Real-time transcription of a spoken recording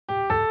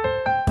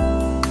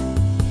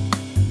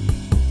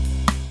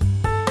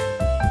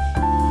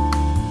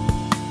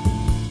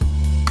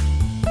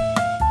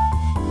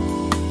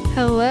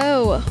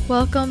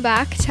Welcome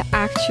back to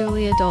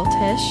Actually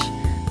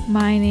Adultish.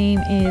 My name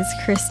is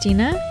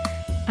Christina.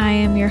 I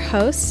am your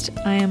host.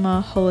 I am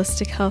a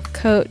holistic health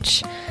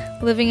coach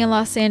living in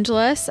Los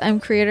Angeles. I'm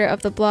creator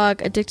of the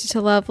blog Addicted to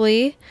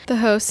Lovely, the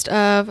host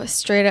of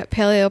Straight Up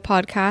Paleo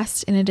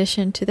podcast, in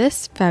addition to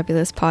this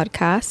fabulous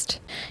podcast,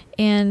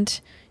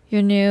 and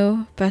your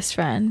new best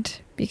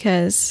friend,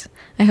 because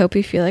I hope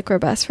you feel like we're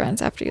best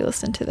friends after you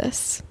listen to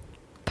this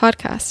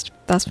podcast.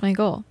 That's my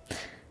goal.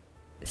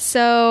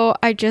 So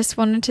I just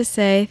wanted to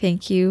say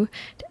thank you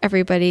to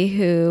everybody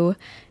who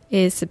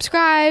is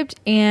subscribed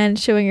and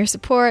showing your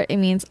support. It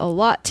means a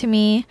lot to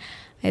me.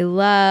 I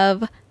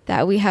love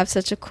that we have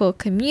such a cool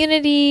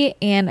community,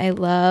 and I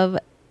love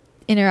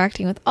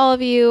interacting with all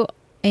of you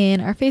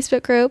in our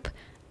Facebook group,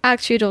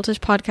 Actually Adultish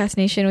Podcast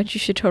Nation, which you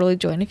should totally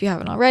join if you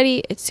haven't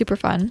already. It's super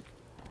fun.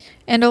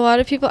 And a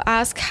lot of people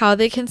ask how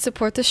they can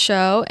support the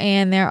show,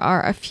 and there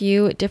are a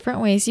few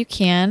different ways you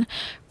can.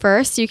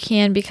 First, you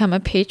can become a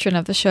patron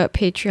of the show at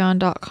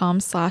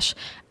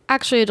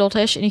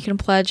patreon.com/actuallyadultish, and you can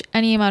pledge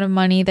any amount of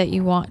money that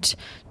you want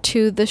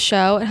to the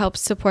show. It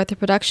helps support the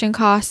production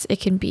costs. It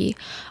can be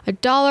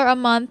 $1 a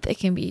month, it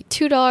can be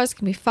 $2, it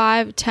can be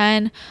 $5,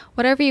 $10,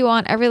 whatever you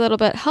want. Every little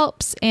bit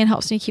helps and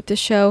helps me keep the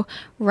show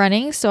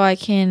running so I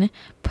can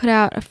put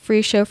out a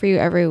free show for you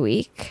every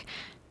week.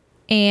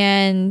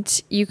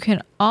 And you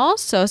can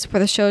also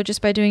support the show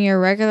just by doing your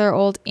regular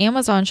old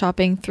Amazon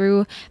shopping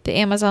through the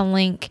Amazon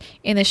link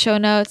in the show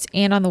notes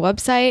and on the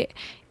website.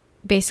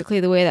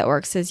 Basically, the way that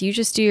works is you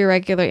just do your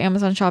regular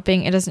Amazon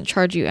shopping. It doesn't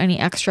charge you any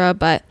extra,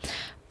 but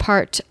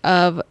part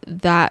of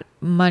that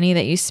money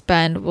that you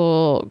spend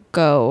will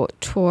go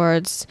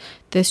towards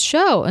this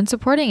show and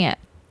supporting it.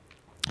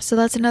 So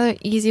that's another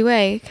easy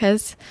way,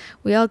 because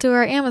we all do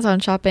our Amazon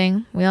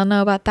shopping. We all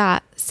know about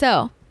that.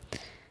 So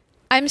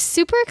I'm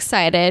super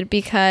excited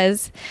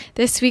because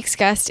this week's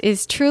guest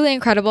is truly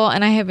incredible,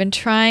 and I have been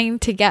trying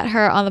to get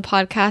her on the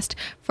podcast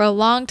for a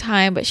long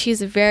time, but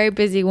she's a very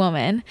busy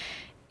woman.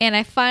 And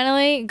I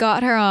finally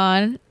got her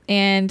on,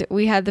 and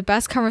we had the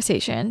best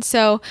conversation.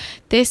 So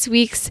this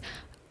week's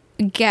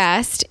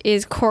guest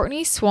is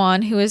Courtney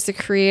Swan, who is the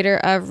creator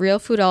of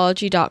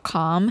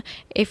realfoodology.com.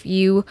 If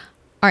you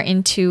are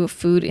into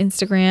food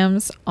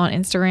Instagrams on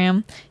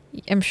Instagram,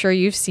 I'm sure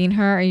you've seen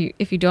her.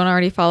 If you don't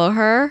already follow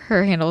her,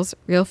 her handle's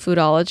Real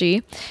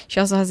Foodology.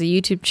 She also has a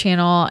YouTube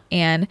channel,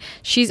 and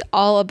she's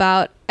all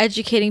about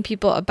educating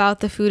people about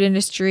the food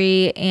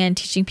industry and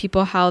teaching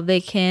people how they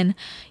can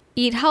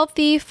eat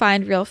healthy,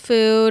 find real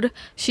food.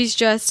 She's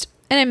just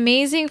an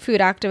amazing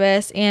food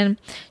activist, and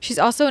she's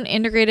also an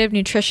integrative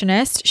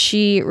nutritionist.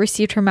 She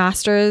received her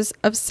Master's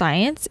of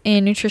Science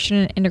in Nutrition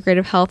and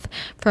Integrative Health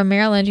from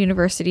Maryland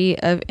University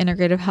of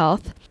Integrative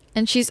Health.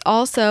 And she's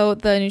also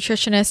the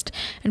nutritionist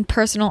and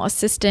personal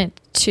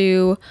assistant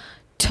to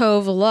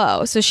Tove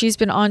Lo. So she's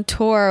been on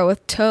tour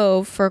with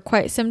Tove for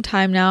quite some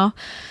time now,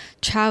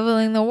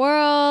 traveling the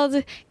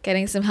world,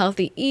 getting some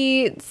healthy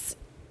eats.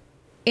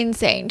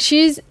 Insane.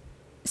 She's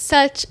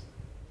such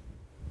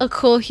a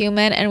cool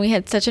human, and we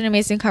had such an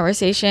amazing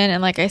conversation.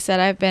 And like I said,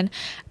 I've been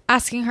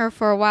asking her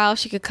for a while if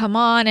she could come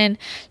on, and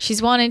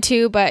she's wanted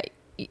to, but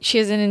she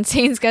has an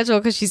insane schedule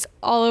because she's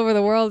all over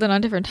the world and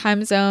on different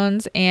time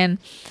zones. And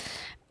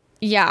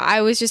yeah, I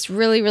was just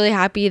really, really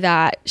happy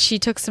that she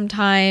took some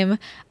time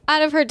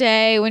out of her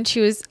day when she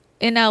was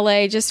in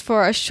LA just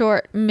for a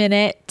short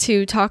minute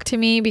to talk to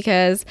me,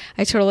 because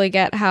I totally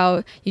get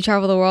how you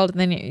travel the world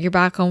and then you're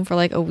back home for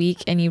like a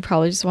week and you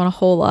probably just want to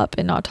hole up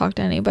and not talk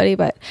to anybody.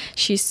 But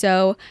she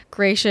so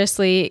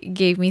graciously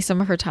gave me some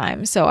of her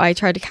time. So I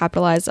tried to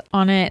capitalize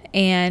on it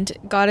and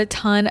got a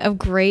ton of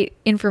great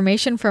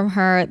information from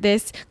her.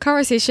 This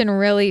conversation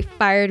really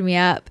fired me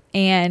up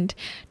and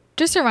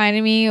just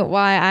reminded me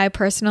why I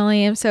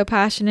personally am so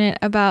passionate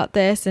about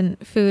this and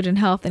food and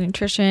health and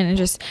nutrition and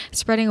just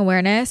spreading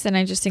awareness. And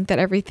I just think that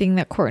everything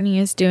that Courtney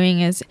is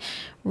doing is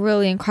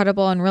really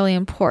incredible and really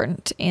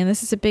important. And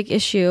this is a big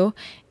issue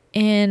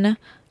in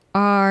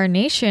our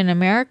nation.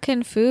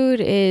 American food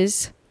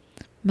is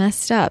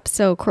messed up.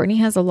 So Courtney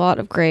has a lot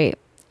of great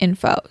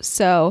info.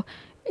 So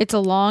it's a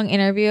long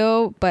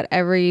interview, but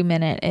every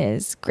minute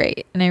is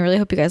great. And I really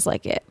hope you guys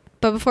like it.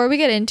 But before we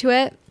get into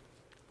it,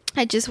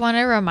 I just want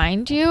to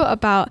remind you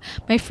about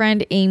my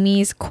friend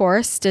Amy's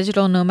course,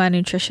 Digital Nomad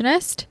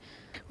Nutritionist,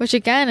 which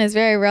again is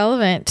very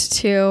relevant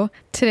to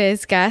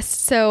today's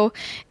guest. So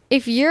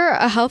if you're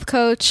a health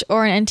coach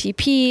or an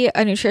NTP,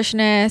 a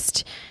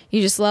nutritionist,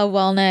 you just love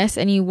wellness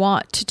and you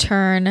want to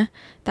turn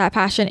that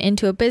passion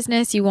into a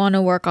business, you want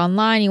to work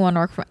online, you want to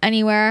work from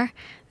anywhere,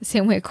 the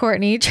same way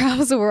Courtney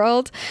travels the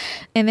world.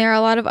 And there are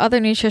a lot of other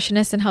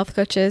nutritionists and health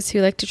coaches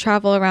who like to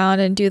travel around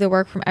and do the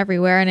work from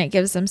everywhere, and it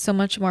gives them so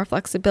much more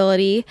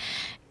flexibility.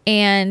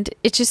 And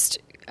it's just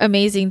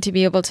amazing to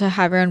be able to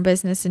have your own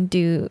business and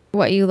do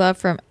what you love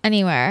from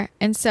anywhere.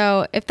 And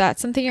so if that's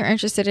something you're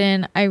interested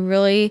in, I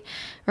really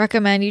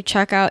recommend you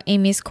check out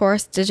Amy's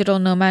course, Digital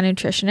Nomad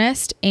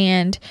Nutritionist.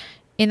 And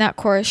in that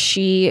course,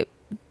 she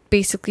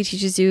basically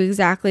teaches you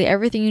exactly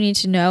everything you need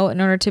to know in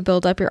order to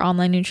build up your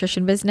online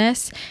nutrition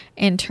business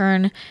and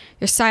turn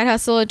your side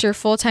hustle into your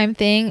full-time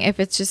thing if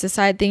it's just a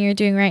side thing you're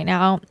doing right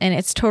now. And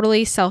it's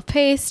totally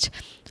self-paced,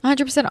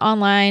 100%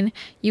 online.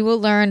 You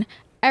will learn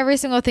every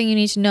single thing you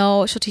need to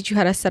know. She'll teach you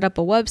how to set up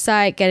a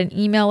website, get an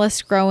email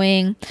list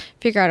growing,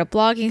 figure out a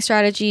blogging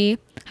strategy,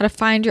 how to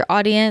find your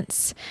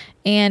audience,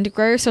 and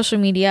grow your social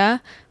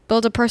media,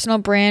 build a personal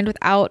brand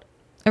without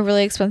a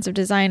really expensive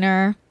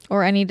designer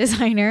or any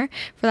designer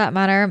for that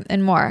matter,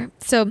 and more.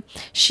 So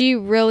she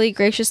really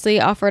graciously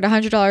offered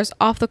 $100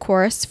 off the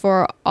course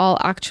for all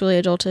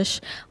actually adultish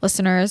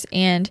listeners.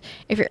 And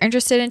if you're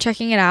interested in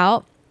checking it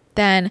out,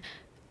 then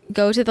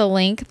go to the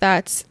link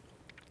that's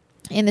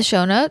in the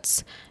show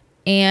notes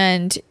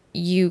and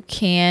you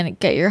can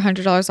get your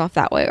 $100 off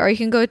that way. Or you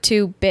can go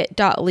to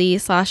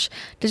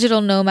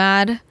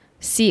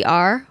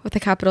bit.ly/digitalnomadcr with a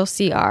capital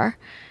CR,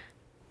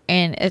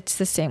 and it's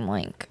the same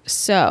link.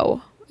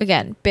 So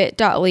again,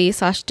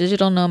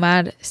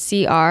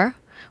 bit.ly/digitalnomadcr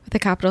with a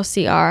capital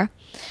CR,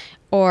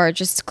 or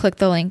just click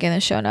the link in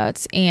the show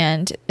notes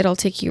and it'll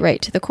take you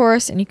right to the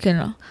course and you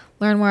can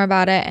learn more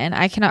about it. And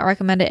I cannot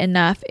recommend it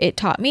enough. It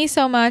taught me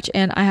so much,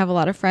 and I have a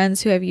lot of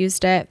friends who have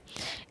used it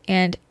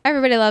and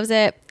everybody loves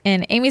it.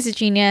 And Amy's a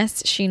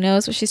genius. She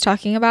knows what she's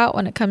talking about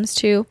when it comes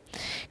to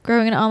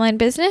growing an online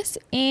business.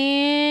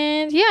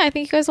 And yeah, I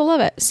think you guys will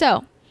love it.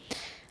 So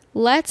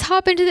let's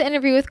hop into the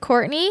interview with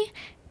Courtney,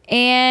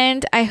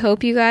 and I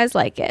hope you guys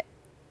like it.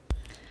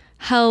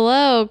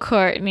 Hello,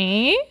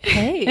 Courtney.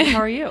 Hey, how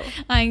are you?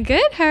 I'm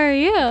good. How are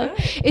you? Good.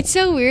 It's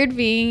so weird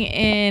being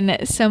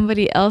in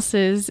somebody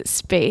else's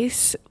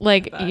space.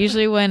 Like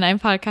usually when I'm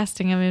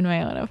podcasting, I'm in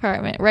my own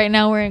apartment. Right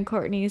now we're in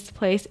Courtney's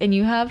place, and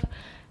you have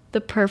the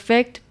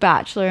perfect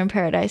Bachelor in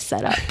Paradise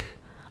setup.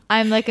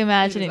 I'm like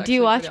imagining. Do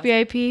you watch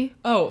VIP?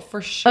 Oh,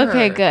 for sure.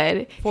 Okay,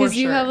 good. Because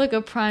you sure. have like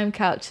a prime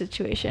couch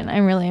situation.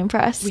 I'm really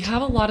impressed. We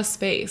have a lot of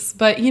space.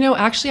 But, you know,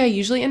 actually, I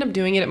usually end up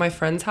doing it at my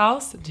friend's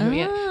house.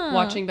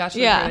 Watching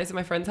Bachelor in Paradise at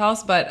my friend's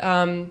house. But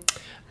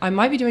I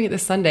might be doing it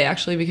this Sunday,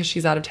 actually, because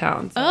she's out of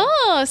town. So.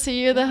 Oh, so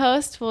you're the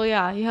host? Well,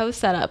 yeah, you have a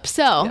setup.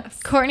 So,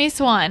 yes. Courtney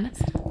Swan,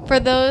 for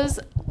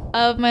those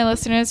of my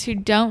listeners who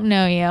don't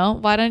know you,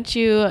 why don't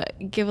you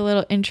give a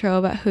little intro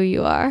about who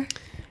you are?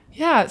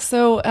 Yeah,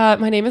 so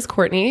my name is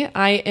Courtney.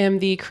 I am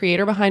the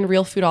creator behind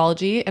Real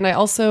Foodology, and I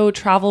also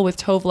travel with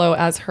Tovlo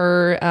as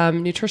her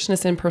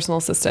nutritionist and personal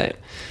assistant.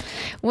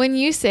 When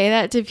you say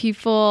that to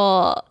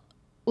people,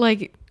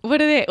 like,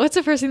 what's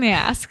the first thing they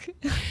ask?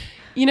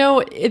 You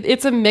know,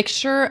 it's a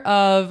mixture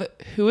of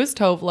who is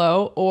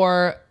Tovlo,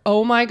 or,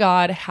 oh my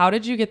God, how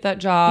did you get that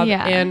job?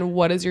 Yeah. And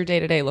what does your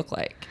day-to-day look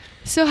like?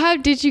 So how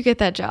did you get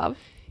that job?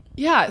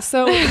 Yeah,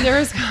 so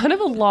there's kind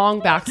of a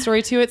long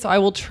backstory to it, so I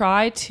will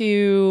try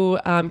to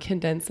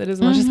condense it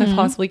as much as I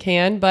possibly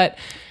can. But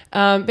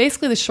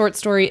basically, the short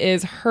story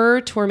is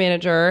her tour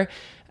manager,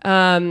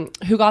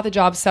 who got the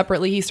job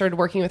separately, he started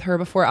working with her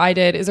before I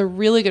did, is a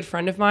really good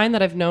friend of mine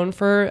that I've known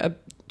for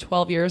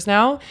 12 years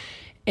now.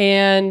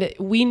 And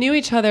we knew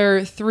each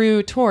other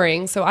through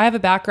touring. So I have a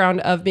background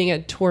of being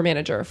a tour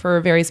manager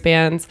for various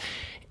bands.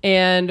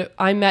 And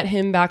I met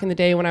him back in the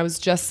day when I was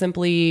just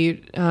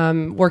simply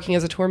working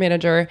as a tour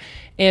manager.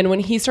 And when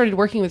he started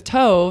working with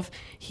Tove,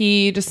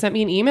 he just sent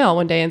me an email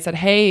one day and said,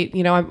 hey,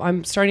 you know,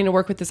 I'm starting to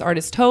work with this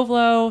artist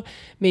Tovlo.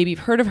 Maybe you've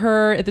heard of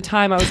her. At the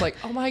time, I was like,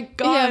 oh my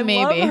God, Yeah, I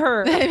maybe. love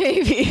her.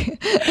 Maybe.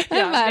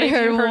 I might have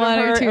heard one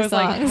or two I was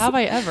songs. like, have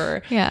I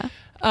ever? Yeah.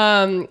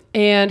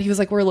 And he was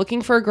like, we're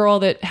looking for a girl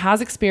that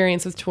has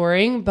experience with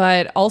touring,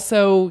 but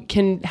also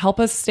can help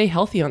us stay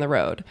healthy on the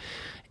road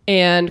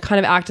and kind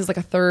of act as like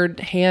a third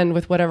hand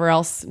with whatever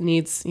else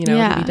needs, you know,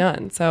 to be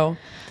done. So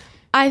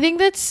I think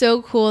that's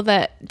so cool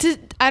that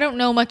I don't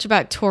know much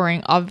about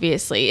touring,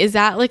 obviously. Is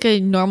that like a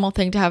normal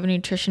thing to have a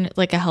nutrition,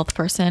 like a health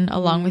person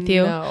along with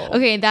you? No.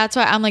 Okay, that's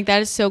why I'm like,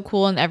 that is so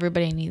cool and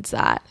everybody needs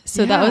that.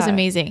 So that was Yeah.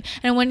 amazing.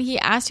 And when he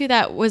asked you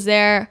that, what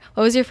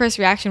was your first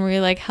reaction? Were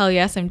you like, hell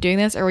yes, I'm doing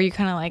this? Or were you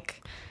kind of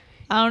like,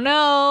 I don't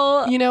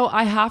know? You know,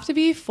 I have to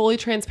be fully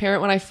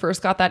transparent. When I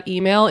first got that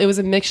email, it was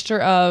a mixture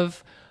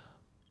of,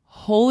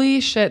 holy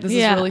shit, this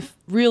is really,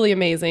 really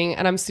amazing.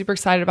 And I'm super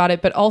excited about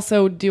it. But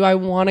also, do I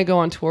want to go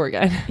on tour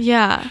again?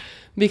 Yeah.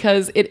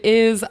 Because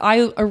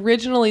I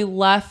originally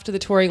left the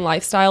touring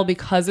lifestyle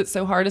because it's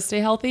so hard to stay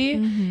healthy.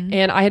 Mm-hmm.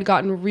 And I had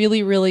gotten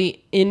really,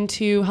 really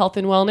into health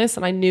and wellness.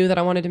 And I knew that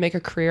I wanted to make a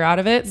career out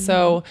of it. Mm-hmm.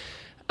 So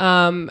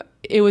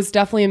it was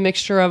definitely a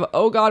mixture of,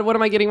 oh God, what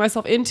am I getting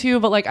myself into?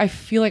 But like, I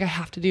feel like I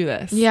have to do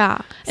this.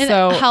 Yeah. And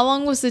so, how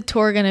long was the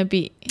tour going to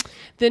be?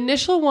 The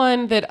initial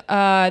one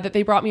that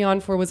they brought me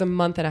on for was a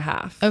month and a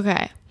half.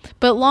 Okay.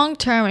 But long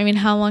term, I mean,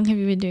 how long have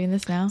you been doing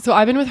this now? So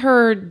I've been with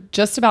her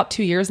just about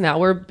 2 years now.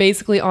 We're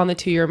basically on the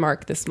 2-year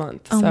mark this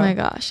month. Oh my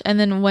gosh. And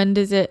then when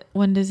does it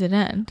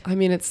end? I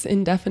mean, it's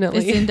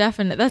indefinitely. It's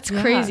indefinite. That's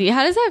crazy.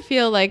 How does that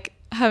feel, like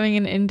having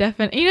an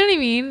indefinite, you know what I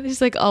mean? Just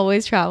like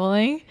always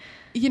traveling.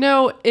 You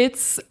know,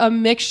 it's a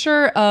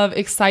mixture of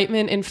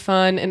excitement and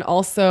fun. And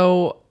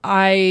also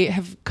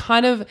I've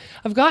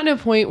gotten to a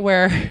point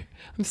where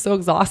I'm so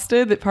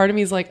exhausted that part of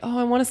me is like, oh,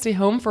 I want to stay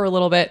home for a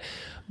little bit.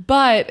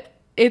 But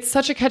it's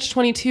such a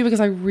catch-22 because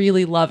I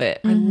really love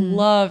it. I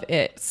love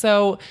it.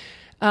 So,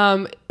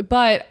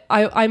 but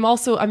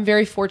I'm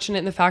very fortunate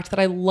in the fact that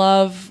I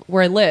love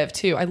where I live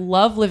too. I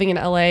love living in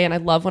LA and I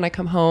love when I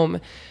come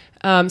home.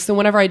 So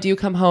whenever I do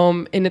come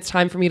home and it's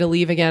time for me to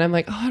leave again, I'm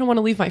like, oh, I don't want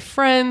to leave my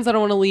friends. I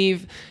don't want to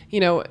leave,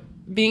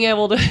 being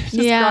able to just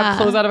grab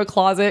clothes out of a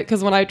closet.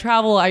 Cause when I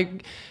travel, I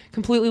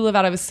completely live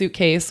out of a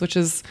suitcase, which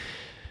is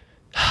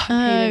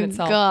pain in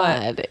itself.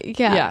 God. But,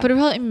 yeah. But it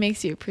really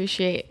makes you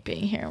appreciate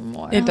being here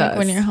more. It does.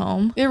 When you're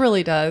home. It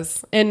really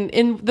does. And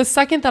in the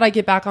second that I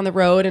get back on the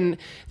road and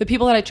the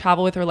people that I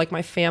travel with are like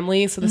my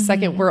family. So the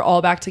second we're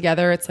all back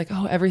together, it's like,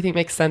 oh, everything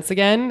makes sense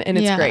again. And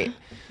it's great.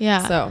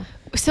 Yeah.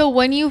 So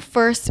when you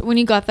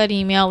got that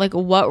email, like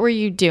what were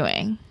you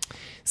doing?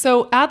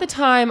 So at the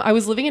time I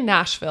was living in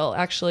Nashville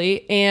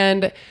actually,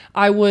 and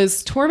I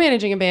was tour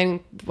managing a band,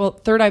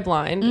 Third Eye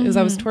Blind, as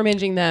I was tour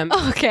managing them.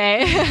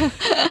 Okay.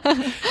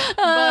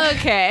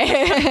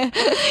 Okay.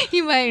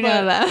 You might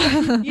know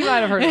that. You might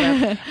have heard of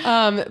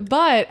them.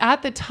 But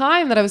at the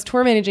time that I was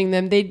tour managing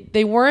them,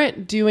 they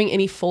weren't doing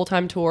any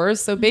full-time tours.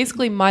 So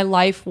basically my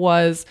life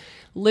was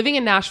living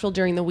in Nashville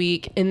during the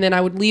week, and then I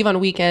would leave on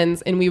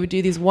weekends and we would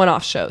do these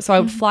one-off shows. So I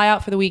would fly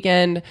out for the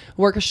weekend,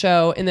 work a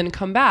show, and then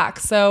come back.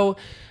 So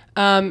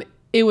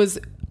it was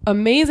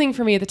amazing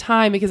for me at the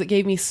time because it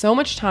gave me so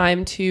much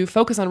time to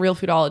focus on Real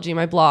Foodology,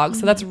 my blog.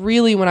 So that's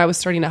really when I was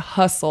starting to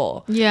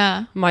hustle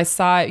my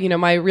side,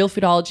 my Real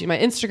Foodology, my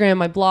Instagram,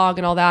 my blog,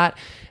 and all that.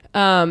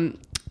 And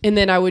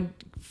then I would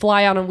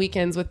fly out on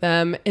weekends with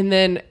them. And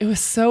then it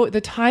was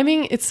the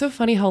timing, it's so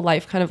funny how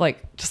life kind of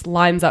like just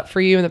lines up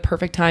for you in the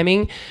perfect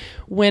timing.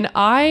 When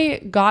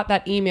I got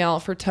that email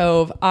for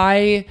Tove,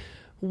 I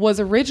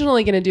was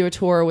originally going to do a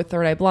tour with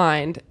Third Eye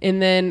Blind.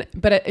 And then,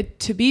 but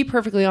to be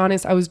perfectly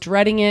honest, I was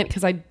dreading it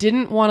because I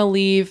didn't want to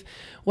leave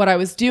what I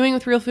was doing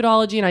with Real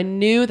Foodology. And I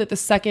knew that the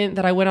second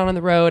that I went on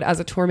the road as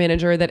a tour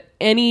manager, that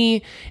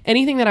anything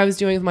that I was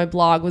doing with my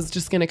blog was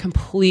just going to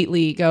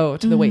completely go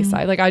to the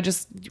wayside. Like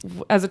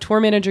as a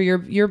tour manager,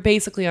 you're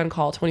basically on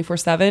call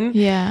 24/7.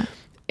 Yeah.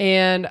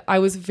 And I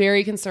was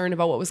very concerned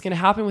about what was going to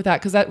happen with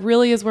that, because that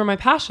really is where my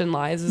passion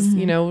lies, is,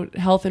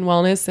 health and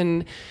wellness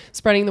and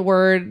spreading the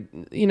word,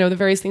 the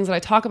various things that I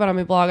talk about on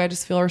my blog, I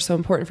just feel are so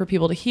important for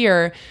people to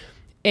hear.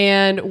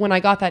 And when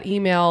I got that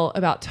email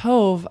about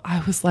Tove,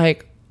 I was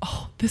like,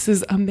 oh, this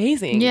is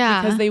amazing.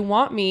 Yeah. Because they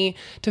want me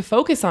to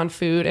focus on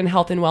food and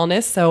health and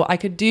wellness so I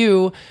could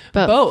do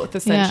both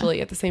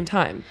essentially at the same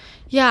time.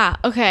 Yeah.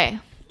 Okay.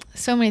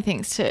 So many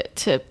things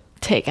to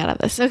take out of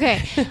this.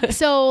 Okay.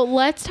 So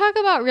let's talk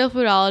about Real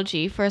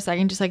Foodology for a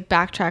second, just like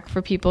backtrack for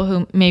people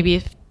who maybe,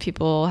 if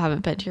people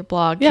haven't been to your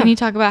blog, can you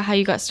talk about how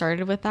you got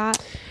started with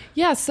that?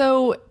 Yeah.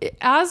 So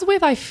as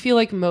with, I feel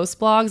like most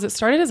blogs, it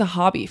started as a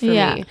hobby for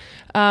me.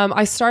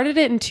 I started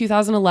it in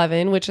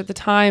 2011, which at the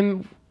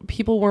time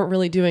people weren't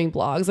really doing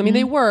blogs. I mean,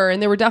 they were,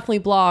 and there were definitely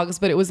blogs,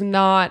 but it was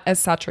not as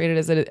saturated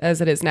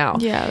as it is now.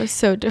 Yeah. It was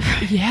so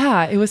different.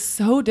 Yeah. It was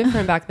so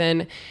different back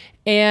then.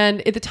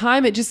 And at the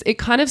time, it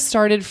kind of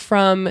started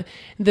from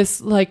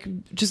this like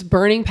just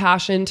burning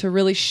passion to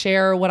really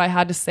share what I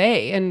had to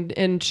say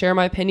and share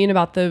my opinion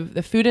about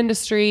the food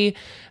industry.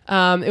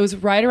 It was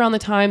right around the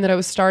time that I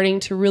was starting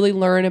to really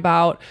learn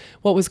about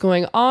what was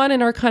going on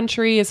in our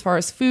country as far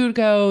as food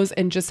goes,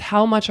 and just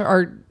how much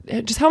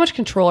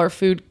control our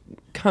food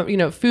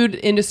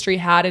industry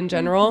had in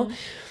general.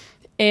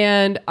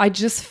 And I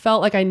just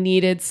felt like I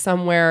needed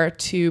somewhere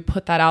to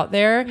put that out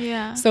there.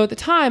 Yeah. So at the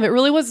time, it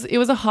was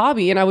a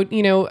hobby, and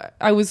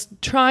I was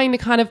trying to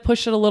kind of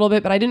push it a little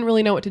bit, but I didn't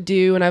really know what to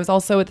do. And I was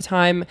also at the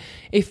time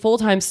a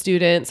full-time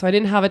student, so I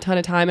didn't have a ton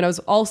of time, and I was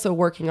also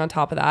working on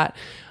top of that.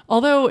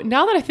 Although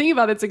now that I think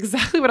about it, it's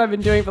exactly what I've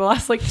been doing for the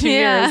last like 2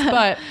 years,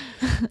 but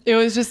it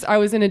was just, I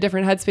was in a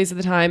different headspace at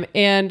the time.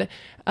 And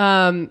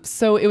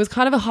so it was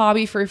kind of a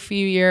hobby for a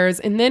few years.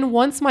 And then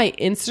once my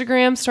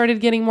Instagram started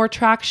getting more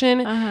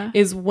traction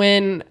is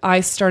when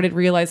I started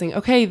realizing,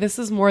 okay, this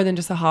is more than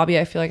just a hobby.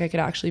 I feel like I could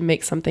actually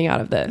make something out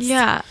of this.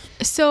 Yeah.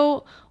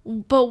 So,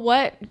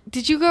 but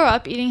did you grow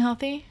up eating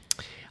healthy?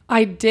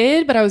 I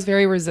did, but I was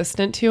very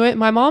resistant to it.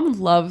 My mom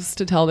loves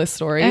to tell this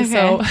story. Okay.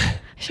 So I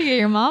should get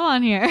your mom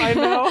on here. I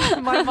know.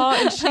 My mom,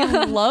 and she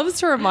loves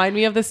to remind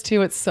me of this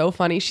too. It's so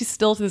funny. She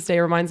still to this day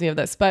reminds me of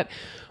this. But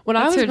when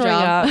I was growing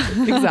up,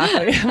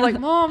 exactly. I'm like,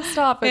 Mom,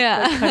 stop it.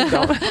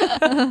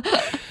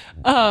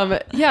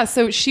 Yeah.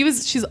 So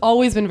she's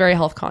always been very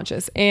health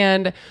conscious.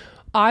 And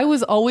I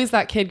was always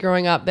that kid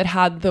growing up that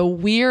had the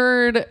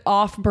weird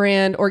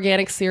off-brand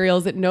organic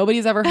cereals that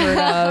nobody's ever heard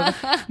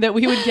of that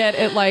we would get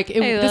at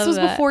this was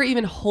before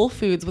even Whole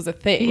Foods was a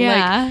thing.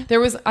 Yeah. Like there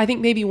was, I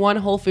think maybe one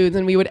Whole Foods,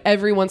 and we would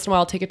every once in a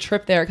while take a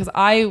trip there, because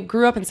I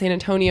grew up in San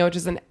Antonio, which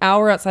is an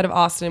hour outside of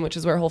Austin, which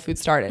is where Whole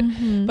Foods started.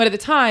 Mm-hmm. But at the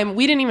time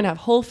we didn't even have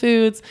Whole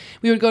Foods.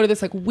 We would go to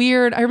this like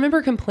weird, I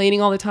remember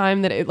complaining all the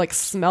time that it like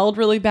smelled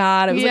really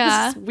bad. It was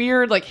like this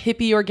weird like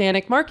hippie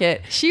organic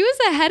market. She was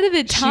ahead of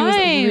the time.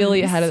 She was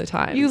really ahead of the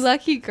time. You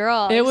lucky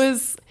girl. It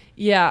was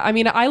Yeah, I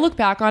mean, I look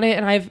back on it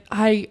and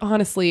I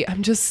honestly,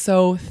 I'm just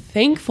so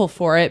thankful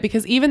for it,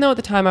 because even though at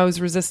the time I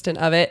was resistant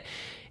of it,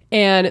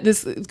 and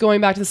this is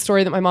going back to the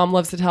story that my mom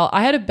loves to tell,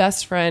 I had a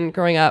best friend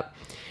growing up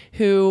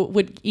who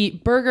would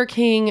eat Burger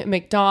King,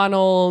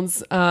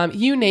 McDonald's,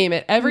 you name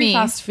it, every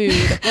fast food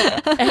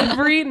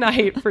every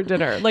night for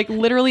dinner, like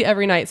literally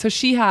every night. So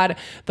she had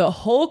the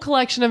whole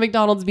collection of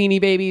McDonald's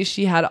Beanie Babies.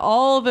 She had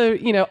all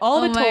the,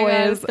 all the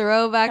toys. God,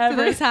 throwback to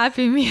those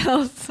Happy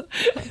Meals.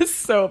 It's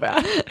so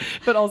bad,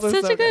 but also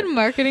such a good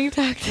marketing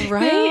tactic,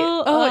 right?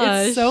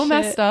 Oh, it's so shit.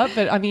 messed up,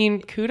 but I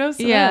mean, kudos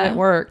to them. It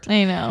worked.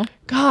 I know.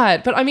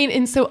 God, but I mean,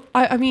 and so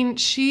I mean,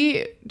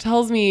 she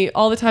tells me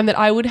all the time that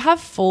I would have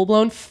full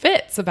blown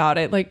fits about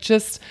it, like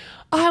just,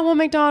 I want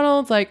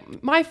McDonald's,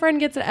 like my friend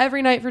gets it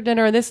every night for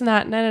dinner, and this and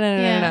that,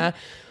 nah.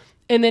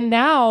 And then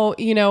now,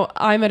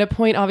 I'm at a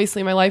point obviously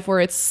in my life where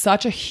it's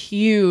such a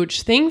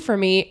huge thing for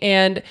me,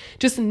 and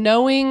just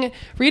reading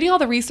all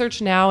the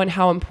research now and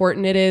how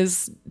important it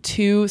is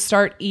to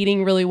start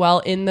eating really well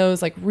in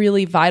those like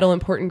really vital,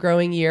 important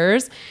growing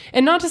years.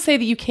 And not to say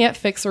that you can't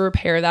fix or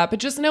repair that, but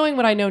just knowing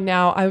what I know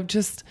now, I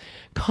just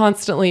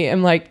constantly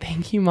am like,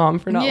 thank you, Mom,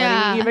 for not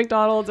letting me eat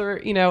McDonald's,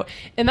 or,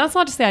 and that's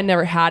not to say I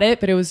never had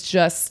it, but it was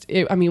just,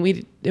 it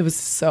was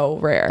so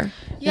rare.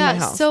 Yeah. In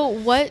my house. So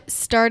what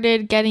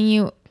started getting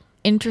you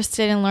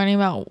interested in learning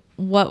about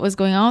what was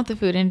going on with the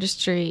food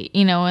industry,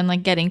 and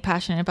like getting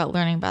passionate about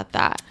learning about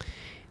that?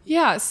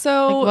 Yeah.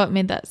 So like what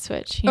made that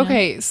switch?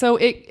 Okay. So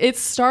it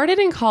started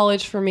in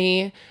college for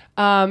me.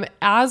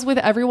 As with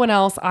everyone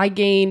else, I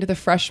gained the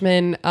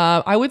freshman,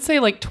 I would say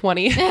like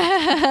 20.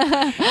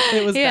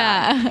 It was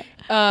bad.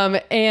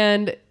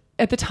 And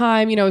at the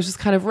time, I was just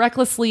kind of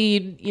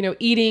recklessly,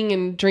 eating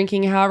and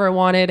drinking however I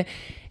wanted.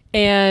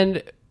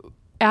 And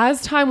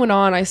as time went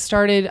on, I just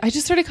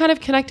started kind of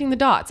connecting the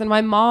dots. And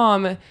my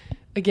mom,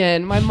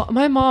 again,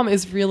 my mom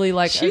is really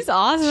like, she's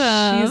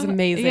awesome. She's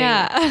amazing.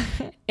 Yeah.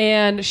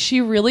 And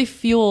she really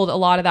fueled a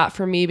lot of that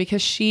for me,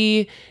 because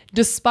she,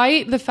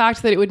 despite the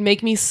fact that it would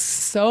make me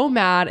so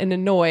mad and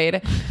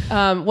annoyed,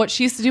 what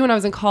she used to do when I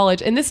was in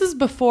college, and this is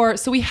before,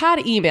 so we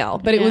had email,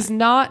 but it was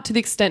not to the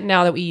extent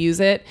now that we use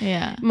it.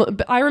 Yeah.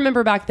 I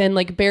remember back then,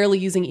 like barely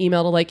using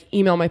email to like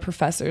email my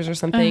professors or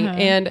something.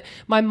 And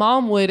my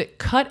mom would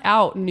cut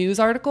out news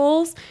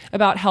articles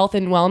about health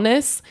and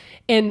wellness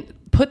and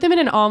put them in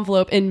an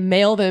envelope and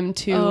mail them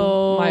to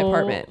my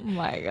apartment. Oh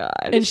my God.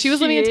 And she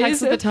was living in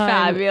Texas at the time.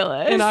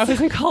 Fabulous. And I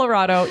was in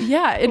Colorado.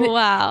 Yeah. And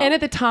wow. And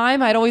at the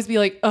time, I'd always be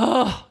like,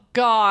 oh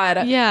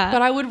God. Yeah.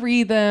 But I would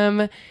read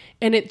them,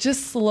 and it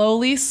just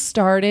slowly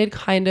started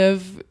kind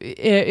of,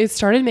 it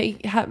started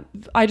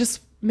I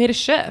just made a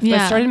shift.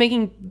 Yeah. I started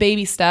making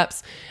baby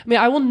steps. I mean,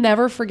 I will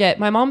never forget,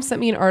 my mom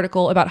sent me an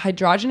article about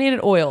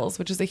hydrogenated oils,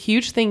 which is a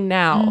huge thing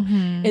now.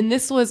 And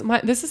this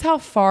is how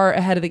far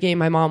ahead of the game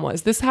my mom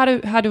was. This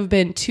had to have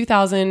been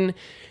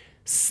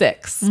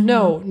 2006.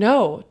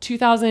 No,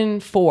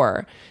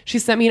 2004. She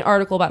sent me an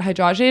article about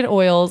hydrogenated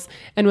oils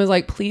and was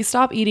like, please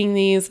stop eating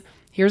these.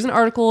 Here's an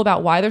article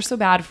about why they're so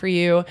bad for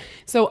you.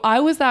 So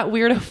I was that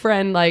weirdo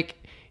friend, like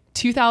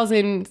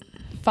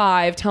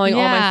 2005, telling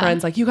all my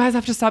friends, like, you guys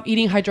have to stop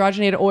eating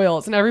hydrogenated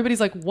oils. And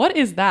everybody's like, what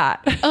is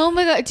that? Oh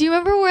my God. Do you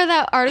remember where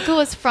that article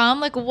was from?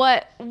 Like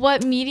what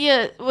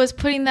media was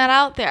putting that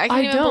out there? I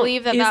can't even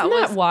believe that Isn't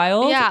was that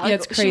wild? Yeah, like,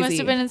 it's crazy. She must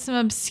have been in some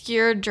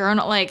obscure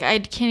journal. Like I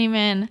can't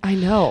even. I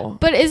know.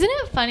 But isn't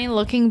it funny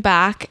looking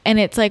back, and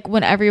it's like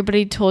when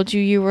everybody told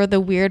you were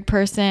the weird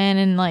person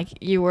and like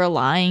you were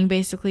lying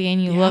basically,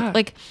 and you look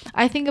like,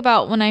 I think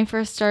about when I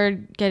first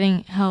started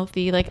getting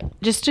healthy, like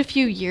just a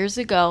few years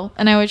ago,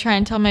 and I would try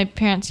and tell my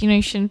parents,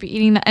 you shouldn't be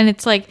eating that. And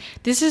it's like,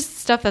 this is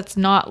stuff that's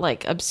not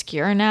like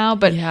obscure now,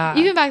 but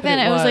even back then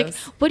I was like,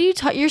 what do you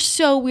you're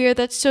so weird,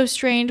 that's so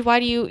strange, why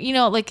do you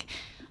like,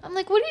 I'm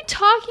like, what are you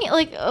talking,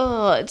 like,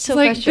 oh, it's so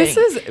like frustrating.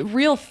 This is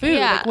real food.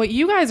 Like what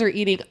you guys are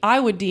eating, I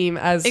would deem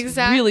as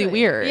really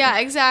weird. Yeah,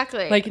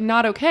 exactly. Like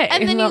not okay.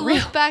 And then you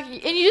look back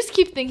and you just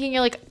keep thinking,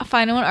 you're like,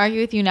 fine, I won't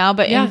argue with you now,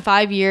 but in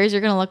 5 years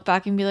you're gonna look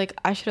back and be like,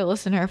 I should have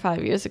listened to her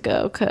 5 years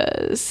ago,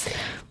 because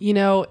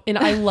and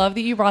I love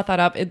that you brought that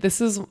up. This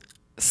is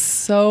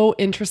so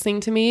interesting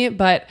to me,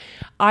 but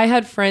I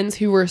had friends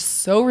who were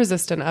so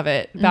resistant of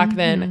it back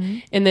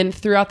then, and then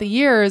throughout the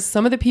years,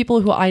 some of the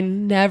people who I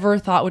never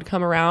thought would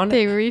come around,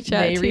 they reach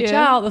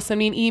out, they'll send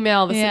me an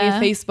email, they'll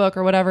send me a Facebook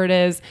or whatever it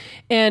is.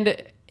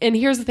 And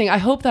here's the thing, I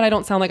hope that I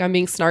don't sound like I'm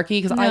being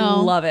snarky, because I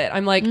love it.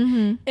 I'm like,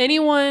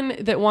 anyone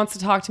that wants to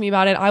talk to me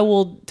about it, I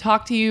will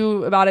talk to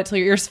you about it till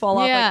your ears fall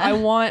off. Like, I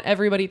want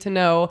everybody to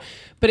know.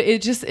 But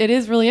it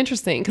is really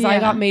interesting, because I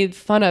got made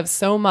fun of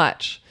so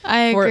much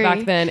for it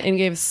back then and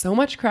gave so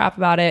much crap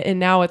about it. And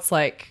now it's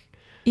like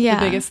the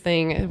biggest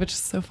thing, which is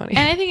so funny.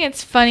 And I think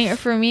it's funny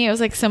for me, it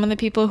was like some of the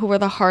people who were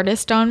the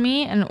hardest on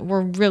me and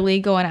were really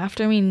going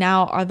after me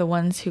now are the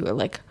ones who are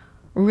like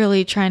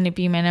really trying to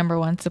be my number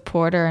one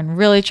supporter and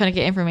really trying to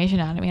get information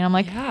out of me. And I'm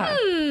like,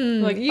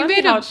 Like, You funny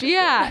made how a it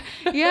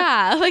shifted.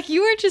 yeah. Like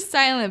you were just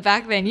silent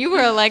back then. You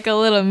were like a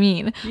little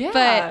mean. Yeah.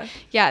 But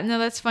yeah, no,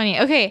 that's funny.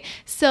 Okay,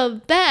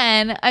 so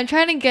then I'm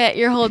trying to get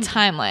your whole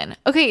timeline.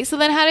 Okay, so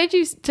then how did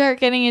you start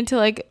getting into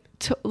like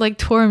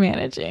tour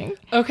managing?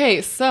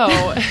 Okay,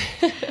 so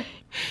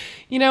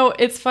you know,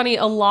 it's funny.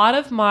 A lot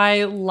of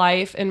my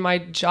life and my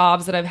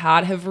jobs that I've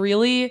had have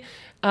really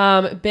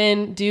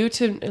been due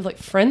to like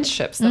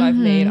friendships that I've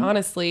made,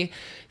 honestly.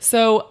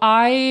 So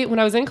when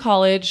I was in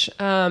college,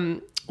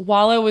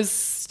 while I was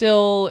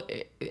still,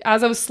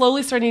 as I was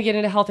slowly starting to get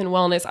into health and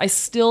wellness, I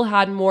still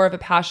had more of a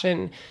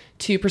passion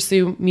to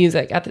pursue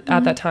music at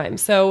that time.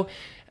 So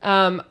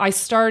I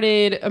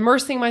started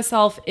immersing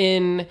myself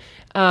in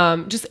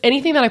just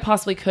anything that I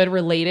possibly could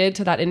related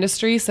to that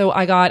industry. So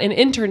I got an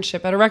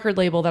internship at a record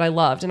label that I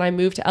loved, and I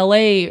moved to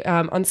LA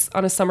on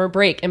a summer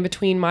break in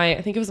between I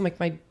think it was like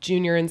my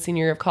junior and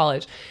senior year of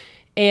college.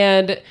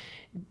 And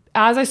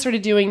as I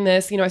started doing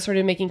this, you know, I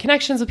started making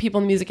connections with people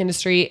in the music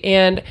industry.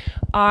 And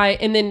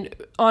then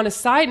on a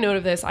side note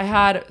of this, I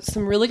had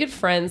some really good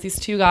friends, these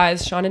two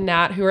guys, Sean and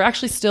Nat, who are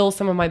actually still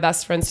some of my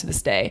best friends to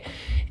this day.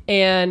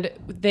 And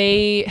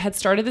they had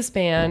started this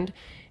band,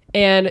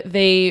 and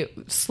they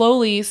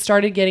slowly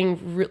started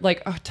getting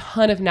like a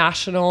ton of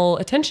national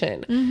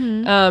attention.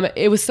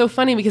 It was so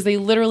funny because they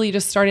literally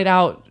just started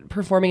out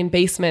performing in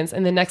basements,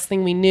 and the next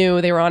thing we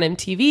knew, they were on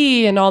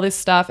MTV and all this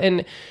stuff.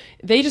 And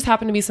they just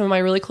happened to be some of my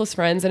really close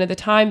friends. And at the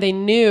time, they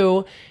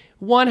knew,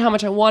 one, how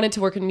much I wanted to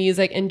work in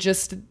music and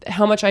just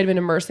how much I'd been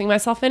immersing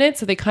myself in it.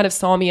 So they kind of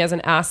saw me as an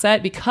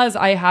asset because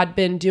I had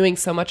been doing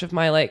so much of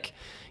my like,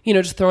 you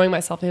know, just throwing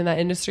myself in that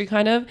industry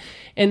kind of.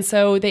 And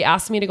so they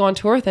asked me to go on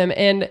tour with them.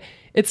 And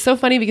it's so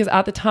funny because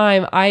at the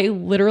time, I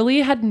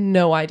literally had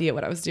no idea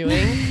what I was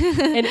doing.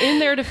 And in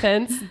their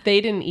defense, they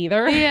didn't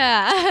either.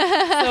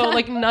 Yeah. So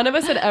like none of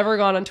us had ever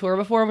gone on tour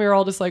before. And we were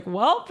all just like,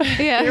 well,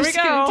 Yeah, here we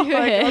go.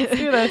 Let's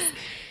do this.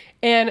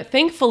 And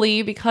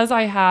thankfully, because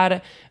I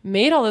had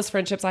made all those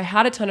friendships, I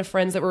had a ton of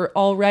friends that were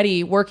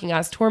already working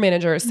as tour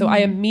managers. So I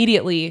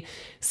immediately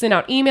sent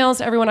out emails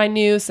to everyone I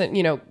knew, sent,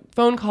 you know,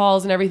 phone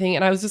calls and everything.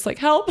 And I was just like,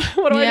 help,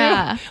 what do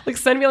I do? Like,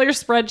 send me all your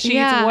spreadsheets.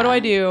 Yeah. What do I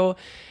do?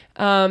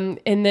 And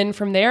then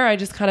from there, I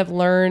just kind of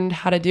learned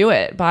how to do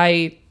it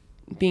by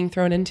being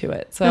thrown into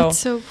it. So that's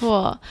so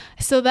cool.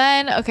 So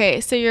then,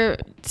 okay,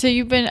 have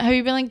you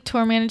been like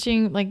tour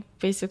managing like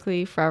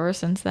basically forever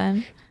since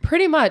then?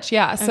 Pretty much,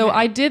 yeah. So Okay.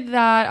 I did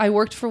that. I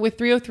worked with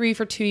 303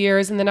 for 2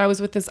 years, and then I was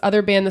with this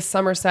other band, the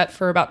Somerset,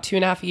 for about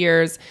 2.5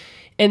 years.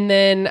 And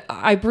then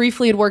I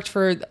briefly had worked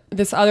for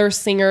this other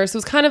singer. So it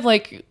was kind of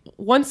like,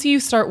 once you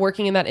start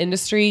working in that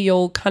industry,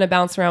 you'll kind of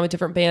bounce around with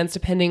different bands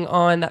depending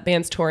on that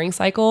band's touring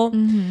cycle.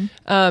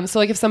 So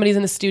like if somebody's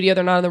in the studio,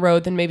 they're not on the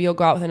road, then maybe you'll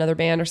go out with another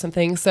band or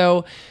something.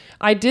 So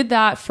I did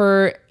that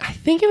for, I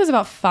think it was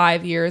about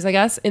 5 years, I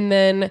guess. And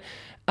then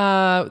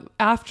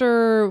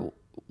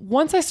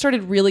once I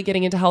started really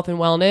getting into health and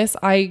wellness,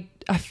 I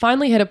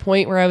finally hit a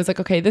point where I was like,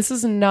 okay, this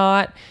is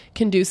not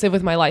conducive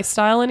with my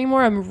lifestyle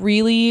anymore.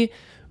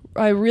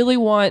 I really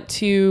want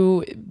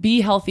to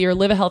be healthier,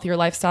 live a healthier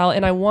lifestyle,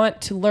 and I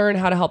want to learn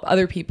how to help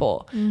other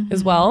people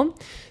as well.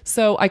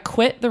 So I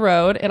quit the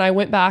road and I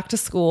went back to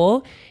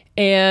school,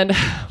 and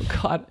oh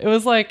God, it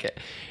was like,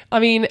 I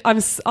mean, I'm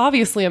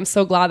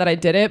so glad that I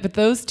did it, but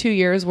those 2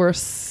 years were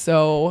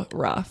so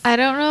rough. I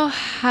don't know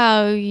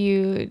how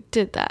you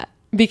did that.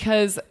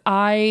 Because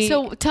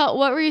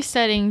what were you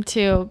studying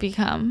to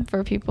become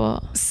for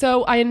people?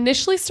 So I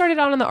initially started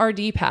out on the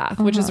RD path,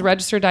 which is a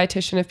registered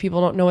dietitian, if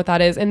people don't know what that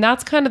is. And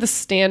that's kind of the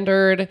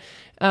standard,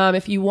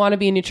 if you want to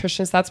be a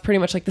nutritionist, that's pretty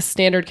much like the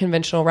standard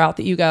conventional route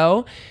that you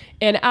go.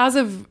 And as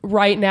of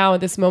right now,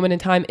 at this moment in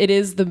time, it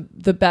is the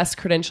best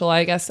credential,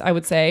 I guess I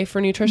would say, for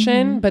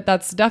nutrition, but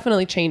that's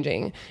definitely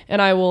changing.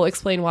 And I will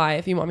explain why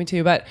if you want me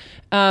to. But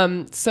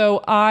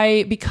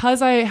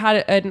because I had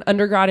an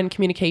undergrad in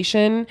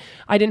communication,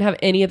 I didn't have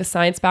any of the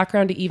science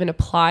background to even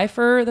apply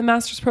for the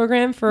master's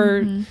program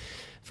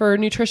for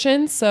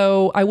nutrition.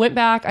 So I went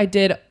back, I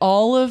did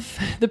all of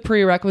the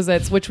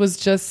prerequisites, which was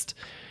just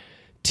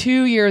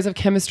 2 years of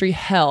chemistry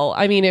hell.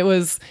 I mean, it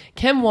was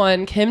Chem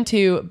 1, Chem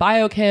 2,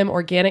 Biochem,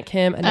 Organic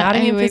Chem,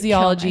 Anatomy and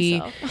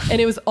Physiology, and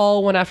it was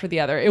all one after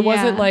the other. It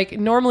wasn't like,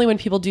 normally when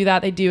people do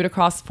that, they do it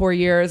across 4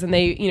 years and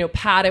they, you know,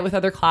 pad it with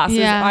other classes.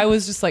 Yeah. I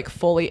was just like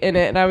fully in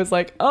it, and I was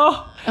like,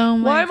 why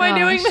am I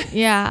doing this?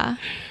 Yeah.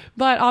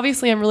 But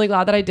obviously I'm really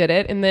glad that I did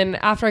it. And then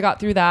after I got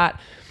through that,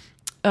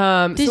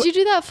 did you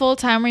do that full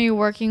time? Were you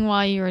working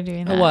while you were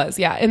doing that? I was,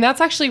 yeah. And that's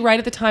actually right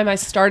at the time I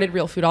started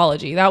Real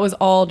Foodology. That was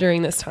all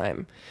during this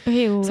time.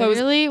 Okay,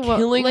 literally? So I was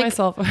killing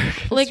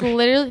myself. Like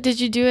literally, did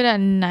you do it at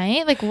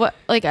night? Like what?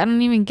 Like I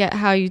don't even get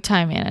how you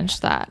time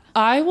manage that.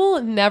 I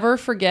will never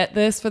forget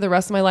this for the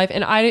rest of my life.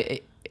 And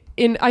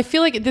I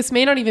feel like this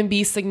may not even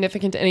be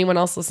significant to anyone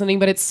else listening,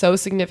 but it's so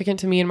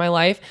significant to me in my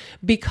life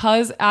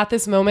because at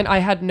this moment I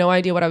had no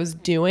idea what I was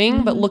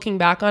doing. But looking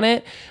back on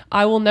it,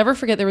 I will never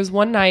forget. There was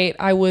one night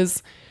I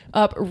was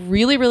up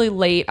really, really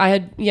late. I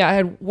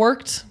had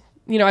worked,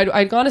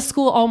 I'd gone to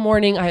school all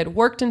morning. I had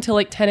worked until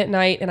like 10 at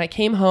night, and I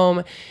came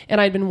home,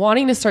 and I'd been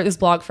wanting to start this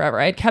blog forever.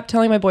 I had kept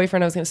telling my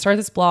boyfriend I was going to start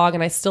this blog,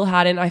 and I still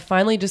hadn't. I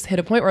finally just hit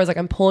a point where I was like,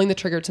 I'm pulling the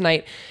trigger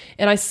tonight.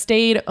 And I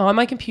stayed on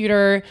my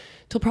computer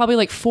till probably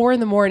like 4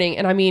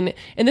 a.m.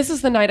 And this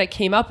is the night I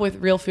came up with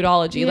Real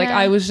Foodology. Like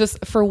I was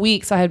just, for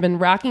weeks, I had been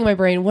racking my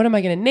brain. What am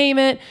I going to name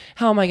it?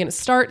 How am I going to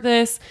start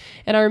this?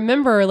 And I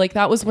remember like,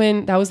 that was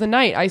the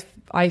night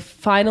I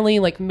finally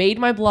like made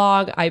my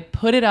blog. I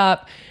put it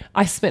up.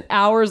 I spent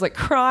hours like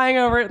crying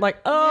over it.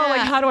 Like,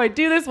 like, how do I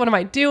do this? What am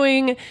I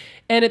doing?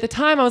 And at the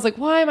time I was like,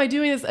 why am I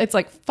doing this? It's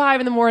like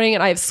 5 a.m.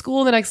 and I have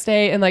school the next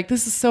day, and like,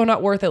 this is so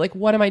not worth it. Like,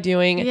 what am I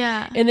doing?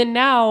 Yeah. And then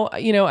now,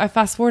 I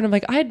fast forward, I'm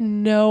like, I had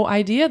no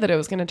idea that it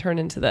was going to turn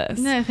into this.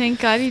 No, thank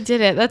God you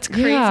did it. That's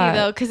crazy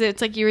though. Cause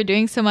it's like you were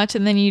doing so much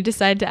and then you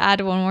decide to add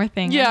one more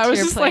thing I to was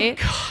your just plate. like,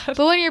 God.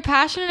 But when you're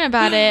passionate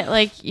about it,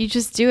 like you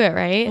just do it,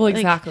 right? Well, Like,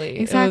 exactly.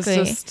 exactly. It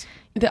was just,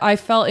 I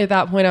felt at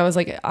that point, I was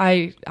like,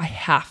 I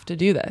have to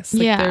do this.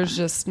 Like, there's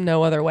just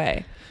no other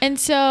way. And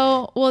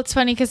so, well, it's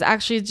funny because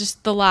actually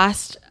just the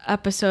last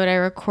episode I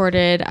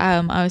recorded,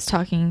 I was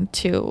talking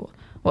to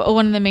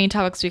one of the main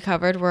topics we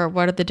covered were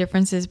what are the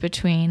differences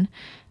between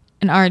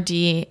an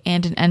RD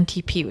and an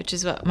NTP, which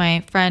is what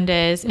my friend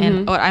is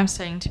and what I'm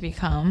starting to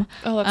become.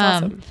 Oh, that's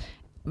awesome.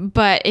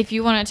 But if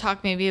you want to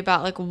talk maybe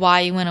about like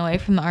why you went away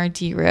from the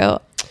RD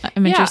route,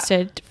 I'm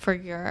interested for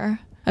your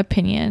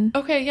opinion.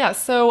 Okay, yeah.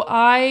 So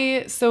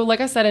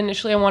like I said,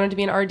 initially I wanted to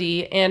be an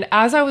RD, and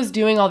as I was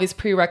doing all these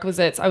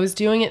prerequisites, I was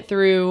doing it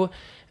through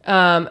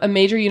a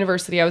major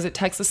university. I was at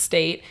Texas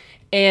State,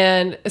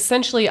 and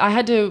essentially I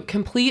had to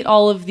complete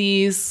all of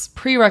these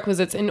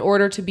prerequisites in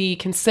order to be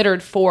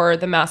considered for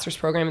the master's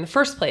program in the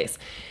first place.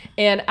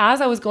 And as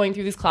I was going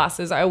through these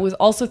classes, I was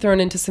also thrown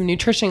into some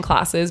nutrition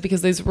classes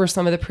because these were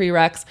some of the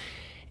prereqs,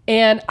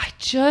 and I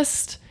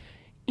just...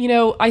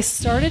 I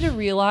started to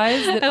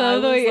realize that I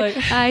was like,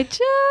 I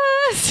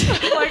just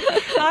like,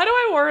 how do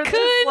I word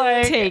this?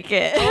 Like, take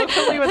it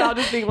eloquently without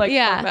just being like,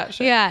 that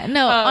shit. Yeah.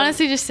 No,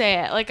 honestly, just say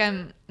it. Like,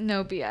 I'm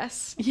no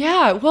BS.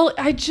 Yeah. Well,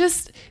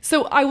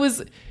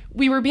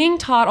 we were being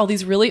taught all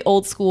these really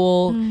old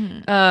school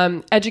nutritional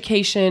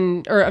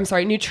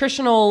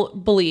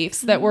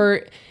beliefs that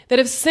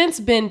have since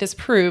been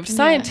disproved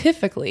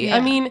scientifically. Yeah. I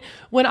mean,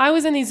 when I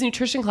was in these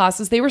nutrition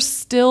classes, they were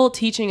still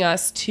teaching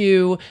us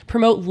to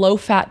promote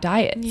low-fat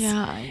diets.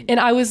 Yeah. And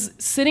I was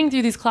sitting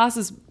through these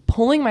classes,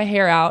 pulling my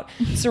hair out,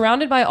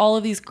 surrounded by all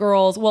of these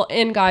girls, well,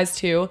 and guys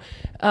too,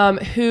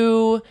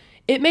 who...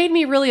 It made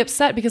me really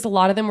upset because a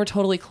lot of them were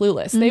totally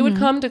clueless. They would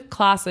come to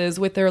classes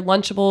with their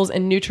Lunchables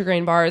and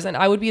Nutri-Grain bars, and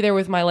I would be there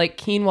with my like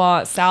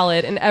quinoa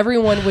salad, and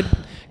everyone would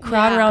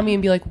crowd around me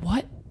and be like,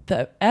 what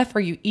the F are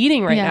you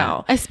eating right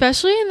now?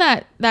 Especially in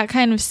that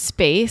kind of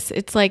space,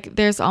 it's like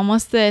there's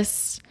almost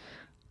this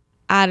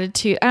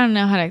attitude. I don't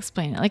know how to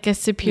explain it. Like a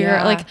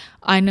superior, like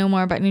I know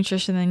more about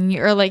nutrition than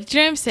you, or like, do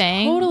you know what I'm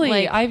saying? Totally.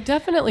 Like, I've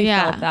definitely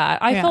felt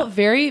that. I felt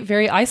very,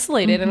 very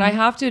isolated, and I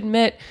have to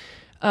admit,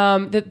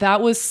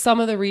 that was some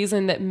of the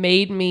reason that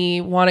made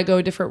me want to go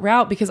a different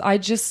route, because I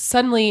just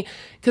suddenly,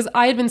 because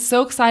I had been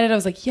so excited, I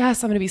was like,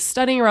 yes, I'm going to be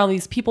studying around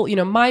these people,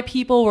 my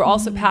people were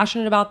also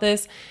passionate about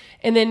this.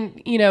 And then,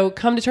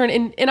 come to term.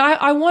 And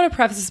I want to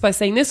preface this by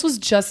saying this was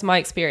just my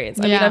experience.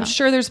 I mean, I'm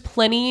sure there's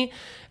plenty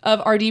of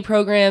RD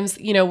programs,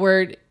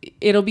 where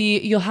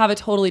you'll have a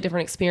totally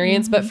different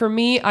experience. But for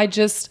me, I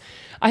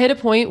hit a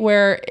point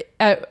where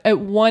at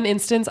one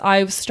instance,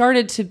 I've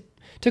started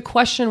to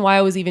question why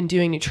I was even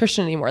doing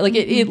nutrition anymore. Like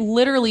it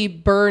literally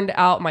burned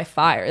out my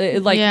fire.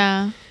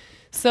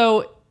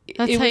 So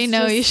that's how you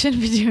know you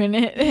shouldn't be doing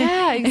it.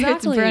 Yeah,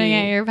 exactly. It's burning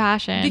out your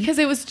passion. Because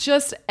it was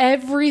just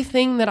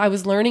everything that I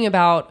was learning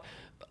about.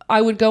 I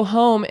would go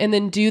home and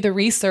then do the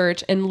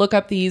research and look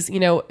up these,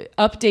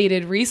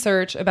 updated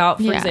research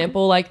about, for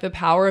example, like the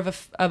power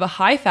of a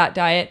high fat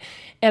diet.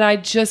 And I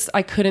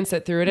couldn't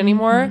sit through it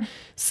anymore.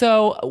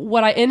 So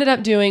what I ended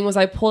up doing was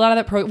I pulled out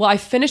of that I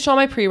finished all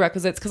my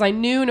prerequisites because I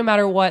knew no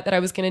matter what that I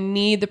was going to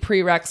need the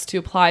prereqs to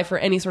apply for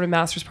any sort of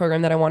master's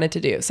program that I wanted to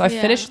do. So I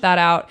finished that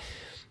out.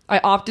 I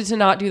opted to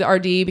not do the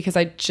RD because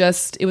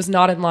it was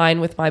not in line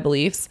with my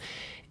beliefs.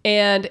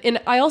 And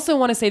I also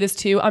want to say this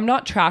too. I'm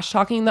not trash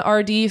talking the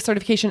RD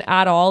certification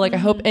at all. Like I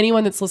hope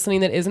anyone that's listening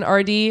that is an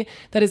RD,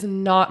 that is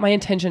not my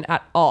intention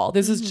at all.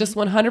 This is just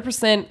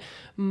 100%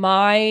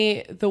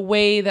 the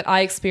way that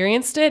I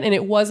experienced it, and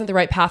it wasn't the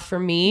right path for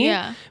me.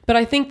 Yeah. But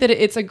I think that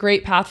it's a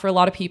great path for a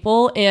lot of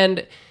people.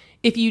 And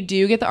if you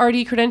do get the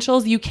RD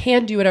credentials, you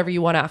can do whatever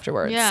you want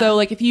afterwards. Yeah. So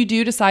like if you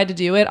do decide to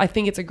do it, I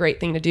think it's a great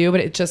thing to do, but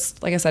it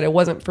just, like I said, it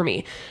wasn't for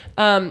me.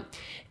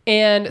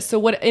 And so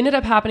what ended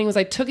up happening was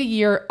I took a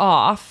year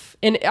off,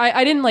 and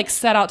I didn't like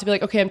set out to be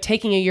like, okay, I'm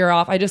taking a year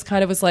off. I just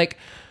kind of was like,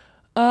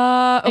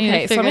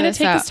 okay, so I'm going to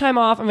take this time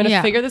off. I'm going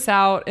to figure this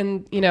out.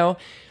 And,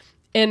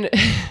 and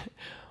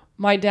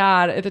my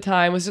dad at the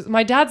time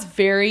my dad's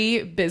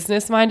very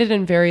business minded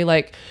and very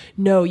like,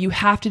 no, you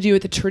have to do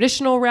it the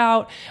traditional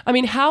route. I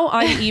mean, how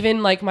I'm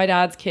even like my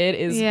dad's kid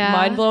is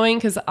mind blowing,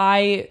 because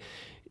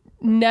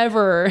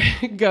never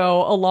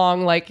go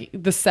along like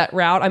the set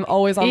route. I'm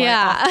always on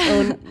my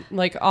own,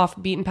 like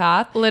off beaten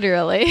path.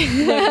 Literally.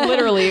 Like,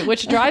 literally,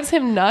 which drives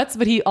him nuts.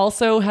 But he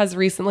also has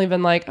recently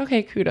been like,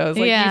 okay, kudos.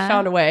 Like you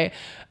found a way.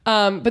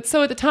 But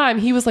so at the time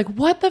he was like,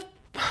 what the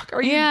fuck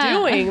are you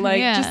doing?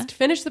 Like just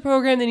finish the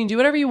program, then you do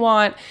whatever you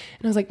want.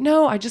 And I was like,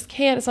 no, I just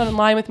can't. It's not in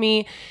line with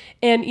me.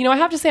 And, I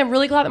have to say, I'm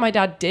really glad that my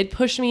dad did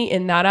push me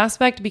in that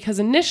aspect, because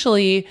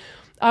initially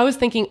I was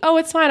thinking, oh,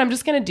 it's fine. I'm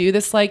just going to do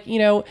this like,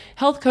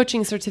 health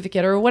coaching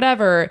certificate or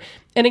whatever.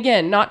 And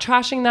again, not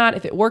trashing that.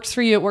 If it works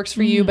for you, it works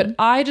for you. But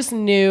I just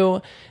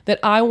knew that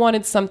I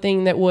wanted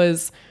something that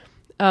was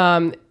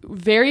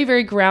very,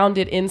 very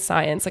grounded in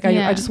science. Like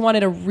I just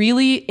wanted a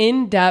really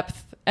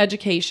in-depth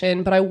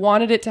education, but I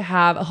wanted it to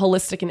have a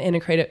holistic and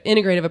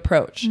integrative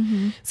approach.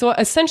 So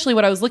essentially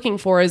what I was looking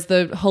for is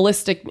the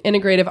holistic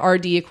integrative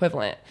RD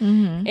equivalent.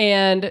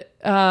 And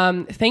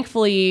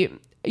thankfully,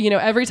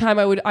 every time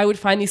I would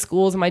find these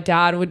schools, and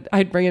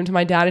I'd bring him to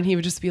my dad, and he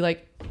would just be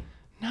like,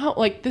 no,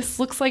 like this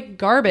looks like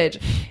garbage.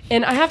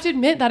 And I have to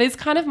admit that is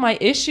kind of my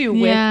issue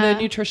with the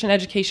nutrition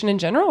education in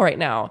general right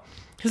now,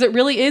 because it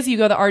really is, you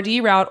go the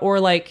RD route, or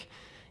like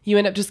you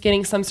end up just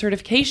getting some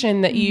certification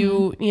that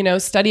you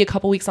study a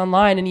couple weeks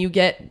online and you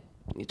get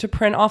to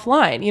print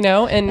offline,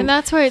 and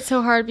that's why it's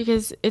so hard,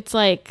 because it's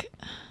like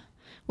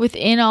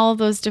within all of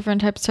those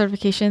different types of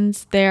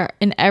certifications,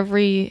 in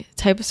every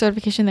type of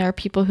certification, there are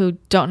people who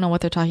don't know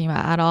what they're talking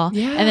about at all.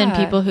 Yeah. And then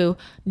people who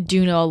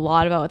do know a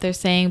lot about what they're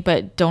saying,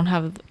 but don't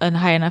have a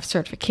high enough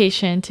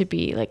certification to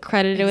be like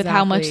credited with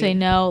how much they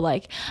know.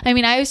 Like, I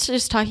mean, I was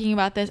just talking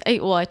about this. I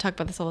talk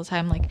about this all the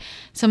time. Like,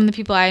 some of the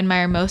people I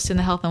admire most in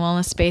the health and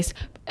wellness space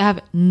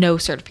have no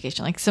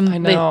certification. Like some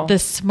the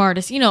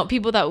smartest,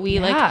 people that we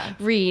like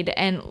read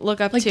and look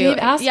up like to. Dave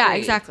Asprey. Yeah,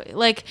 exactly.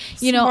 Like,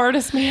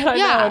 smartest man I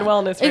know in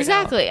wellness right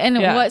exactly. now. And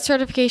what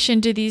certification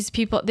do these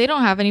people? They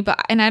don't have any.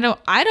 But and I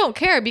don't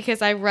care,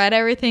 because I read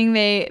everything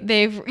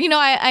they've.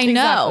 I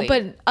know,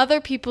 but other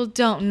people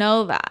don't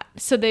know that.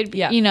 So they'd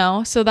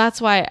so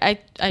that's why I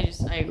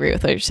agree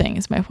with what you're saying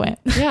is my point.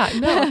 Yeah.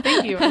 No,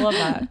 thank you. I love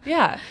that.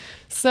 Yeah.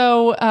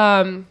 So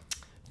kind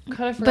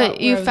of forgot.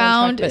 But you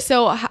found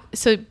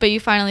but you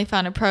finally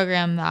found a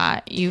program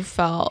that you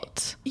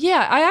felt.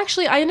 Yeah,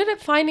 I ended up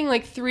finding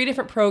like 3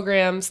 different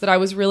programs that I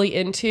was really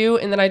into,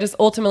 and then I just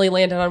ultimately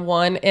landed on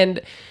one.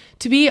 And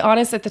to be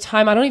honest, at the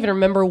time, I don't even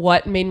remember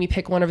what made me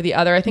pick one over the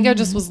other. I think I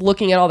just was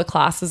looking at all the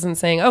classes and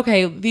saying,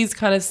 okay, these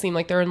kind of seem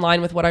like they're in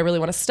line with what I really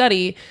want to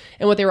study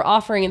and what they were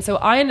offering. And so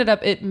I ended up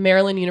at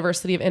Maryland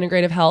University of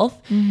Integrative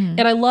Health. And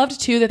I loved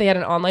too that they had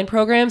an online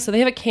program. So they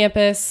have a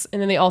campus,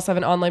 and then they also have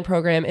an online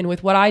program. And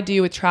with what I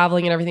do with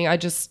traveling and everything, I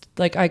just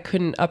I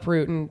couldn't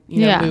uproot and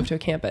move to a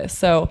campus.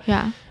 So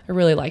I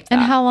really liked that.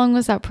 And how long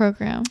was that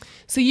program?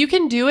 So you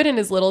can do it in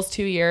as little as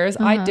 2 years.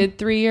 I did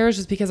 3 years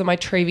just because of my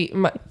crazy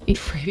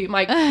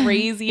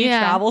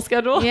travel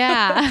schedule.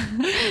 Yeah.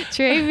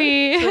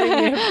 Travy.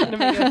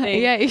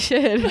 Yeah, you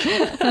should.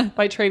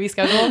 My Travy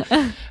schedule.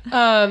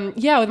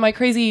 With my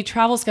crazy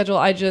travel schedule,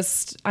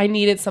 I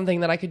needed something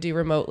that I could do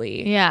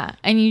remotely. Yeah.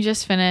 And you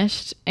just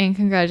finished, and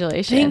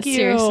congratulations. Thank you.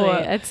 Seriously.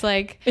 It's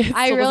like,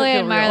 I really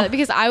admire that,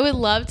 because I would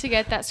love to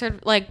get that sort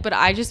of but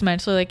I just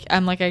mentally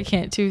I'm like, I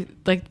can't do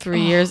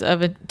 3 years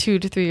of 2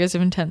 to 3 years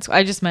of intense.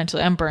 I just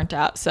mentally, I'm burnt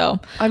out. So,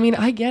 I mean,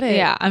 I get it.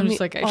 Yeah. I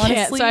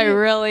can't. So I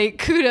really,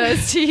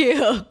 kudos to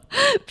you.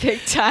 Big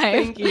time.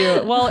 Thank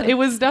you. Well, it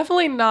was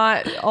definitely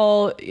not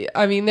all,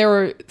 I mean, there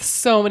were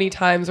so many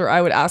times where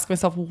I would ask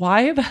myself,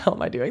 why the hell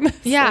am I doing this?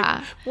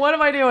 Yeah. What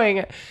am I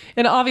doing?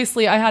 And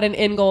obviously I had an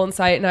end goal in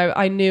sight, and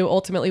I knew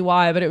ultimately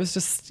why, but it was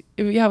just,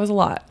 it was a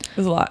lot. It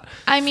was a lot.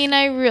 I mean,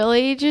 I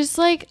really just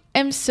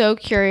am so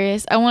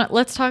curious.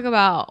 Let's talk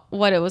about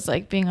what it was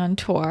like being on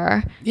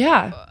tour.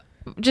 Yeah.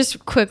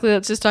 Just quickly,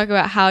 let's just talk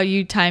about how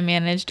you time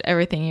managed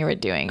everything you were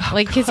doing.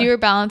 Because you were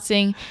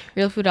balancing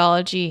Real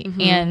Foodology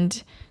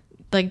and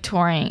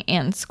touring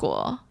and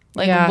school.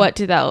 What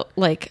did that,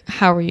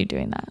 how were you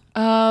doing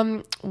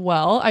that?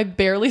 Well, I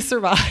barely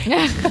survived. You're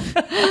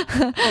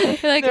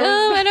I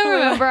don't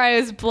remember. I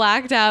was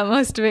blacked out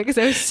most of it because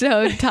I was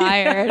so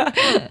tired.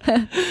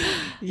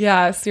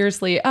 Yeah,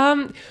 seriously.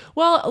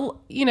 Well,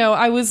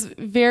 I was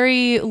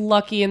very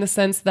lucky in the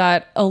sense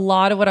that a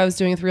lot of what I was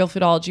doing with Real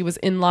Foodology was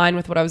in line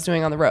with what I was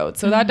doing on the road.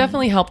 So that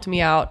definitely helped me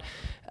out.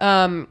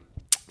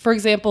 For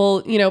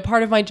example,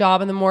 part of my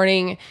job in the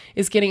morning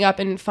is getting up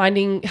and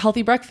finding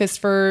healthy breakfast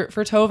for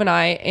Tove and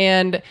I.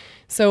 And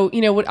so,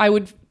 I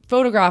would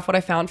photograph what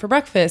I found for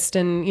breakfast,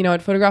 and,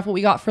 I'd photograph what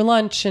we got for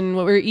lunch and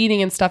what we were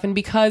eating and stuff. And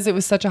because it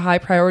was such a high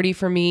priority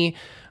for me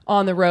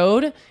on the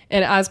road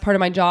and as part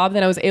of my job,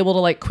 then I was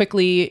able to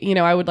quickly,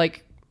 I would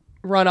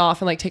run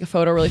off and take a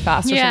photo really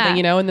fast or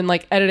something, and then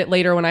edit it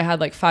later when I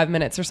had 5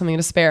 minutes or something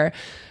to spare.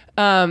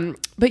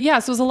 But yeah,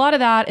 so it was a lot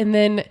of that. And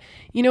then,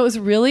 it was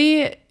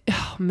really,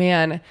 oh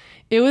man,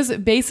 it was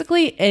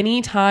basically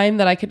any time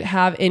that I could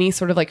have any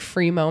sort of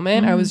free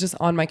moment, I was just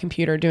on my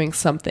computer doing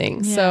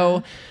something. Yeah.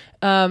 So,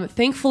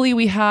 Thankfully,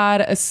 we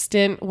had a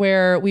stint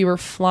where we were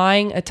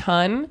flying a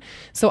ton.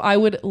 So I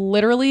would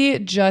literally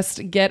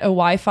just get a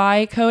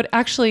Wi-Fi code.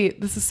 Actually,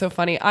 this is so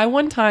funny. I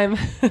one time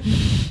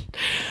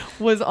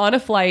was on a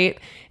flight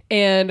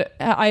and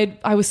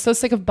I was so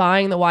sick of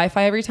buying the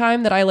Wi-Fi every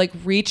time that I like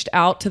reached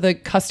out to the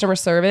customer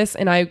service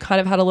and I kind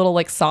of had a little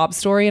like sob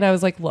story. And I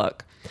was like,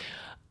 look,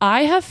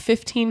 I have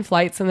 15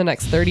 flights in the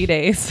next 30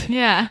 days.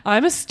 Yeah.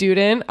 I'm a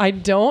student. I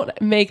don't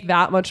make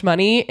that much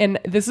money. And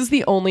this is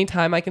the only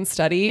time I can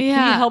study. Yeah.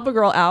 Can you help a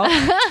girl out?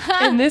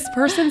 And this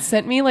person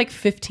sent me like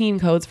 15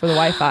 codes for the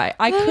Wi-Fi.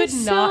 I could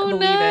not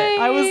believe it.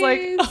 I was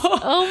like,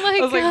 oh my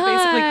God. I was like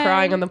basically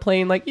crying on the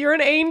plane. Like, you're an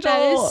angel.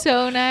 That is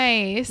so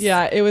nice.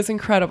 Yeah, it was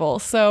incredible.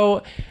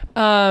 So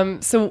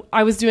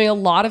I was doing a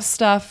lot of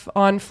stuff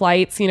on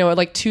flights, you know,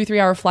 like 2-3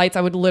 hour flights.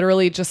 I would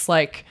literally just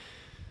like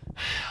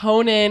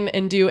hone in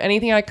and do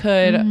anything I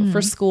could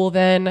for school.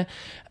 Then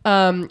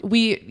when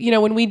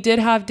we did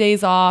have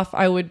days off,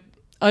 I would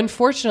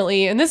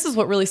unfortunately, and this is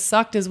what really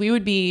sucked, is we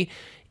would be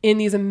in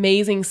these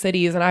amazing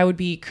cities and I would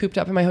be cooped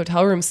up in my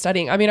hotel room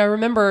studying. I mean, I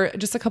remember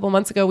just a couple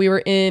months ago, we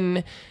were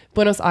in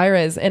Buenos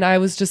Aires and I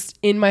was just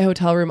in my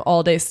hotel room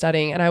all day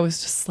studying. And I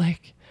was just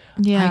like,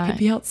 I could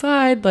be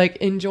outside, like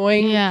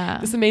enjoying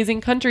this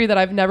amazing country that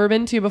I've never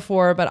been to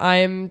before, but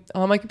I'm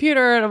on my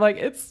computer and I'm like,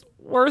 it's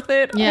worth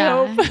it.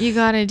 Yeah, you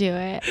gotta do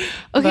it.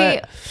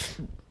 Okay,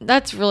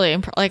 that's really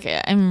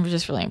I'm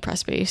just really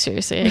impressed by you.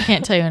 Seriously, I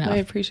can't tell you enough. I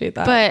appreciate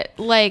that. But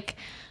like,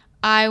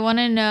 I want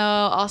to know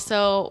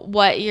also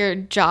what your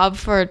job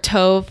for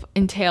Tove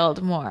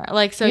entailed more.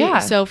 Like,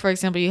 so for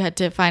example, you had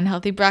to find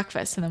healthy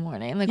breakfast in the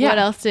morning. Like, what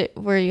else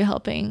were you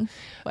helping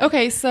with?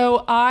 Okay,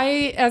 so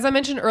as I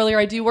mentioned earlier,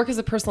 I do work as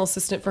a personal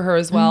assistant for her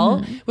as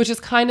well, which is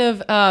kind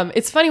of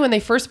it's funny, when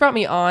they first brought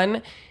me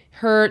on,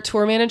 her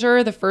tour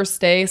manager the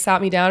first day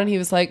sat me down and he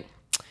was like,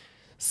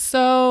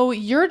 so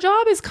your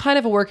job is kind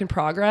of a work in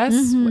progress.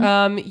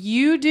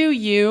 You do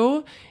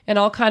you, and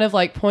I'll kind of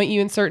like point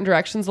you in certain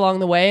directions along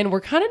the way. And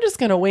we're kind of just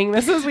going to wing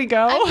this as we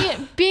go. I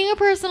mean, being a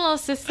personal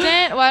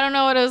assistant, well, I don't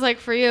know what it was like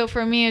for you.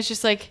 For me, it's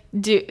just like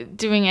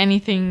doing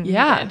anything.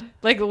 Yeah. Good.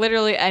 Like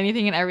literally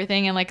anything and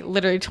everything, and like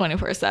literally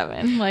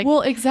 24/7. Like,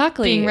 well,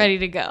 exactly. Being ready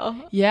to go.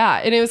 Yeah.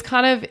 And it was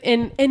kind of,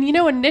 and you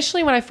know,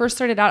 initially when I first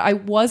started out, I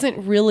wasn't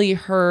really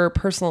her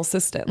personal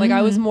assistant. Like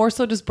I was more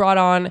so just brought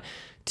on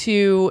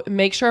to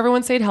make sure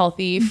everyone stayed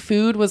healthy.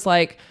 Food was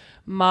like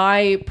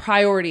my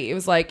priority. It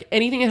was like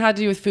anything that had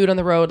to do with food on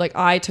the road, like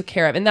I took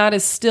care of. And that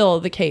is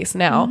still the case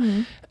now.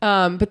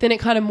 But then it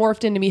kind of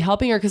morphed into me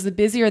helping her because the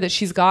busier that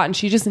she's gotten,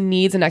 she just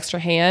needs an extra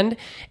hand.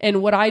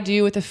 And what I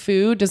do with the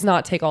food does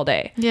not take all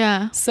day.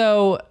 Yeah.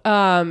 So,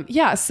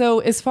 So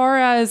as far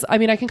as, I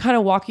mean, I can kind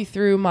of walk you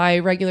through my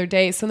regular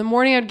day. So in the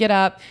morning I'd get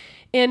up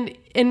and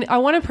I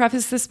want to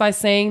preface this by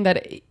saying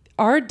that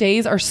our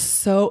days are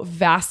so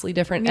vastly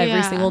different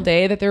every single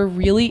day that there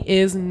really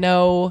is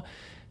no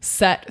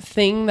set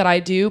thing that I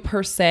do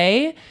per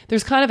se.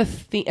 There's kind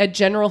of a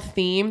general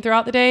theme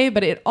throughout the day,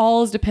 but it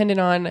all is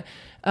dependent on,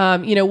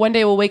 one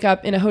day we'll wake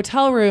up in a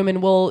hotel room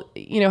and we'll,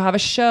 have a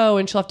show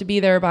and she'll have to be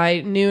there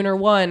by noon or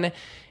 1.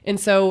 And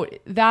so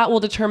that will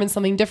determine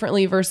something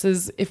differently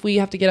versus if we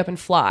have to get up and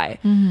fly.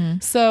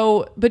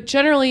 So, but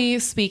generally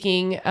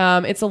speaking,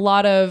 it's a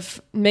lot of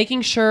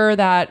making sure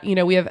that,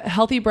 we have a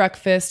healthy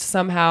breakfast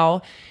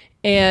somehow.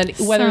 And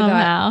whether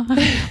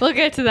we'll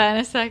get to that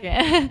in a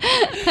second.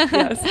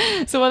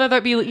 Yes. So whether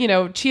that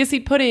be, chia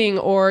seed pudding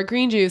or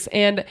green juice.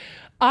 And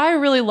I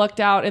really lucked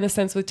out in the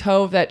sense with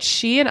Tove that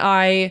she and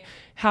I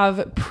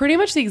have pretty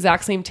much the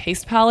exact same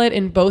taste palette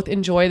and both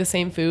enjoy the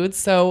same foods.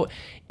 So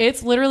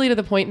it's literally to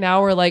the point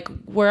now where like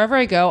wherever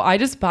I go, I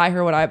just buy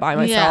her what I buy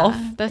myself.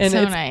 Yeah, that's and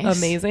so it's nice.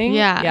 Amazing.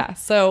 Yeah. Yeah.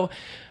 So,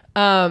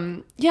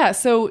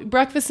 so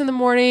breakfast in the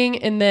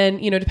morning, and then,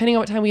 depending on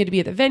what time we had to be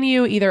at the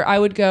venue, either I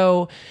would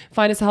go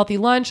find us a healthy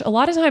lunch. A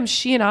lot of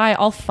times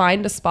I'll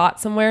find a spot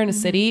somewhere in a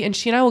city and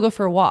she and I will go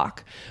for a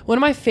walk. One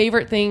of my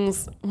favorite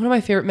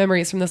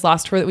memories from this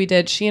last tour that we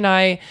did, she and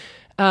I,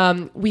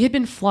 we had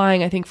been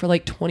flying, I think, for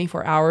like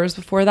 24 hours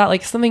before that,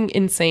 like something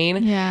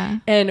insane. Yeah.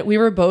 And we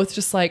were both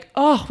just like,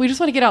 oh, we just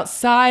want to get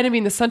outside. I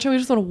mean, the sunshine, we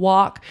just want to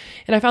walk.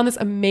 And I found this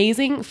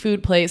amazing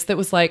food place that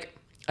was like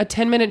a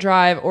 10-minute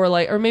drive or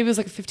maybe it was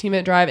like a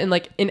 15-minute drive and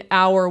like an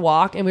hour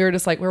walk. And we were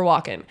just like, we're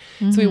walking.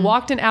 So we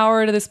walked an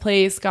hour to this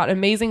place, got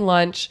amazing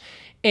lunch.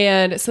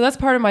 And so that's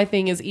part of my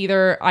thing is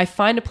either I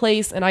find a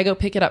place and I go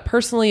pick it up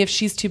personally if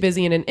she's too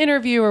busy in an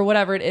interview or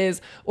whatever it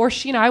is, or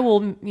she and I will,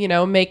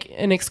 make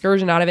an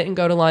excursion out of it and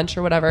go to lunch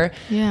or whatever.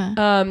 Yeah.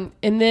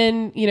 And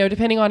then,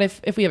 depending on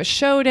if we have a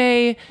show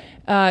day,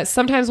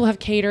 sometimes we'll have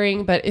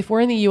catering, but if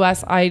we're in the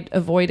US, I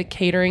avoid a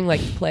catering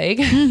like the plague.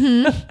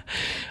 I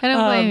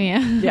don't blame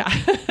you.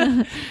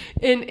 Yeah.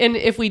 And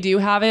if we do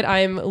have it,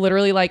 I'm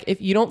literally like,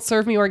 if you don't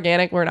serve me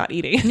organic, we're not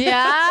eating.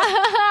 Yeah.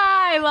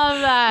 I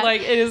love that. Like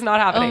it is not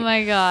happening. Oh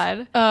my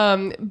God.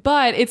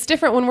 But it's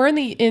different when we're in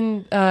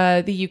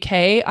the UK.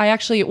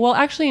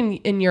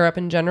 In Europe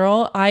in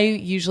general, I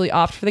usually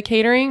opt for the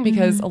catering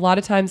because a lot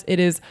of times it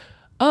is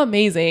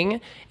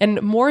amazing.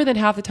 And more than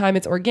half the time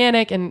it's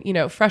organic and,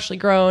 freshly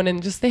grown,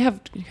 and just they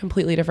have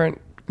completely different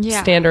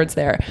standards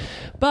there.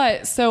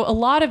 But so a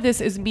lot of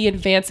this is me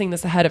advancing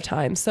this ahead of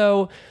time.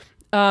 So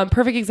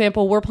perfect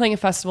example, we're playing a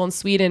festival in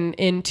Sweden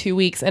in 2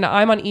 weeks, and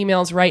I'm on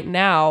emails right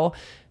now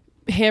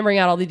hammering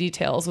out all the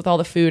details with all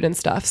the food and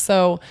stuff.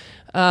 So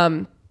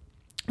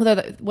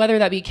whether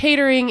that be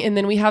catering, and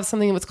then we have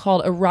something that's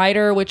called a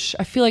rider, which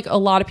I feel like a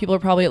lot of people are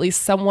probably at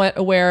least somewhat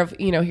aware of,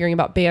 hearing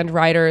about band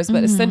riders,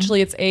 but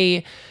essentially it's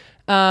a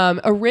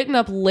written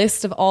up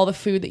list of all the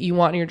food that you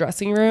want in your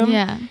dressing room.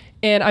 Yeah.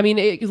 And I mean,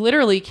 it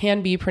literally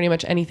can be pretty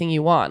much anything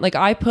you want. Like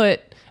I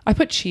put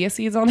chia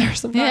seeds on there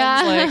sometimes.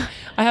 Yeah. Like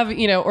I have,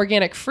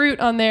 organic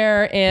fruit on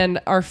there, and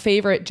our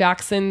favorite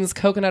Jackson's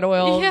coconut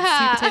oil,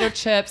 sweet potato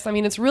chips. I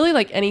mean, it's really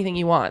like anything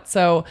you want.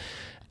 So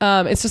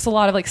it's just a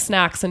lot of like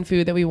snacks and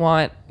food that we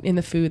want in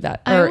the food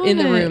in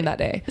the room that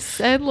day.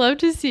 I'd love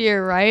to see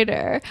your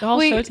rider. I'll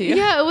show it to you.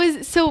 Yeah,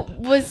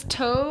 has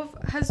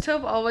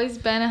Tove always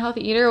been a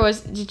healthy eater, or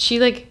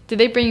did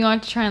they bring you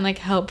on to try and like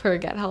help her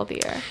get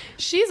healthier?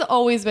 She's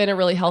always been a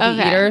really healthy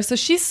eater. So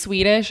she's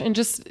Swedish, and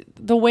just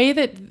the way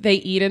that they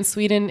eat in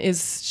Sweden is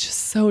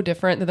just so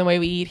different than the way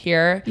we eat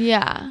here.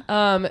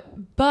 Yeah.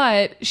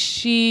 But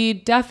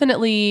she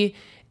definitely,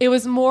 it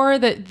was more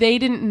that they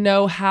didn't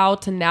know how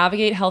to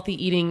navigate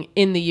healthy eating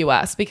in the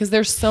US, because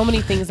there's so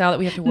many things now that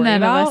we have to worry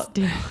None about. of us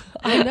do.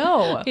 I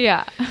know.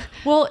 Yeah.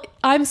 Well,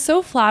 I'm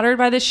so flattered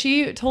by this.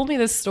 She told me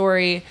this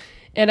story,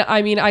 and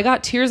I mean, I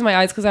got tears in my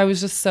eyes because I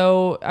was just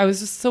so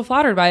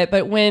flattered by it.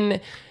 But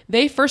when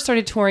they first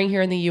started touring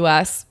here in the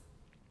US,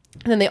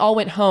 and then they all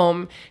went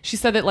home, she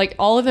said that like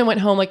all of them went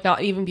home like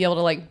not even be able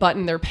to like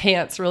button their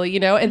pants really,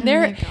 and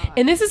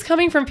and this is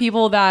coming from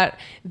people that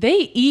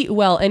they eat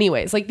well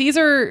anyways. Like these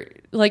are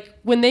like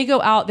when they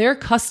go out, they're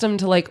accustomed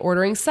to like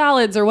ordering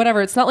salads or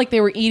whatever. It's not like they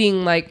were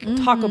eating like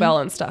Taco Bell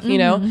and stuff,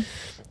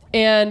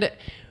 And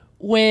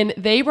when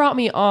they brought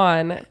me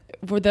on,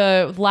 for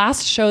the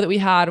last show that we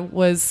had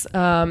was, I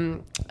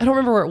don't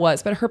remember where it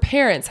was, but her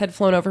parents had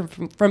flown over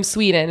from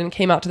Sweden and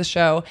came out to the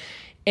show.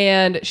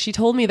 And she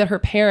told me that her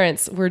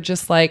parents were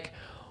just like,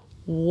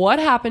 what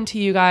happened to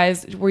you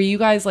guys? Were you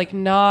guys like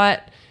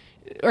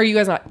are you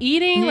guys not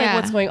eating? Like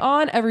what's going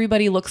on?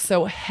 Everybody looks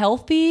so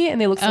healthy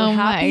and they look so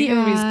happy.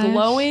 Everybody's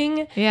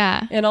glowing.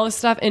 Yeah. And all this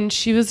stuff. And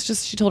she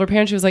told her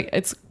parents, she was like,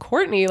 it's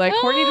Courtney. Like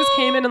Courtney just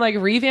came in and like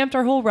revamped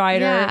our whole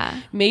rider,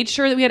 made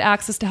sure that we had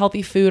access to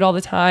healthy food all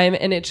the time.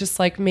 And it just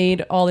like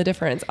made all the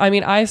difference. I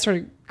mean, I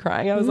started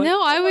crying. I was like,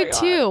 no, I would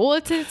too. Well,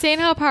 it's insane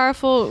how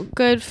powerful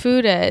good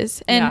food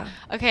is. And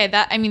okay,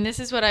 this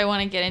is what I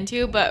want to get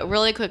into, but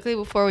really quickly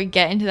before we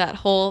get into that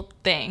whole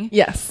thing.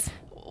 Yes.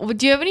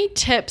 Do you have any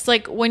tips,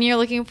 like when you're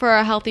looking for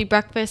a healthy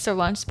breakfast or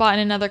lunch spot in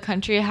another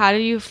country, how do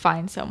you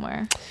find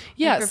somewhere?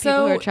 Yeah, for people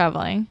who are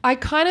traveling. I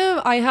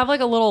have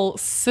like a little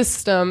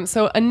system.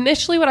 So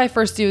initially what I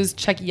first do is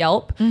check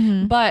Yelp,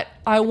 but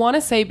I want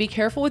to say be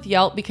careful with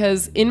Yelp,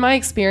 because in my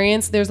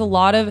experience, there's a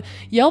lot of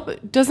Yelp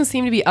doesn't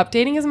seem to be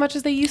updating as much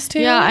as they used to.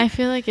 Yeah, I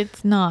feel like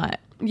it's not.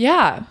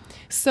 Yeah.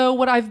 So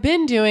what I've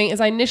been doing is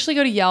I initially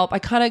go to Yelp. I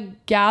kind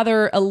of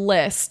gather a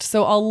list.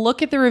 So I'll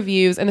look at the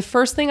reviews, and the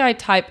first thing I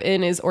type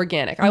in is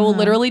organic. I will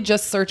literally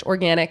just search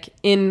organic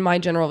in my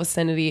general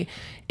vicinity.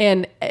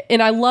 And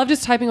I love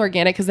just typing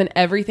organic, because then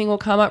everything will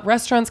come up.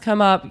 Restaurants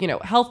come up,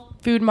 health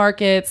food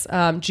markets,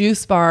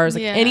 juice bars,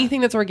 like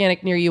anything that's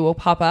organic near you will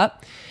pop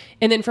up.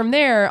 And then from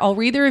there, I'll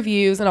read the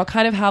reviews, and I'll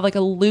kind of have like a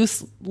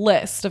loose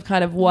list of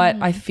kind of what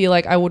I feel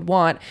like I would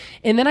want.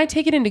 And then I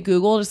take it into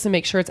Google just to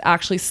make sure it's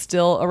actually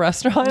still a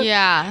restaurant.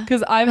 Yeah.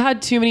 Because I've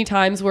had too many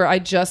times where I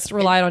just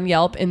relied on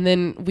Yelp, and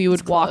then we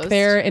would walk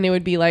there and it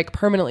would be like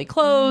permanently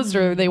closed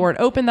or they weren't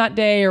open that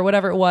day or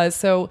whatever it was.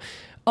 So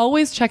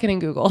always check it in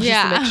Google just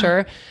to make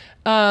sure.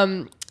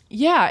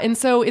 And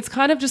so it's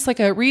kind of just like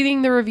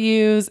reading the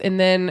reviews and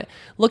then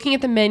looking at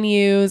the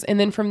menus. And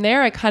then from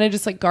there, I kind of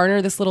just like garner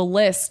this little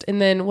list.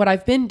 And then what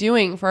I've been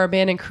doing for our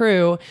band and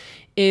crew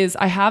is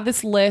I have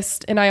this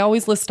list, and I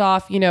always list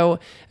off, a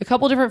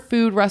couple different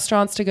food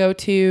restaurants to go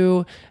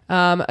to,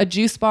 a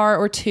juice bar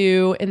or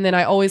two. And then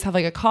I always have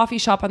like a coffee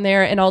shop on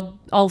there, and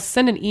I'll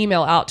send an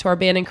email out to our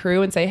band and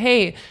crew and say,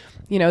 hey,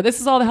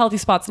 this is all the healthy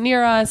spots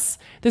near us.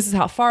 This is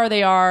how far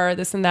they are,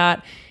 this and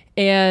that.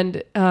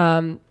 And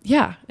and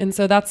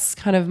so that's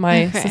kind of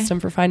my system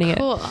for finding it.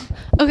 Cool.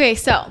 Okay,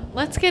 so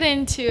let's get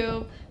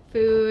into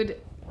food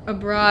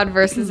abroad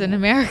versus in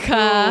America.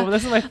 Oh,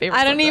 this is my favorite.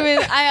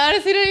 I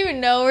honestly don't even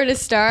know where to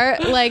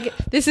start. Like,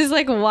 this is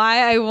like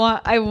why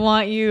I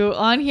want you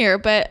on here,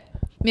 but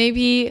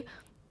maybe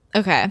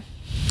okay.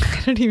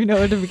 I don't even know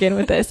where to begin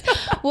with this.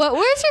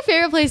 Where's your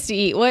favorite place to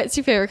eat? What's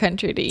your favorite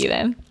country to eat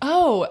in?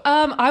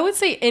 I would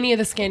say any of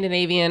the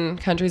Scandinavian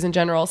countries in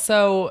general.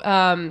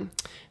 So,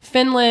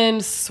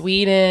 Finland,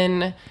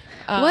 Sweden.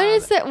 What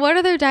is that? What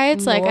are their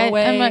diets Norway.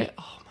 like? I'm like,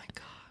 oh my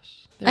gosh.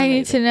 I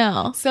need to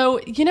know. So,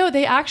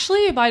 they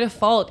actually by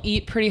default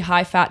eat pretty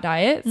high fat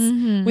diets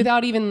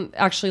without even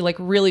actually like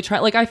really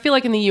trying. Like, I feel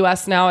like in the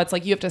US now, it's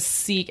like you have to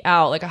seek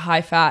out like a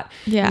high fat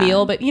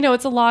meal, but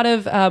it's a lot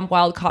of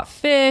wild caught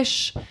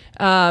fish,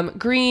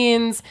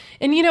 greens.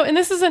 And, and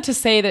this isn't to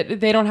say that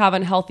they don't have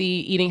unhealthy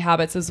eating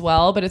habits as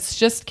well, but it's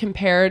just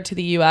compared to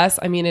the US.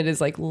 I mean, it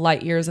is like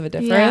light years of a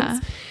difference. Yeah.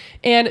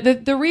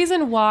 And the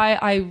reason why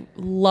I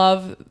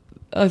love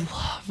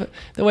the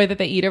way that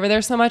they eat over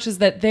there so much is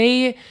that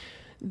they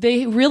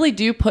really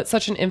do put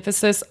such an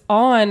emphasis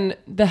on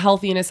the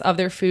healthiness of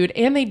their food,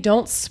 and they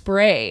don't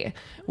spray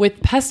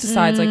with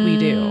pesticides like we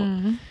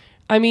do.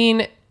 I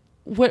mean,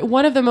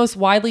 one of the most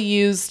widely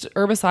used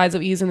herbicides that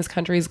we use in this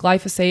country is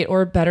glyphosate,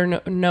 or better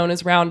known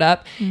as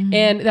Roundup.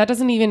 And that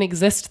doesn't even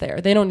exist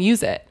there. They don't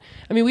use it.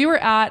 I mean, we were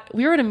at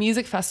a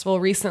music festival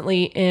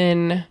recently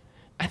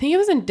I think it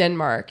was in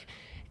Denmark.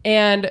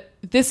 And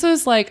this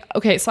was like,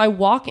 okay, so I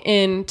walk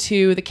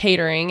into the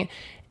catering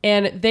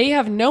and they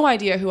have no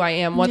idea who I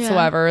am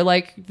whatsoever. Yeah.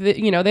 Like,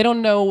 they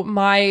don't know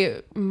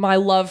my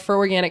love for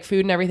organic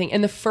food and everything.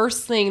 And the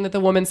first thing that the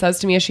woman says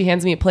to me as she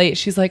hands me a plate,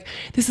 she's like,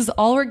 this is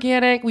all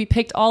organic. We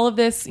picked all of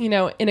this, in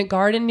a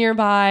garden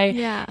nearby.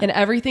 Yeah. And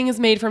everything is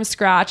made from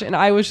scratch. And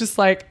I was just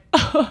like,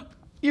 oh,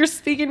 you're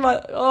speaking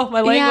my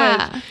language.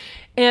 Yeah.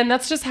 And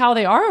that's just how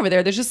they are over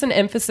there. There's just an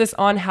emphasis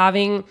on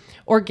having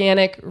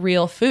organic,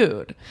 real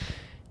food.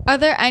 Are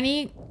there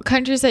any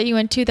countries that you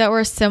went to that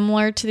were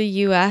similar to the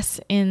U.S.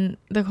 in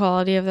the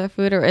quality of their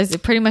food, or is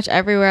it pretty much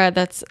everywhere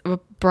that's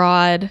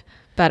broad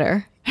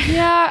better?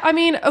 Yeah, I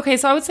mean, okay,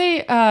 so I would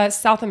say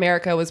South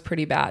America was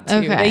pretty bad too.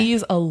 Okay. They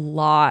use a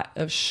lot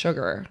of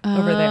sugar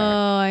over there.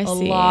 Oh, I see. A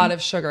lot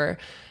of sugar.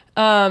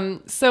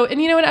 And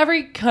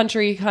every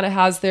country kind of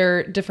has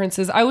their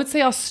differences. I would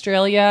say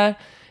Australia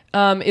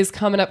is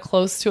coming up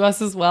close to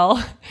us as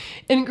well.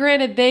 And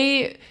granted,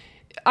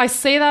 I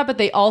say that, but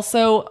they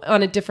also,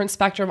 on a different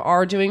spectrum,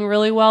 are doing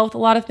really well with a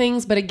lot of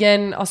things. But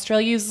again,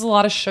 Australia uses a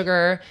lot of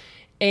sugar.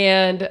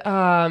 And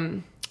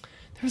there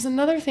was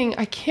another thing.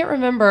 I can't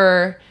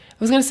remember. I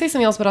was going to say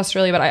something else about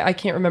Australia, but I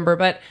can't remember.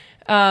 But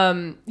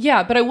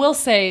but I will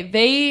say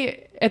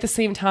they, at the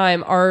same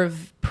time, are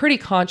pretty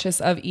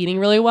conscious of eating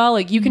really well.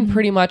 Like, you can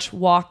pretty much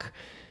walk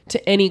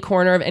to any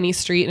corner of any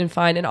street and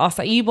find an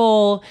acai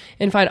bowl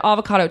and find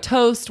avocado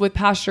toast with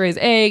pasture-raised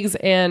eggs,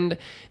 and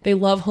they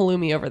love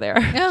halloumi over there.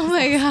 Oh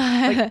my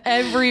God. Like,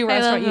 every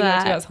restaurant you go to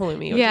has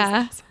halloumi.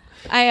 Yeah. Awesome.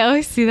 I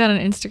always see that on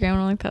Instagram and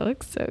I'm like, that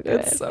looks so good.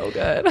 It's so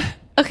good.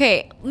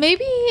 Okay,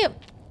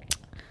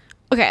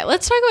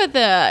 let's talk about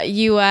the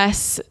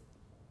US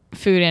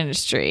food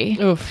industry.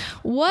 Oof.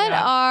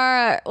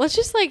 Let's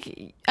just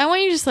I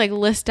want you to just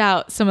list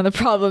out some of the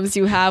problems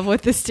you have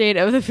with the state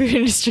of the food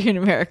industry in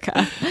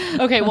America.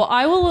 Okay, well,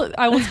 I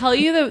will tell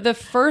you the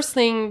first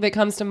thing that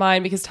comes to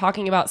mind, because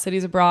talking about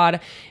cities abroad,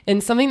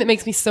 and something that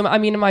makes me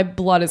my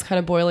blood is kind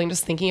of boiling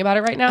just thinking about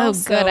it right now. Oh,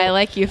 good. I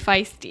like you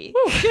feisty.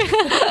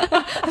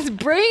 Let's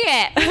bring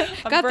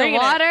it. Got the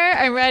water.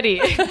 I'm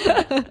ready.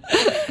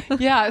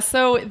 Yeah,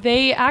 so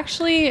they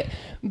actually,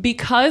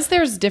 because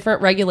there's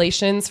different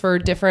regulations for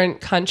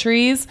different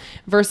countries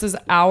versus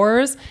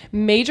ours,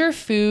 major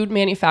food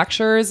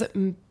manufacturers,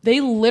 they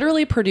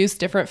literally produce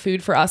different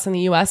food for us in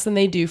the US than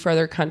they do for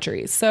other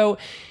countries. So,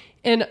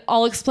 and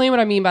I'll explain what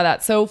I mean by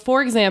that. So,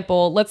 for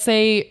example, let's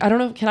say, I don't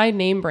know, can I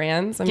name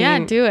brands? Yeah,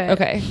 do it.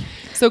 Okay.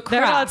 So Kraft.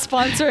 They're not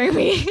sponsoring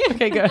me.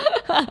 Okay, good.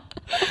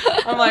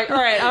 I'm like, all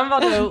right, I'm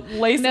about to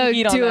lay some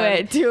heat on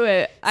them. Do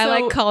it. I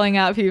like calling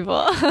out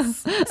people.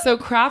 So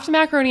Kraft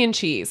macaroni and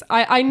cheese.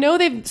 I know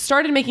they've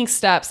started making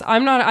steps. I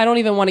don't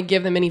even want to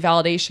give them any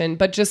validation,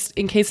 but just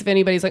in case if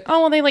anybody's like,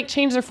 oh, well, they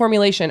changed their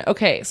formulation.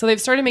 Okay, so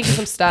they've started making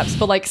some steps,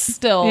 but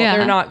still,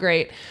 they're not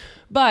great.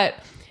 But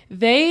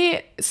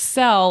they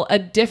sell a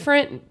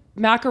different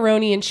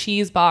macaroni and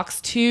cheese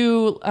box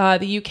to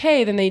the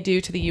UK than they do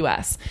to the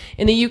US.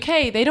 In the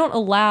UK, they don't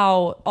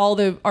allow all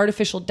the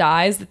artificial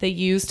dyes that they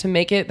use to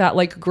make it that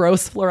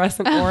gross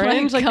fluorescent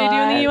orange like they do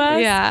in the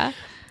US. Yeah.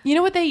 You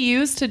know what they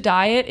use to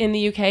dye it in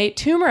the UK?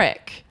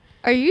 Turmeric.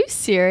 Are you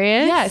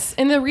serious? Yes.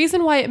 And the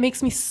reason why it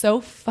makes me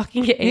so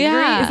fucking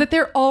angry is that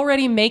they're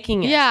already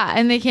making it. Yeah.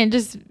 And they can't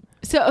just...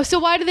 So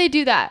why do they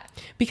do that?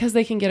 Because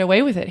they can get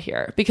away with it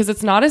here. Because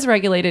it's not as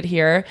regulated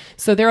here.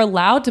 So they're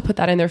allowed to put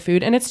that in their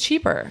food, and it's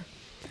cheaper.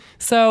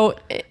 So,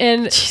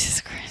 and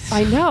Jesus Christ.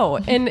 I know.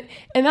 And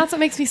that's what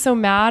makes me so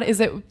mad, is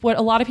that what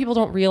a lot of people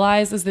don't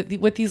realize is that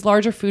with these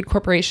larger food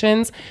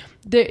corporations,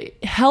 the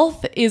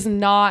health is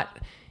not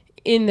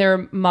in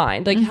their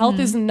mind. Health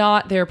is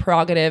not their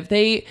prerogative.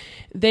 They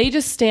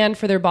just stand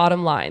for their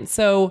bottom line.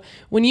 So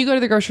when you go to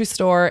the grocery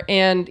store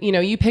and,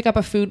 you pick up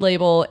a food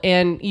label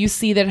and you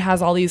see that it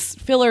has all these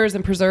fillers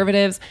and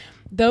preservatives,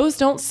 those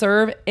don't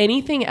serve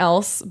anything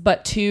else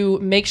but to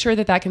make sure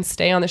that can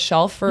stay on the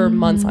shelf for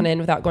months on end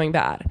without going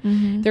bad.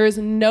 There is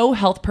no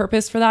health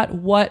purpose for that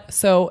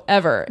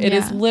whatsoever. It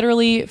is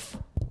literally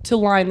to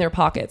line their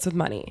pockets with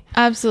money.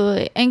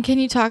 Absolutely. And can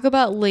you talk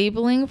about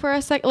labeling for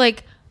a sec?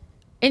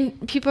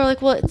 And people are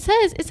like, well, it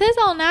says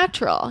all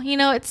natural,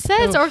 it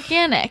says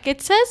organic,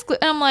 it says, and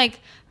I'm like,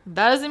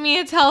 that doesn't mean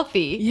it's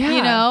healthy,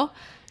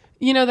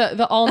 You know,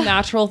 the all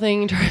natural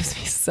thing drives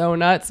me so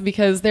nuts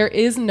because there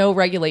is no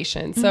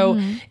regulation. So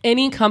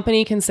any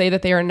company can say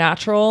that they are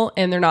natural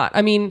and they're not.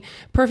 I mean,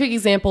 perfect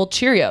example,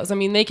 Cheerios. I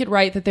mean, they could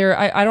write that they're,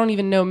 I don't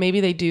even know,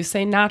 maybe they do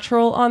say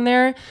natural on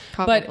there.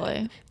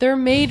 Probably. But they're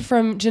made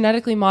from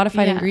genetically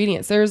modified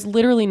ingredients. There's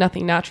literally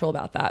nothing natural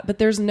about that. But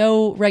there's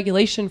no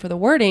regulation for the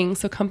wording.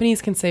 So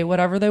companies can say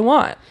whatever they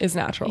want is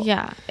natural.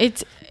 Yeah.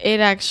 It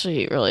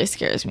actually really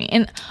scares me.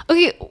 And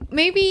okay,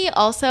 maybe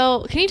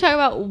also, can you talk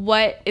about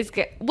what is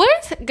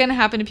going to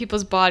happen to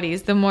people's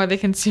bodies the more they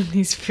consume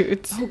these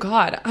foods? Oh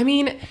God. I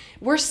mean,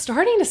 we're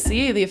starting to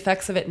see the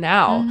effects of it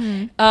now.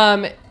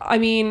 I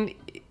mean,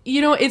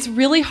 you know, it's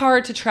really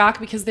hard to track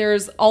because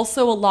there's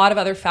also a lot of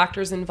other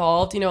factors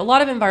involved, you know, a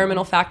lot of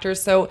environmental factors.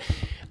 So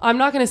I'm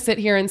not going to sit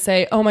here and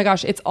say, oh my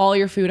gosh, it's all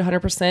your food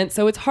 100%.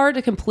 So it's hard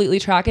to completely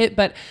track it,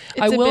 but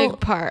it's a big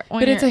part.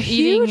 But it's a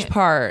huge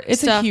part.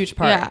 It's a huge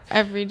part. Yeah,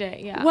 every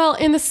day. Yeah. Well,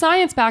 and the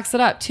science backs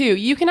it up too.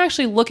 You can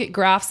actually look at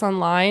graphs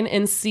online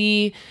and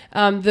see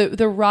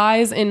the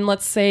rise in,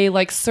 let's say,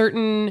 like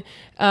certain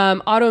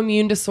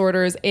autoimmune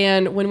disorders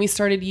and when we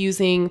started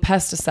using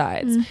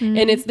pesticides.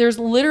 And there's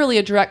literally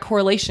a direct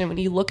correlation. When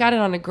you look at it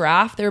on a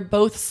graph, they're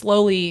both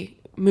slowly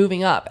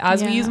moving up.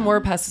 As we use more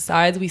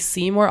pesticides, we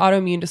see more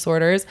autoimmune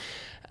disorders,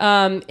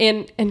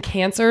 and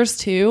cancers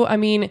too. I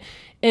mean,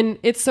 and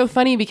it's so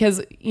funny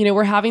because, you know,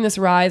 we're having this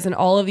rise in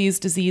all of these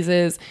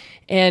diseases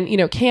and, you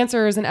know,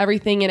 cancers and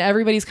everything, and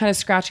everybody's kind of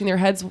scratching their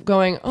heads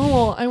going, oh,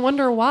 well, I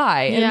wonder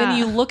why. And then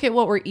you look at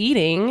what we're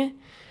eating.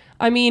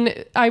 I mean,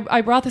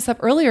 I brought this up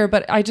earlier,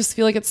 but I just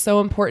feel like it's so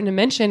important to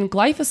mention.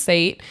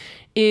 Glyphosate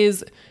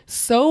is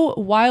so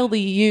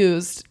widely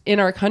used in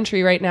our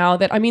country right now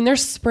that, I mean, they're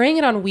spraying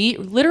it on wheat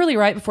literally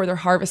right before they're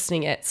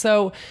harvesting it.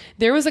 So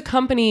there was a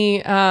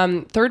company,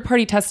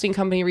 third-party testing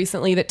company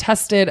recently that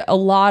tested a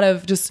lot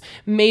of just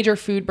major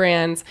food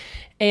brands.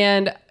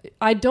 And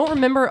I don't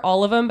remember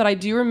all of them, but I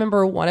do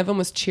remember one of them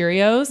was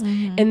Cheerios.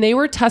 And they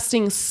were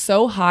testing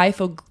so high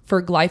for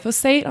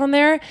glyphosate on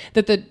there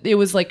that it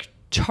was like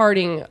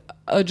charting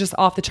just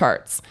off the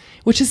charts,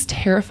 which is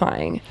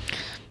terrifying.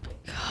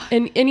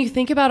 And you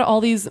think about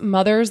all these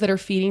mothers that are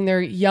feeding their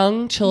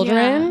young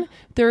children,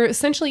 they're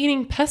essentially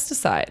eating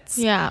pesticides.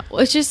 Yeah.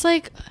 It's just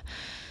like,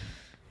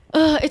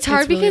 it's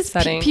hard really because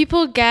upsetting.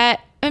 people get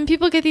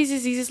these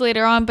diseases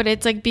later on, but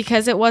it's like,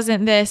 because it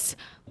wasn't this,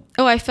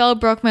 oh, I fell,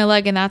 broke my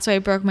leg, and that's why I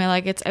broke my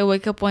leg. It's, I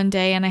wake up one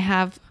day and I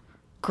have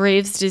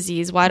Graves'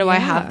 disease. Why do I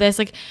have this?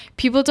 Like,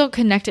 people don't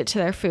connect it to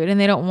their food, and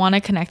they don't want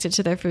to connect it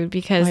to their food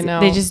because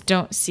they just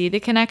don't see the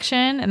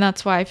connection. And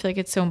that's why I feel like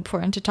it's so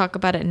important to talk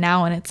about it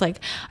now. And it's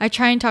like, I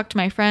try and talk to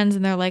my friends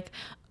and they're like,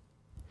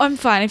 I'm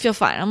fine, I feel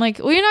fine. I'm like,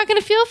 well, you're not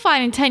going to feel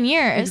fine in 10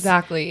 years.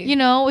 Exactly. You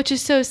know, which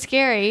is so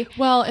scary.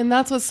 Well, and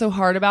that's what's so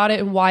hard about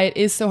it and why it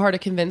is so hard to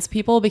convince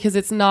people, because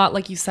it's not,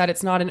 like you said,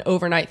 it's not an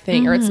overnight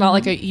thing, or it's not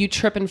like you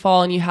trip and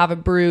fall and you have a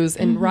bruise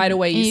and right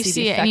away you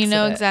see the effects it and you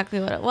know of it.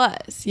 exactly what it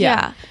was.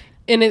 Yeah.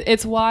 And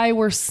it's why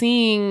we're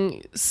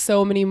seeing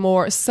so many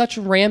more, such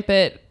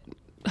rampant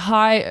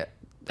high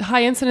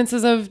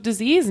incidences of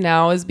disease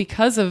now, is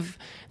because of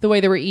the way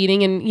that we're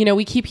eating. And, you know,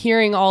 we keep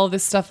hearing all of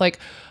this stuff like,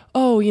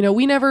 oh, you know,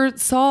 we never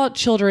saw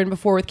children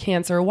before with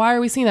cancer. Why are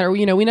we seeing that? Or,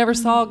 you know, we never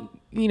saw,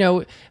 you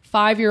know,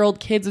 5-year-old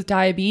kids with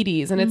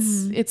diabetes. And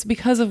it's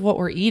because of what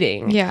we're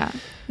eating. Yeah.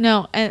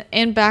 No.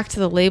 And back to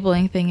the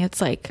labeling thing.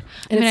 It's like,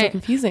 and it's so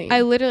confusing.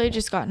 I literally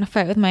just got in a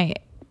fight with my,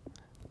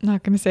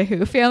 not going to say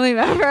who, family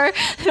member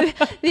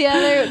the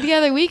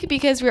other week,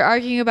 because we were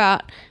arguing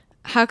about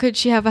how could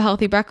she have a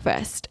healthy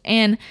breakfast.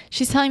 And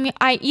she's telling me,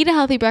 I eat a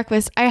healthy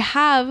breakfast. I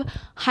have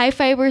high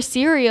fiber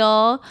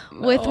cereal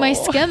with my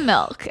skim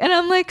milk. And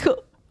I'm like,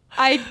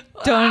 I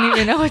don't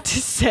even know what to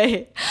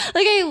say.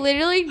 Like, I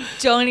literally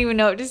don't even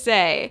know what to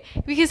say.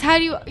 Because how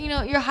do you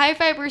know, your high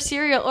fiber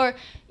cereal, or,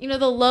 you know,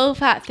 the low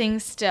fat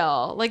things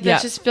still, like,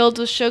 that's just filled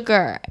with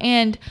sugar.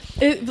 And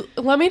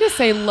let me just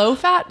say, low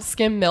fat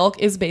skim milk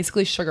is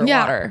basically sugar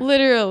water.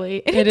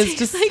 Literally. And it is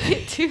just like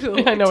it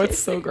too. I know, it's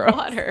so gross.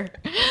 Water.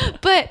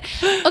 But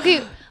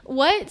okay,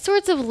 what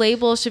sorts of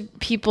labels should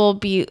people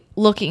be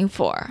looking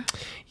for?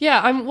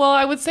 Yeah,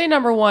 I would say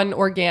number one,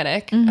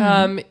 organic.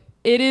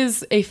 It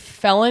is a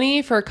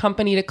felony for a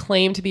company to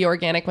claim to be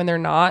organic when they're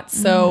not.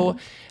 So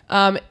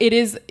it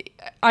is,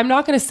 I'm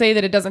not going to say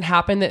that it doesn't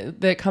happen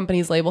that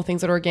companies label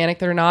things that are organic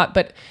that are not,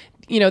 but,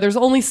 you know, there's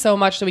only so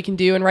much that we can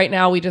do. And right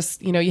now we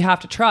just, you know, you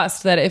have to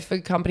trust that if a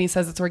company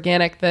says it's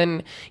organic,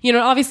 then, you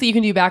know, obviously you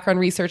can do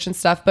background research and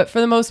stuff. But for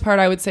the most part,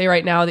 I would say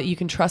right now that you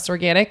can trust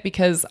organic,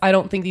 because I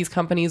don't think these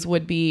companies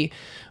would be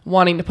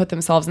wanting to put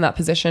themselves in that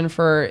position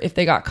for if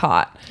they got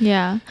caught.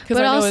 Yeah.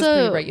 But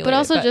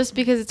also just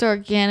because it's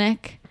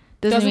organic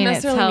doesn't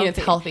necessarily mean it's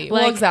healthy.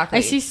 Like, well, exactly.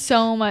 I see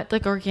so much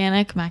like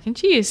organic mac and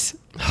cheese.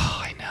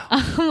 Oh, I know.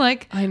 I'm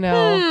like, I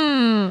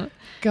know.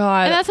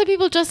 God. And that's how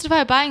people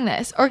justify buying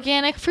this.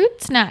 Organic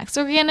fruit snacks,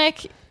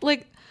 organic,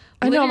 like,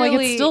 I know, I'm like,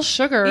 it's still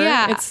sugar.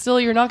 Yeah. It's still,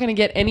 you're not going to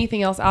get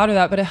anything else out of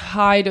that but a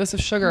high dose of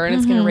sugar, and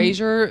it's going to raise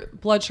your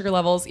blood sugar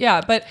levels.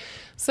 Yeah. But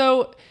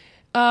so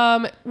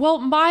Well,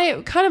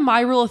 my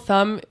rule of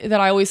thumb that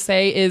I always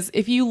say is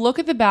if you look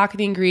at the back of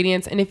the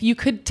ingredients and if you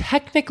could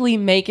technically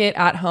make it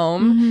at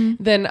home,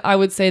 then I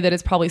would say that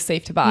it's probably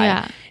safe to buy.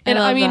 Yeah, And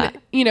I mean,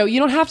 that. you know, you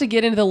don't have to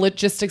get into the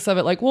logistics of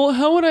it. Like, well,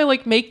 how would I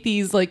like make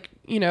these like,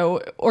 you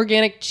know,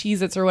 organic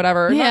Cheez-Its or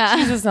whatever? Yeah.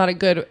 Cheez-Its not a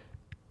good.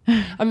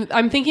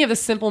 I'm thinking of the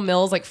Simple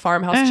Mills, like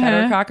farmhouse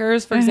cheddar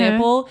crackers, for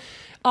example.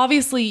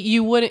 Obviously,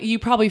 you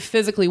probably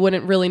physically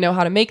wouldn't really know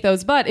how to make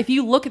those. But if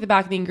you look at the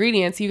back of the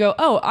ingredients, you go,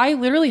 oh, I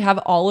literally have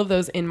all of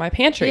those in my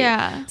pantry.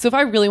 Yeah. So if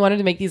I really wanted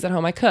to make these at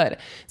home, I could.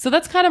 So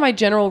that's kind of my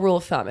general rule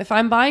of thumb. If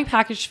I'm buying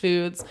packaged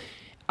foods,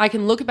 I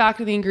can look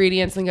back at the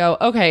ingredients and go,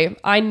 okay,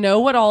 I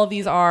know what all of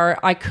these are.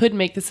 I could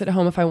make this at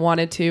home if I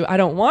wanted to. I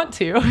don't want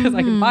to because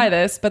I can buy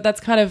this, but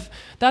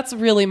that's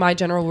really my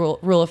general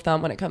rule of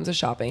thumb when it comes to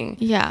shopping.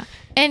 Yeah.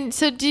 And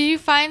so do you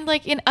find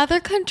like in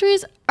other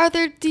countries, are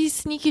there these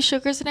sneaky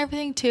sugars and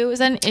everything too? Is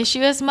that an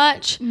issue as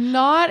much?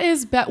 Not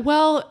as bad.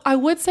 Well, I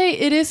would say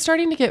it is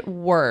starting to get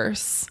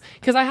worse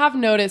because I have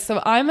noticed. So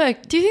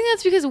Do you think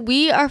that's because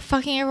we are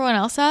fucking everyone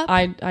else up?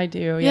 I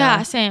do.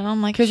 Yeah, same.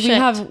 I'm like, because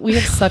we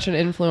have such an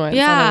influence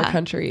on other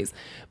countries.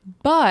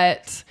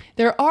 But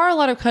there are a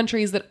lot of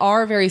countries that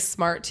are very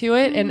smart to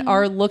it and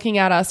are looking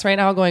at us right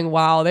now going,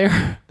 wow,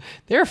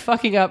 they're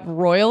fucking up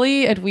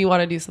royally and we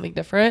want to do something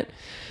different.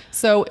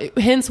 So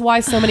hence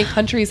why so many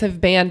countries have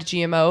banned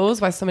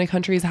GMOs, why so many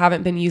countries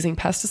haven't been using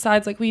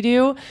pesticides like we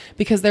do,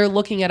 because they're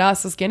looking at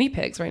us as guinea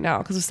pigs right now,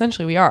 because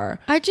essentially we are.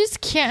 I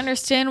just can't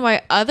understand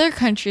why other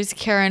countries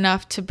care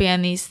enough to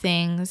ban these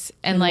things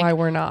and like why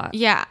we're not.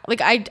 Yeah,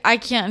 like I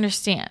can't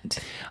understand.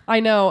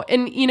 I know.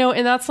 And you know,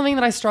 and that's something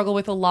that I struggle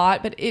with a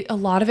lot, but a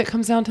lot of it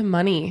comes down to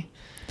money.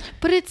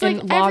 But it's like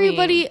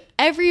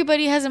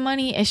everybody has a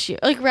money issue.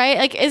 Like, right?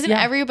 Like isn't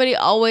everybody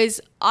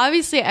always,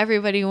 obviously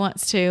everybody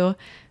wants to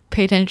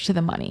pay attention to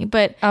the money,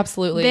 but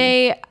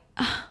absolutely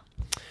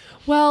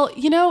well,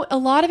 you know, a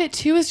lot of it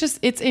too is just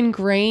it's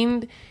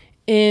ingrained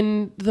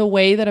in the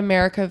way that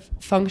America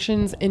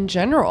functions in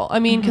general. I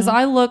mean, because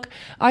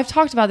I've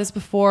talked about this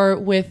before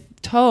with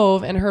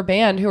Tove and her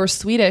band who are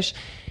Swedish.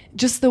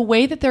 Just the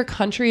way that their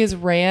country is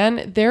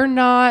ran,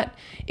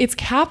 it's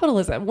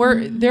capitalism.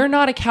 They're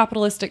not a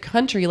capitalistic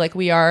country like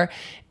we are.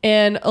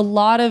 And a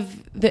lot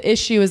of the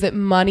issue is that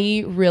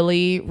money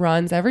really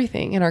runs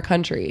everything in our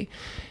country.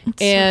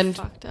 It's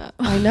so fucked up.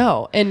 I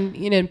know. And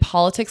you know,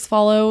 politics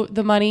follow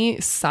the money,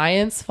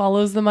 science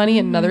follows the money.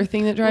 Another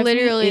thing that drives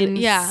me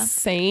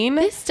insane.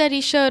 This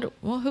study showed,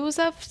 well, who was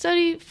that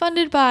study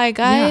funded by,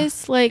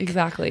 guys? Yeah, like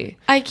exactly.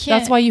 I can't.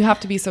 That's why you have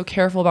to be so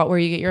careful about where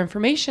you get your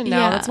information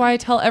now. That's why I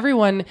tell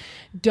everyone,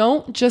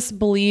 don't just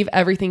believe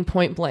everything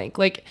point blank.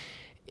 Like,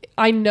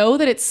 I know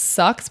that it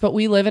sucks, but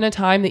we live in a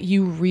time that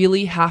you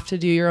really have to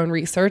do your own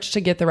research to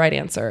get the right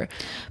answer.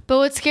 But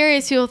what's scary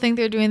is people think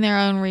they're doing their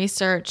own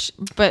research,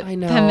 but I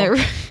know. Then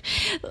they're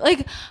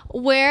like,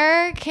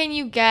 where can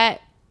you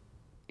get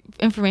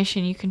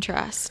information you can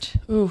trust?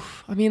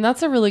 Oof. I mean,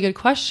 that's a really good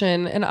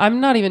question. And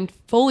I'm not even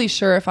fully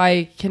sure if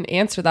I can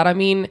answer that. I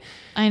mean,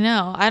 I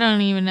know. I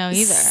don't even know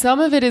either. Some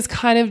of it is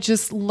kind of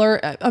just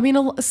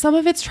some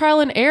of it's trial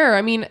and error.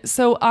 I mean,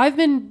 so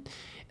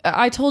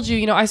I told you,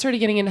 you know, I started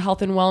getting into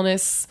health and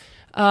wellness.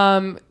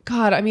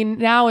 I mean,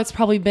 now it's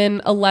probably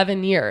been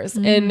 11 years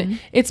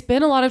and it's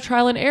been a lot of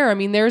trial and error. I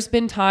mean, there's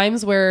been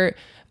times where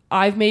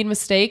I've made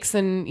mistakes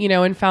and, you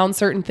know, and found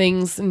certain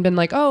things and been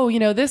like, oh, you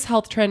know, this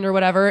health trend or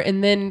whatever.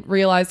 And then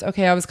realized,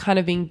 okay, I was kind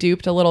of being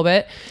duped a little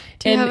bit.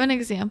 Do you have an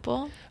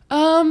example?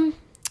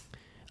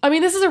 I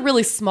mean, this is a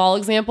really small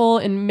example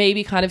and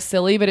maybe kind of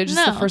silly, but it's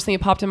just the first thing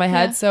that popped in my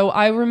head. Yeah. So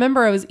I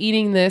remember I was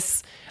eating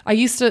this. I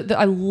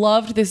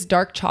loved this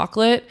dark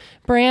chocolate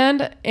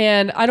brand,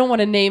 and I don't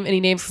want to name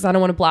any names because I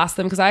don't want to blast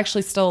them because I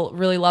actually still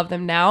really love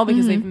them now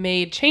because they've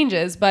made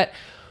changes. But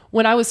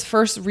when I was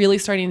first really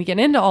starting to get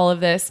into all of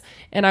this,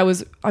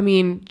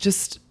 and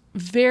just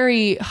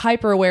very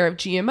hyper aware of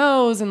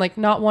GMOs and like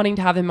not wanting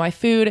to have them in my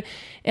food.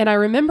 And I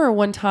remember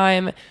one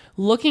time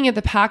looking at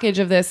the package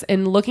of this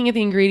and looking at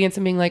the ingredients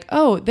and being like,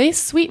 oh, they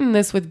sweeten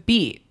this with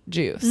beet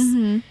juice.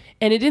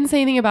 And it didn't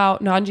say anything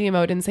about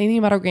non-GMO, didn't say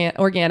anything about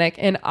organic.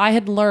 And I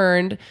had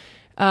learned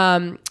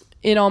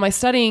in all my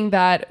studying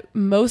that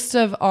most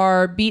of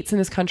our beets in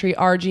this country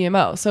are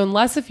GMO. So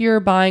unless if you're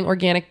buying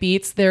organic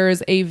beets,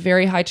 there's a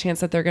very high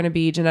chance that they're going to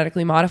be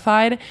genetically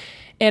modified.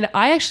 And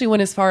I actually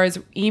went as far as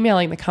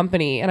emailing the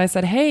company and I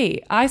said,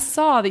 hey, I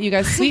saw that you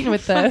guys sweeten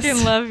with this. I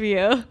fucking love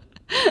you.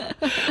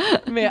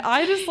 Man,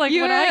 I just like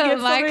when I get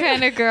my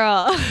kind of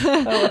girl.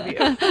 I love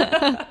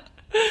you.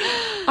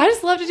 I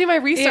just love to do my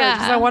research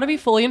because I want to be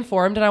fully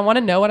informed and I want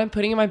to know what I'm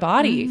putting in my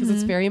body because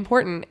it's very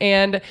important.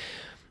 And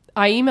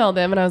I emailed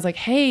them and I was like,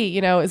 hey,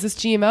 you know, is this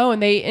GMO?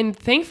 And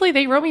thankfully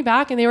they wrote me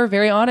back and they were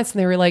very honest and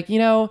they were like, you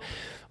know,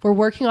 we're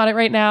working on it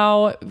right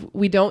now.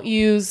 We don't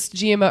use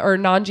GMO or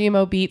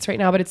non-GMO beets right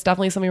now, but it's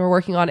definitely something we're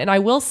working on. And I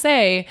will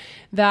say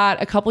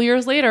that a couple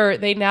years later,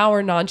 they now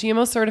are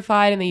non-GMO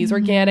certified and they use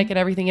organic and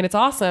everything. And it's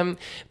awesome.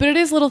 But it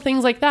is little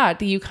things like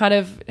that you kind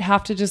of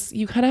have to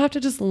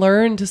just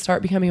learn to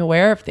start becoming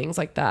aware of things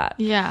like that.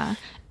 Yeah.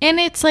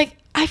 And it's like,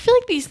 I feel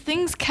like these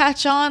things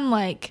catch on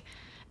like,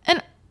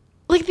 and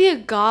like the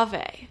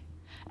agave.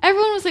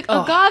 Everyone was like,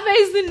 agave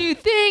is the new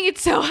thing.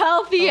 It's so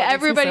healthy.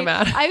 Everybody,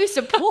 I used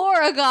to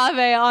pour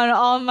agave on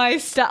all my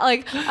stuff.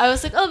 Like, I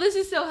was like, oh, this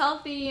is so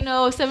healthy. You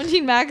know,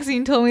 17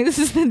 Magazine told me this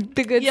is the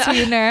good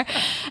sweetener.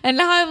 And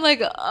now I'm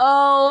like,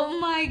 oh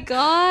my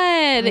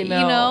God. You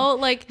know,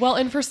 like. Well,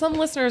 and for some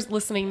listeners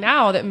listening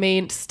now that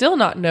may still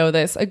not know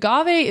this,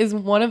 agave is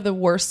one of the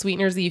worst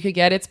sweeteners that you could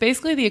get. It's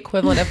basically the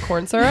equivalent of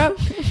corn syrup.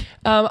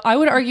 I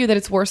would argue that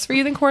it's worse for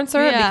you than corn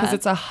syrup because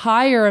it's a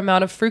higher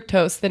amount of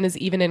fructose than is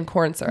even in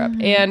corn syrup.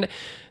 And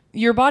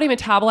your body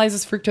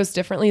metabolizes fructose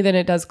differently than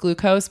it does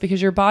glucose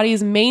because your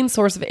body's main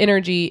source of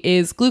energy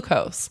is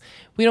glucose.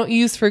 We don't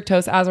use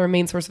fructose as our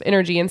main source of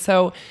energy. And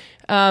so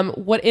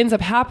what ends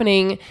up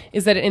happening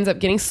is that it ends up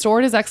getting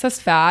stored as excess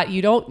fat.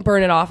 You don't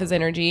burn it off as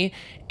energy.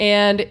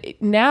 And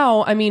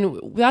now, I mean,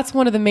 that's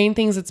one of the main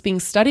things that's being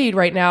studied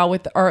right now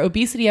with our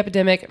obesity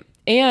epidemic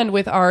and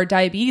with our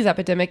diabetes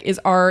epidemic is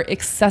our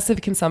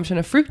excessive consumption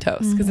of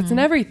fructose because it's in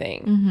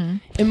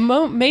everything.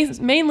 And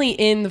mainly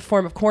in the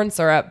form of corn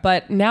syrup,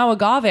 but now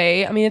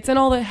agave, I mean, it's in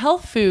all the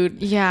health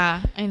food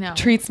I know.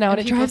 treats now. And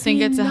it drives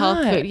me it's nuts. a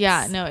health food.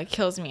 Yeah, no, it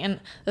kills me. And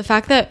the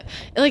fact that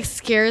it like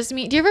scares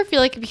me. Do you ever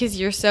feel like because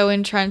you're so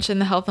entrenched in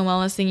the health and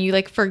wellness thing, you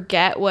like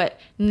forget what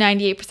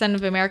 98%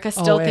 of America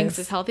still thinks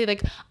is healthy?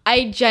 Like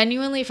I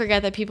genuinely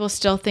forget that people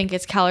still think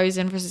it's calories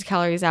in versus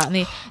calories out. And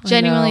they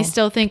genuinely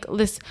still think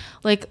this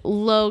like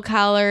low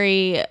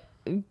calorie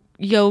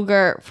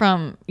yogurt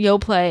from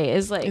Yoplait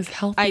is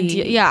healthy.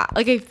 Ideal. Yeah.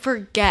 Like I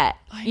forget,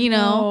 you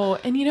know?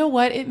 And you know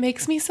what? It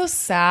makes me so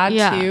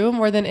sad too,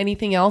 more than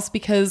anything else,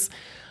 because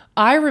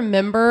I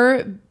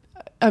remember,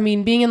 I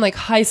mean, being in like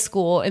high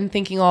school and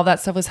thinking all that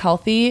stuff was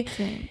healthy.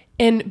 Same.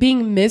 And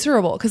being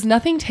miserable because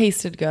nothing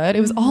tasted good. It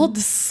was all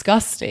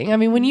disgusting. I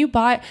mean, when you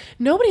buy,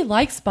 nobody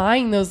likes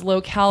buying those low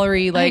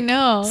calorie, like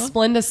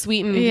Splenda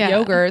sweetened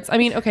yogurts. I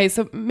mean, okay,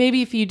 so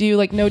maybe if you do,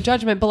 like, no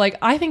judgment, but like,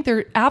 I think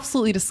they're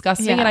absolutely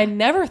disgusting and I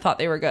never thought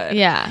they were good.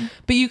 Yeah.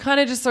 But you kind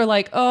of just are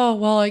like, oh,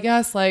 well, I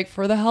guess like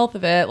for the health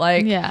of it,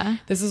 like,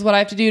 this is what I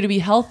have to do to be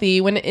healthy.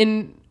 When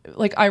in,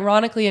 like,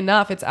 ironically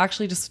enough, it's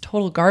actually just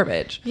total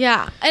garbage.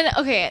 Yeah. And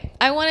okay,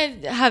 I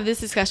want to have this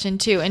discussion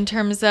too in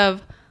terms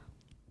of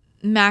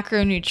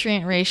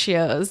macronutrient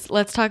ratios.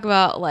 Let's talk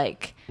about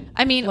like,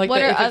 I mean, like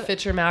what if it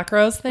fits your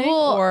macros thing?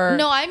 Or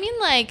no, I mean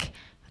like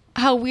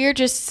how we're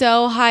just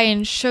so high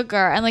in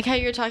sugar and like how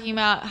you're talking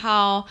about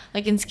how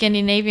like in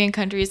Scandinavian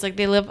countries, like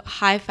they live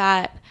high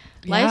fat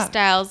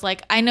lifestyles.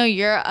 Like I know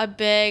you're a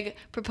big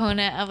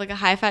proponent of like a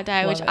high fat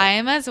diet, which I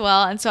am as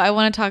well. And so I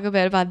want to talk a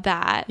bit about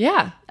that.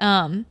 Yeah.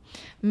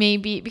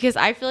 Maybe because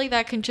I feel like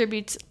that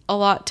contributes a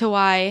lot to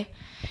why,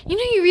 you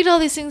know, you read all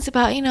these things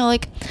about, you know,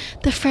 like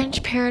the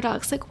French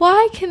paradox, like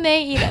why can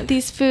they eat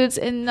these foods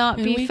and not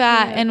be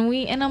fat and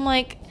I'm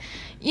like,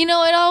 you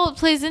know, it all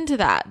plays into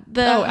that.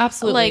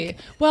 Absolutely. Like,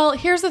 well,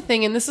 here's the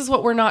thing, and this is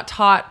what we're not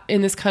taught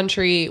in this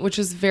country, which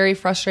is very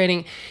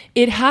frustrating.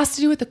 It has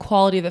to do with the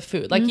quality of the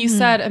food. Like you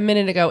said a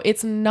minute ago,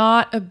 it's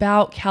not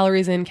about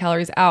calories in,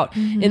 calories out.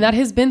 And that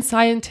has been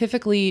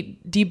scientifically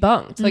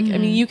debunked. Like, I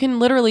mean, you can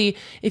literally,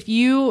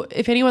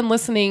 if anyone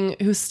listening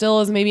who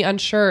still is maybe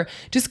unsure,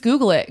 just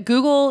Google it.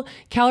 Google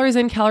calories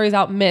in, calories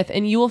out myth,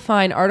 and you will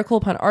find article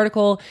upon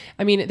article.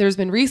 I mean, there's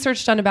been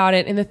research done about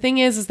it. And the thing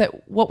is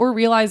that what we're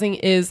realizing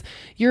is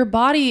your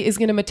body is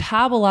going to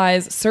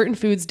metabolize certain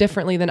foods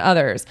differently than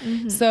others.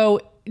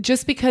 So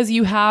just because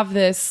you have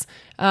this,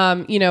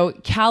 you know,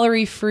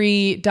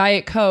 calorie-free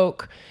Diet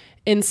Coke,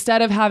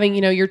 instead of having,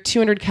 you know, your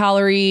 200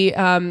 calorie,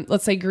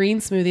 let's say green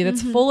smoothie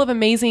that's full of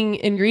amazing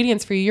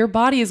ingredients for you, your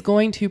body is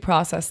going to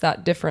process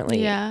that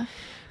differently. Yeah.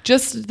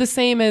 Just the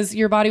same as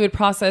your body would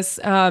process,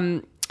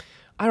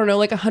 I don't know,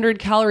 like 100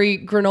 calorie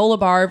granola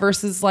bar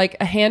versus like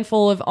a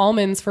handful of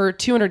almonds for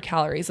 200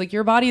 calories. Like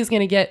your body is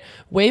going to get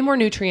way more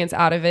nutrients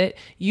out of it,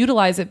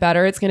 utilize it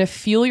better. It's going to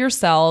fuel your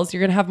cells.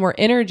 You're going to have more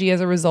energy as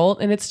a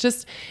result. And it's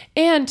just,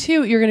 and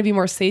two, you're going to be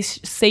more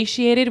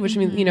satiated, which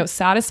means, you know,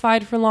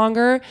 satisfied for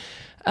longer.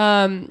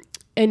 And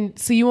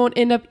so you won't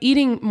end up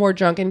eating more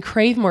junk and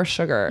crave more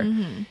sugar.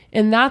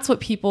 And that's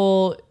what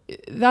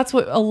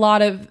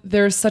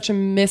there's such a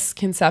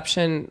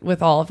misconception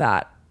with all of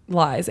that.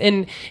 Lies.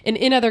 And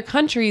in other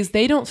countries,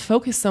 they don't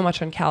focus so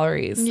much on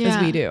calories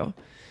as we do.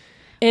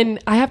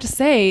 And I have to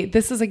say,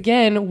 this is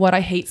again what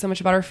I hate so much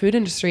about our food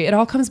industry. It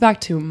all comes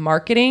back to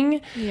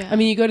marketing. I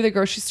mean, you go to the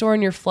grocery store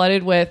and you're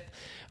flooded with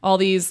all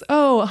these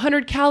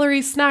 100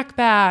 calorie snack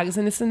bags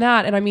and this and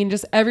that. And I mean,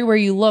 just everywhere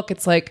you look,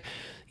 it's like,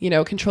 you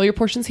know, control your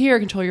portions here,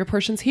 control your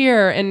portions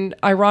here. And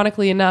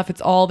ironically enough,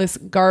 it's all this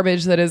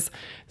garbage that is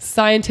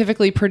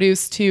scientifically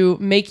produced to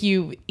make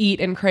you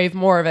eat and crave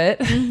more of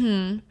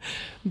it.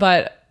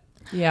 But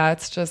yeah,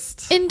 it's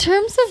just in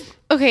terms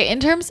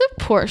of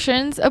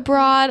portions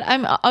abroad,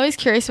 I'm always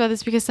curious about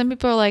this because some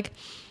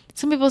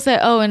people say,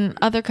 oh, in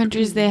other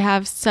countries they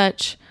have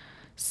such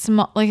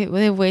small, like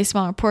they have way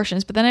smaller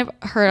portions. But then I've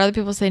heard other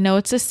people say, no,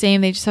 it's the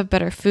same. They just have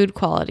better food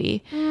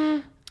quality.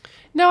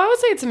 No, I would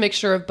say it's a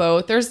mixture of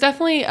both. There's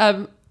definitely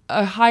a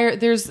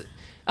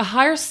a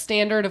higher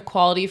standard of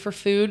quality for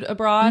food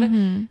abroad.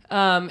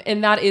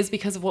 And that is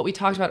because of what we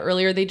talked about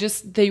earlier.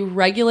 They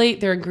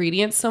regulate their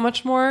ingredients so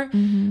much more.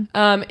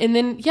 And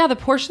then, the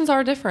portions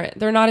are different.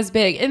 They're not as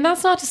big. And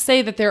that's not to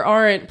say that there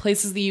aren't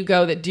places that you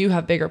go that do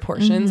have bigger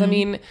portions. I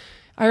mean,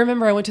 I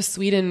remember I went to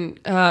Sweden.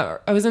 I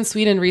was in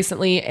Sweden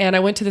recently, and I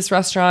went to this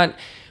restaurant,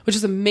 which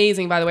is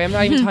amazing, by the way. I'm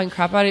not even talking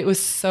crap about it. It was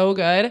so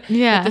good.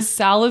 Yeah. But the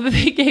salad that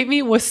they gave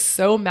me was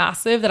so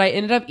massive that I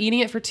ended up eating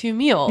it for 2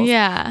 meals.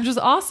 Yeah. Which was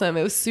awesome.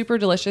 It was super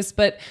delicious.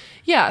 But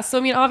so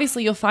I mean,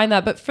 obviously you'll find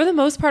that. But for the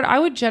most part, I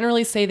would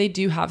generally say they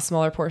do have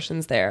smaller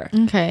portions there.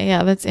 Okay.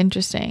 Yeah, that's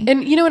interesting.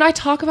 And, when I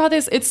talk about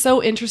this, it's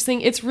so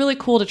interesting. It's really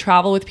cool to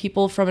travel with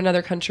people from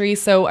another country.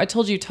 So I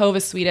told you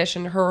Tova's Swedish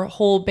and her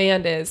whole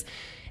band is.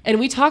 And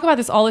we talk about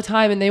this all the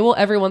time, and they will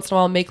every once in a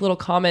while make little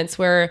comments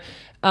where,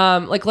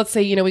 like, let's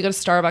say, we go to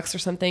Starbucks or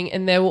something,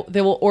 and they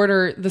will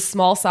order the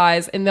small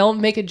size, and they'll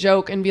make a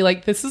joke and be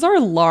like, "This is our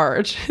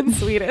large in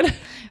Sweden."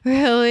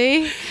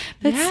 Really?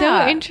 That's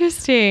so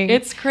interesting.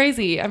 It's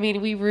crazy. I mean,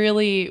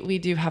 we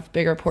do have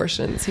bigger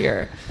portions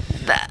here.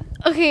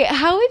 Okay,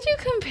 how would you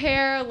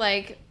compare,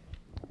 like,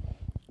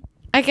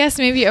 I guess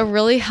maybe a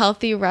really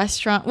healthy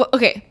restaurant? Well,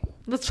 okay,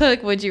 let's play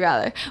like Would You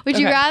Rather. Would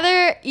you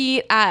rather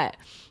eat at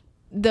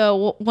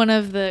one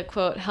of the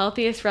quote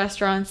healthiest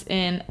restaurants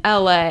in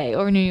LA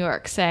or New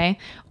York, say,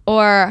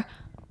 or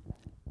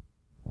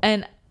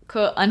an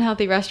quote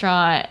unhealthy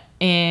restaurant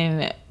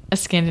in a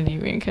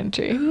Scandinavian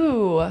country?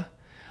 Ooh,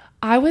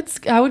 I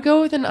would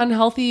go with an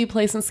unhealthy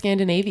place in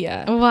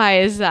Scandinavia. Why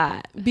is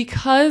that?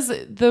 Because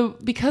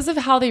of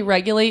how they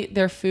regulate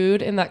their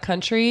food in that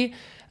country.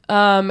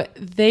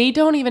 They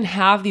don't even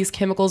have these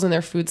chemicals in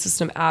their food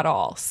system at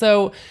all.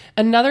 So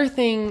another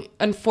thing,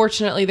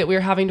 unfortunately, that we're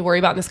having to worry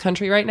about in this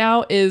country right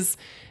now is,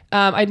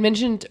 I'd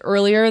mentioned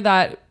earlier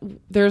that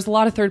there's a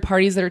lot of third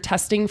parties that are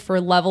testing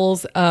for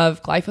levels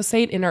of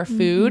glyphosate in our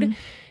food.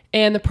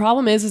 And the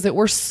problem is that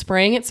we're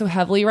spraying it so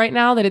heavily right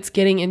now that it's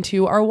getting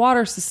into our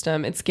water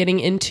system. It's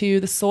getting into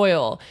the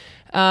soil.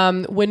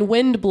 When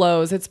wind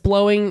blows, it's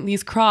blowing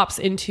these crops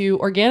into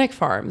organic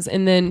farms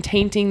and then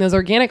tainting those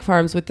organic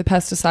farms with the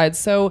pesticides.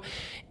 So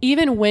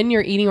even when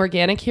you're eating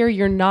organic here,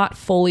 you're not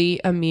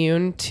fully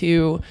immune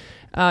to,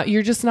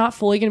 you're just not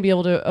fully going to be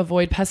able to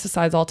avoid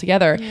pesticides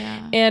altogether.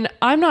 Yeah. And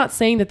I'm not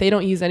saying that they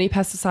don't use any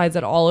pesticides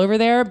at all over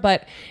there,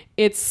 but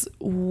it's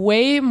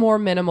way more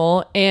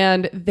minimal,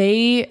 and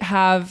they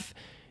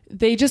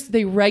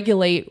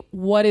regulate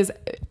what is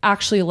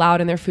actually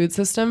allowed in their food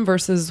system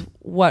versus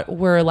what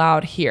we're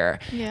allowed here.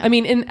 Yeah. I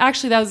mean, and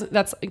actually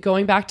that's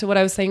going back to what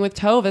I was saying with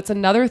Tove. It's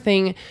another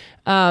thing.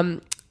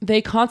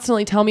 They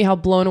constantly tell me how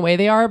blown away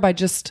they are by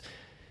just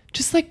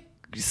like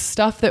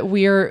stuff that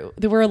we're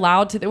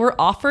allowed to, that we're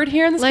offered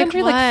here in this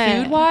country, what? like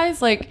food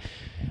wise. Like,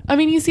 I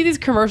mean, you see these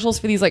commercials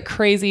for these like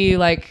crazy,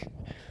 like,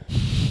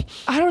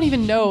 I don't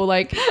even know.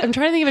 Like, I'm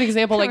trying to think of an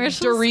example, like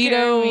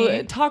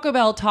Dorito, Taco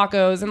Bell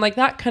tacos, and like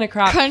that kind of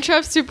crap.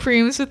 Crunchwrap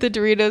Supremes with the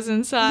Doritos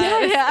inside.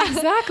 Yes,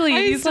 exactly.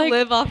 I used to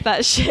live off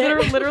that shit.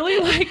 They're literally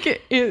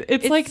like,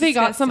 it's like they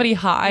got somebody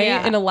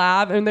high in a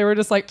lab, and they were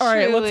just like, all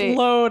right, let's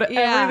load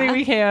everything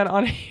we can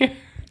on here.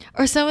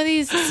 Or some of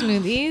these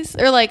smoothies,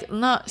 or like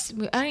not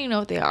smooth, I don't even know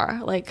what they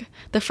are. Like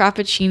the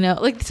Frappuccino,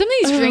 like some of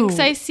these drinks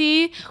I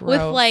see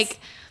with like,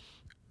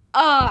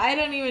 I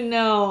don't even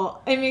know.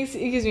 It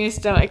gives me a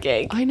stomach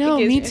ache. I know,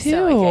 me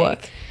too.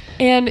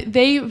 And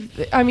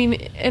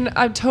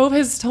Tove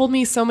has told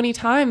me so many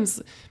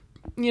times,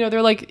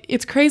 they're like,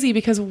 it's crazy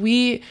because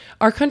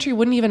our country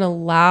wouldn't even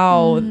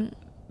allow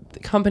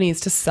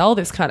companies to sell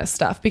this kind of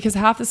stuff, because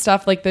half the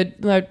stuff, like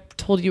I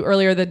told you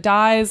earlier, the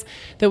dyes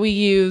that we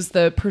use,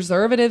 the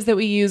preservatives that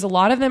we use, a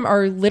lot of them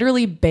are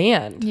literally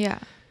banned. Yeah.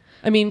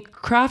 I mean,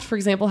 Kraft, for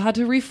example, had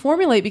to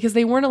reformulate because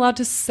they weren't allowed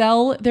to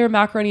sell their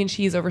macaroni and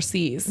cheese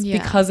overseas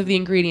because of the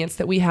ingredients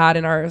that we had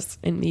in ours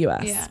in the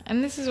US. Yeah.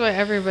 And this is why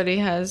everybody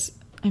has,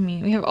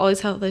 we have all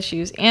these health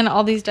issues and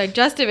all these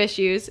digestive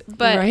issues.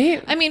 But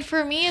right?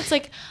 For me, it's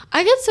like,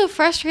 I get so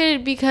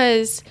frustrated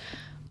because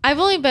I've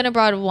only been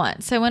abroad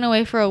once. I went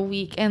away for a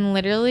week and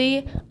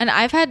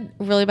I've had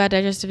really bad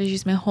digestive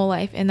issues my whole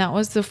life. And that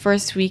was the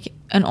first week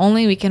and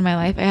only week in my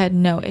life I had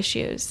no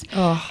issues.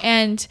 Oh.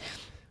 And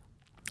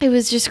it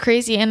was just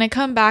crazy. And I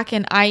come back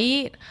and I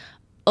eat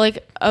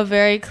like a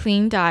very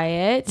clean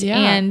diet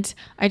and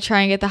I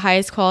try and get the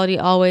highest quality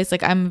always.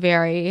 Like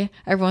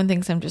everyone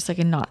thinks I'm just like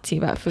a Nazi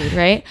about food,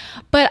 right?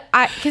 But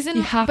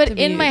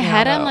in my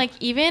head, I'm like,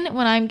 even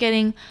when I'm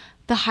getting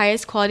the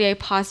highest quality I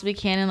possibly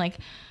can and like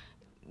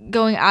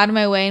going out of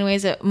my way in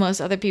ways that most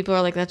other people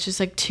are like, that's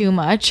just like too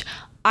much,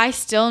 I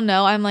still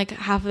know I'm like,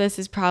 half of this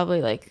is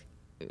probably like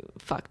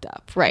fucked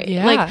up, right?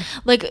 Yeah.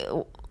 Like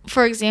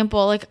for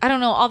example, like, I don't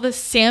know, all the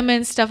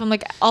salmon stuff, I'm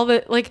like, all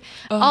the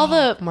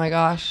my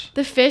gosh,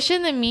 the fish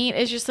and the meat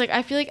is just like,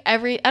 I feel like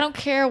I don't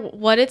care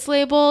what it's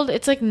labeled,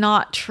 it's like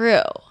not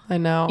true. I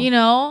know.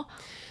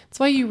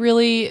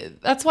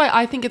 That's why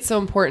I think it's so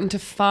important to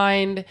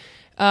find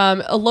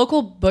a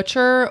local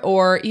butcher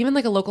or even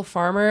like a local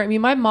farmer. I mean,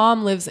 my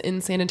mom lives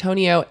in San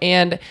Antonio,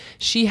 and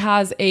she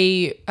has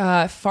a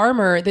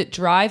farmer that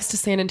drives to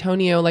San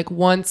Antonio like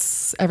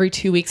once every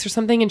 2 weeks or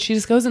something, and she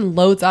just goes and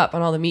loads up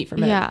on all the meat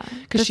from him. Yeah,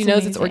 because she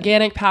knows it's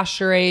organic,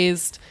 pasture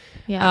raised.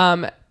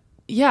 Yeah.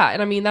 Yeah,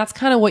 and I mean that's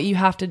kind of what you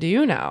have to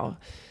do now.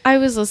 I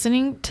was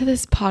listening to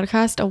this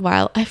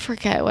podcast I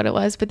forget what it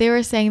was, but they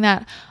were saying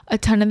that a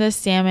ton of the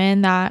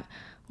salmon that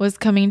was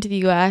coming to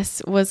the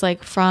US was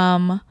like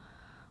from,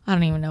 I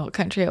don't even know what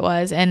country it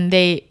was, and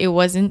it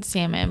wasn't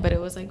salmon, but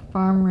it was like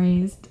farm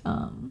raised,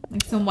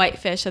 like some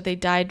whitefish that they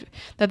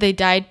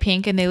dyed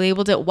pink, and they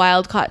labeled it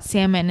wild caught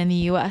salmon in the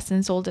US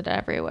and sold it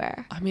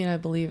everywhere. I mean, I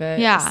believe it.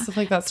 Yeah. Stuff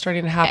like that's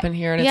starting to happen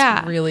here, and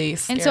it's really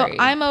scary. And so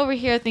I'm over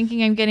here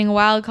thinking I'm getting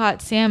wild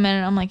caught salmon,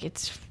 and I'm like,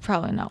 it's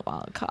probably not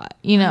wild caught,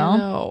 you know? I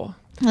know.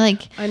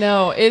 Like, I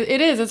know it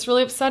is. It's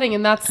really upsetting.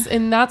 And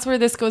that's where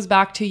this goes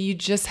back to. You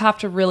just have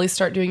to really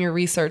start doing your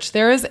research.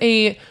 There is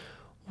a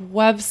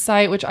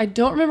website, which I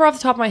don't remember off the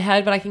top of my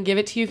head, but I can give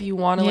it to you if you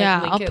want to link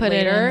I'll it put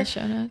later. it in the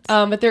show notes.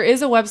 But there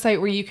is a website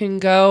where you can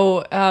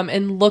go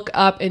and look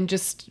up, and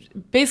just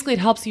basically it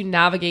helps you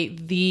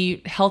navigate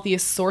the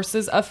healthiest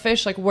sources of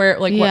fish, like what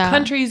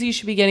countries you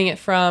should be getting it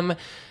from.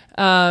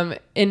 And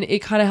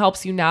it kind of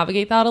helps you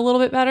navigate that a little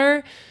bit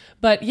better.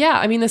 But yeah,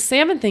 I mean, the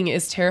salmon thing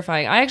is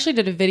terrifying. I actually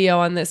did a video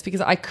on this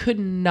because I could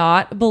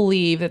not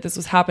believe that this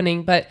was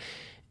happening. But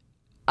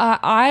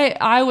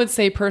I would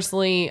say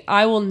personally,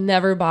 I will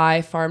never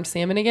buy farmed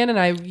salmon again. And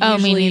I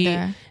usually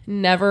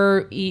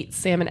never eat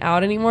salmon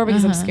out anymore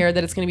because I'm scared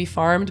that it's going to be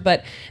farmed.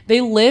 But they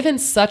live in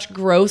such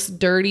gross,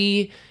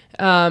 dirty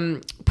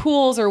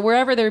pools or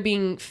wherever they're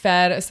being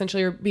fed,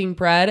 essentially, or being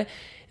bred,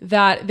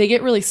 that they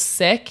get really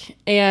sick.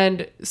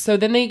 And so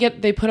then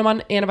they put them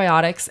on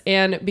antibiotics,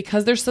 and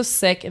because they're so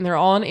sick and they're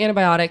all on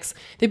antibiotics,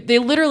 they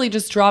literally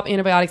just drop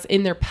antibiotics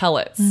in their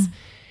pellets.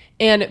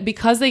 And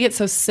because they get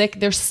so sick,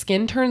 their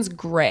skin turns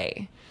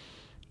gray.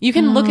 You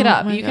can look it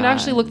up. You can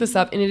actually look this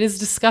up, and it is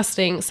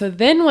disgusting. So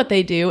then what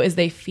they do is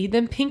they feed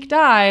them pink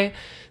dye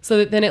so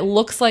that then it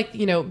looks like,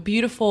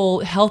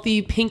 beautiful,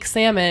 healthy pink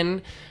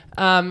salmon.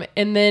 And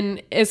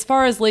then as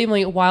far as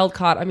labeling it wild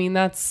caught, I mean,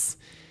 that's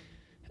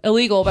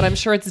illegal, but I'm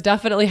sure it's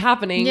definitely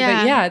happening.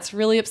 Yeah. But yeah, it's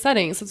really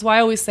upsetting. So that's why I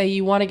always say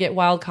you want to get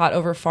wild caught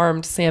over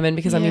farmed salmon,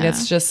 because I mean,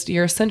 it's just,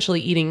 you're essentially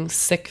eating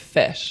sick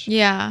fish.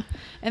 Yeah.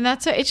 And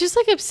it's just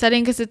like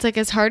upsetting, because it's like,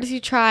 as hard as you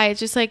try,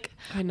 it's just like,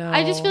 I know.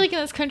 I just feel like in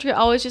this country,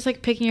 always just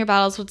like picking your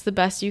battles, what's the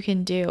best you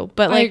can do.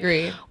 But like, I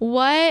agree.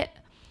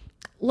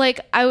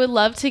 I would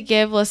love to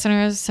give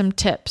listeners some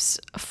tips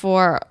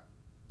for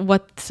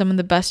what some of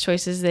the best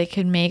choices they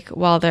can make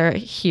while they're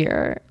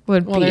here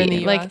would be. In the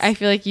US. Like, I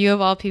feel like you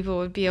of all people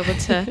would be able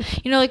to,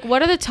 like,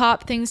 what are the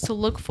top things to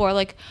look for?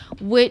 Like,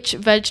 which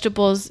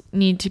vegetables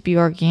need to be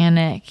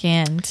organic,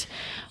 and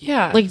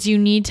like, do you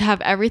need to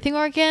have everything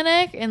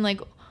organic? And like,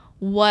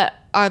 what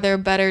are there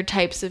better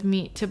types of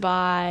meat to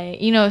buy?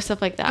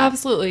 Stuff like that.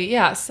 Absolutely.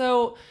 Yeah.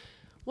 So,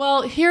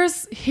 well,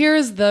 here's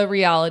the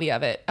reality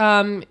of it.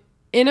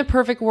 In a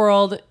perfect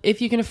world,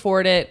 if you can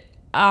afford it,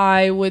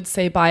 I would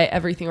say buy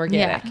everything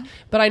organic. Yeah.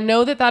 But I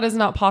know that is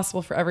not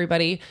possible for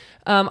everybody.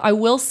 I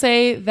will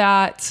say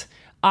that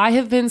I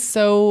have been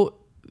so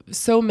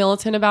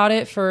militant about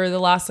it for the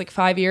last like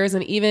 5 years.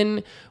 And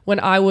even when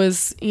I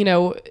was,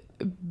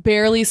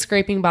 barely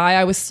scraping by,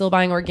 I was still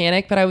buying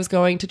organic, but I was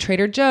going to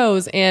Trader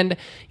Joe's. And,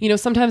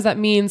 sometimes that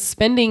means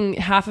spending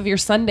half of your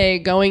Sunday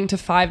going to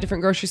 5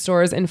 different grocery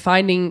stores and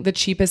finding the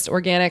cheapest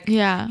organic,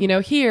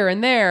 here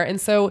and there.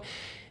 And so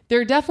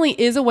there definitely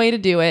is a way to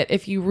do it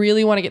if you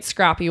really want to get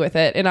scrappy with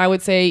it. And I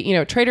would say,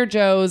 Trader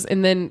Joe's,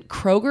 and then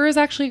Kroger is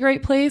actually a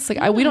great place.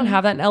 Like we don't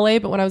have that in LA,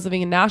 but when I was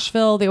living in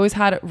Nashville, they always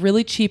had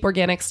really cheap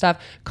organic stuff.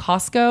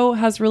 Costco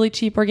has really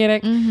cheap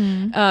organic.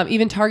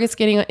 Even Target's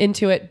getting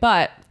into it.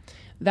 But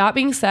that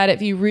being said,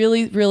 if you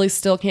really, really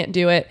still can't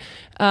do it,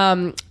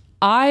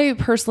 I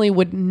personally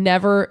would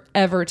never,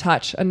 ever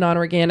touch a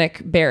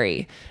non-organic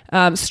berry.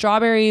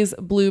 Strawberries,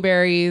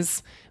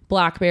 blueberries,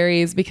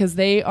 blackberries, because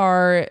they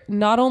are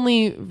not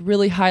only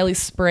really highly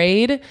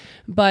sprayed,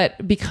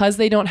 but because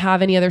they don't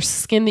have any other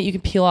skin that you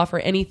can peel off or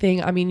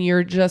anything, I mean,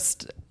 you're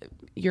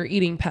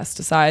eating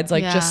pesticides,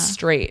 like just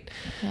straight.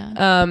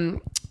 Yeah.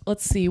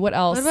 Let's see, what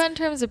else? What about in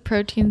terms of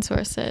protein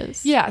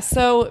sources? Yeah,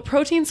 so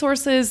protein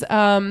sources,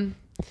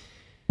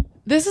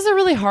 this is a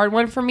really hard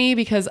one for me,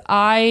 because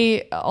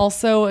I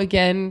also,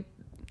 again,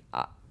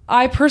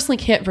 I personally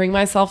can't bring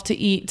myself to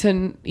eat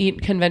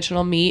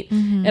conventional meat.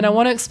 And I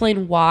want to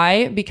explain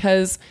why,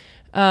 because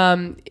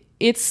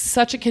it's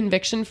such a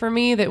conviction for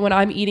me that when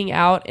I'm eating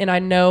out and I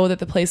know that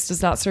the place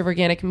does not serve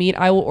organic meat,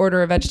 I will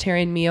order a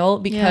vegetarian meal,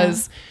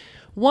 because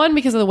one,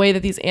 because of the way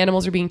that these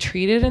animals are being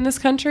treated in this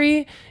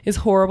country is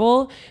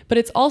horrible, but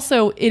it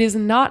is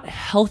not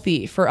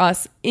healthy for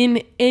us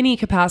in any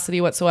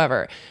capacity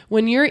whatsoever.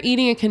 When you're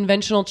eating a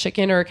conventional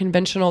chicken or a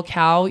conventional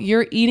cow,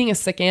 you're eating a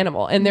sick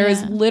animal, and there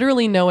is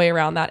literally no way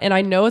around that. And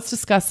I know it's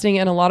disgusting,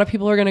 and a lot of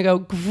people are going to go,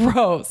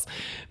 gross.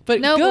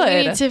 but No, good. but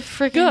we need to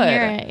freaking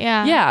hear it.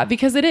 Yeah. Yeah,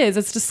 because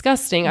it's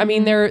disgusting. I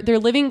mean, they're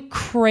living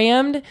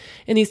crammed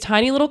in these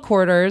tiny little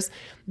quarters.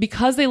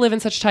 Because they live in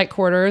such tight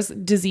quarters,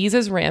 disease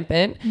is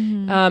rampant.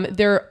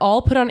 They're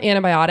all put on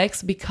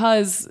antibiotics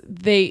because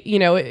they,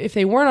 if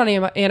they weren't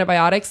on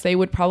antibiotics, they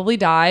would probably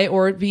die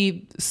or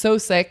be so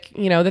sick,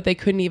 that they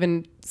couldn't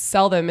even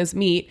sell them as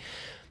meat.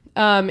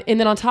 And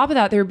then on top of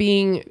that, they're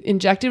being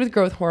injected with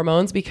growth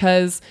hormones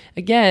because,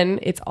 again,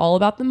 it's all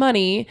about the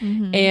money.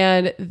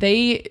 And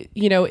they,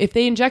 if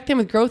they inject them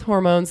with growth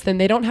hormones, then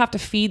they don't have to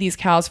feed these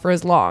cows for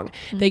as long.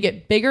 They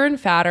get bigger and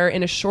fatter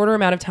in a shorter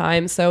amount of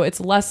time. So it's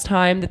less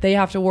time that they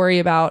have to worry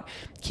about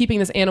keeping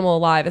this animal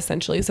alive,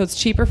 essentially. So it's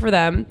cheaper for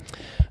them.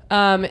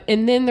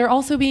 And then they're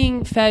also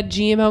being fed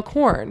GMO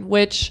corn,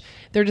 which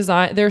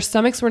their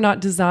stomachs were not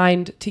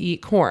designed to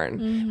eat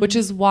corn, which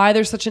is why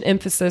there's such an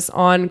emphasis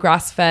on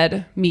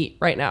grass-fed meat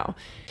right now.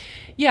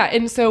 Yeah,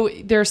 and so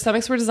their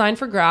stomachs were designed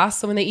for grass.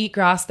 So when they eat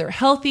grass, they're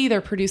healthy. They're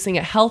producing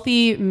a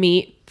healthy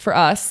meat for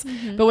us.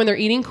 But when they're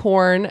eating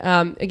corn,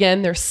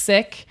 again, they're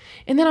sick.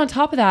 And then on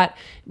top of that,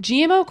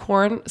 GMO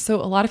corn, so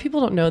a lot of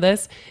people don't know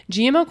this,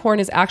 GMO corn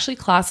is actually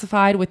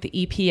classified with the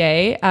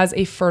EPA as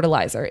a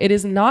fertilizer. It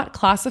is not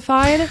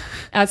classified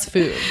as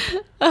food.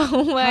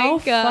 Oh my How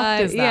God.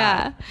 fucked is that?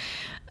 Yeah.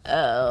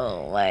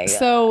 Oh my God.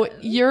 So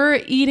you're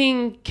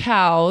eating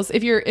cows.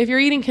 If you're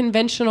eating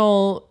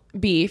conventional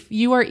beef,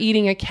 you are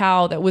eating a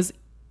cow that was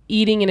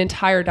eating an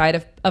entire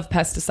diet of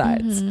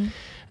pesticides.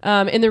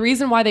 And the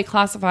reason why they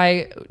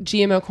classify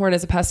GMO corn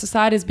as a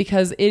pesticide is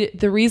because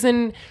the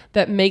reason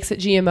that makes it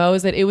GMO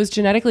is that it was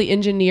genetically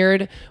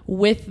engineered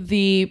with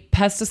the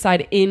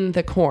pesticide in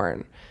the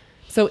corn.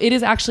 So it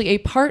is actually a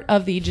part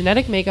of the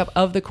genetic makeup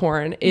of the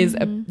corn is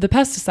the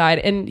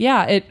pesticide. And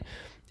yeah,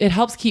 it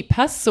helps keep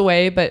pests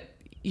away, but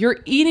you're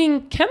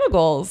eating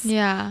chemicals.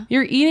 Yeah.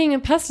 You're eating a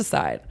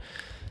pesticide.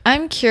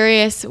 I'm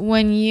curious,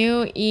 when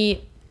you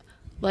eat,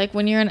 like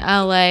when you're in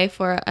LA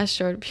for a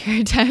short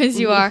period of time as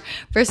you are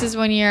versus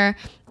when you're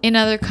in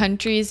other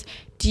countries,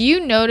 do you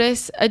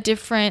notice a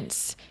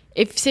difference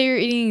if, say, you're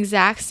eating the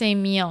exact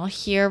same meal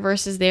here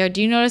versus there?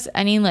 Do you notice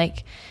any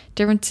like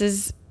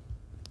differences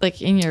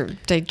like in your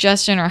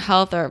digestion or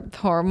health or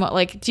hormone?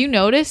 Like, do you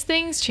notice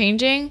things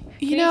changing?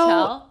 Can you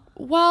tell?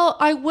 Well,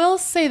 I will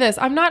say this.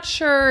 I'm not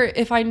sure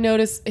if I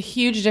notice a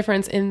huge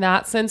difference in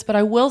that sense, but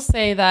I will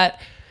say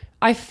that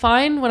I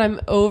find when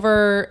I'm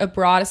over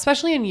abroad,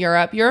 especially in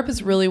Europe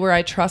is really where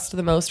I trust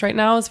the most right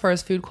now as far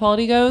as food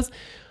quality goes.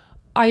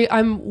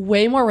 I'm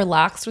way more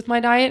relaxed with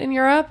my diet in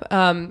Europe.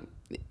 I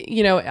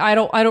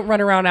don't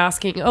run around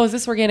asking, oh, is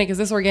this organic? Is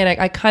this organic?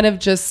 I kind of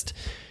just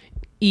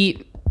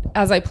eat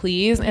as I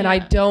please. And I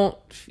don't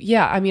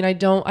feel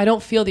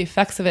the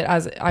effects of it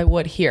as I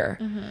would here,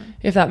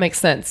 if that makes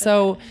sense.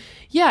 So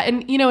yeah.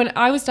 And, and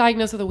I was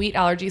diagnosed with a wheat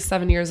allergy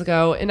 7 years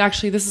ago. And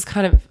actually this is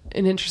kind of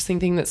an interesting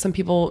thing that some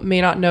people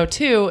may not know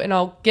too. And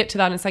I'll get to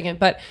that in a second,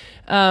 but,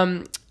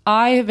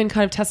 I have been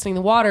kind of testing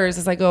the waters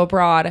as I go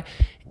abroad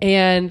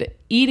and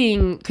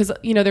eating, cause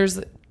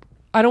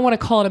I don't want to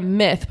call it a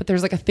myth, but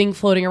there's like a thing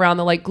floating around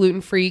the like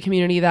gluten-free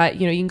community that,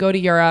 you can go to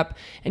Europe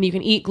and you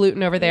can eat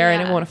gluten over there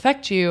and it won't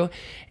affect you.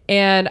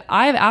 And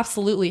I've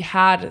absolutely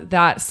had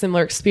that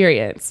similar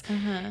experience.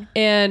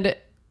 And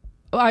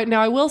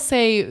now I will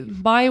say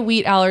my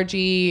wheat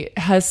allergy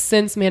has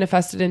since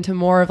manifested into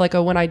more of like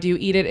when I do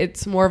eat it,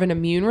 it's more of an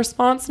immune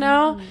response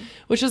now,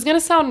 which is going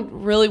to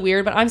sound really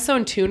weird, but I'm so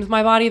in tune with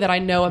my body that I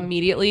know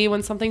immediately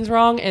when something's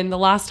wrong. And the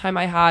last time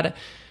I had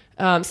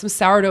some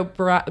sourdough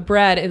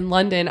bread in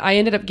London, I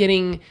ended up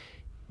getting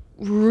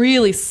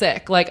really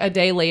sick like a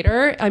day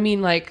later. I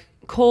mean, like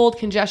cold,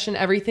 congestion,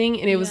 everything.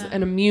 And it was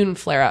an immune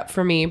flare up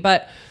for me.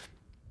 But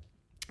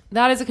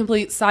that is a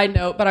complete side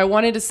note. But I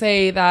wanted to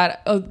say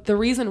that the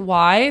reason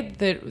why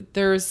that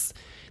there's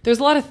a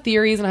lot of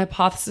theories and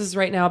hypotheses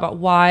right now about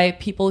why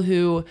people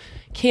who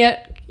can't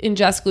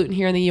ingest gluten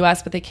here in the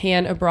US, but they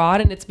can abroad.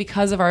 And it's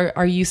because of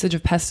our usage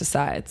of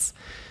pesticides.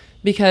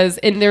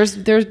 And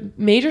there's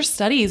major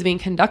studies being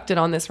conducted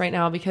on this right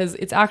now because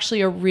it's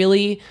actually a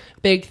really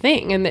big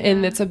thing. And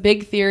it's a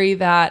big theory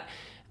that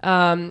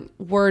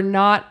we're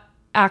not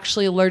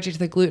actually allergic to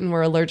the gluten.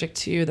 We're allergic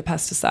to the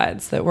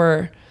pesticides that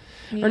we're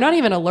not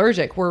even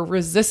allergic. We're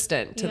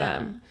resistant to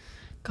them.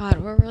 God,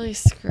 we're really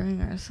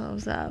screwing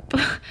ourselves up.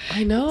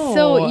 I know.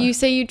 So you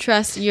say you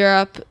trust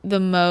Europe the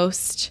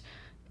most.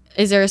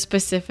 Is there a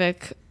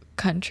specific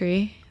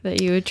country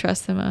that you would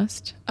trust the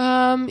most?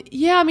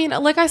 Yeah, I mean,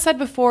 like I said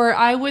before,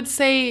 I would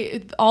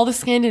say all the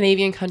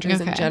Scandinavian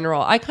countries in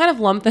general. I kind of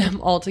lump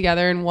them all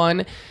together in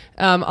one.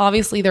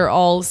 Obviously, they're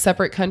all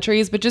separate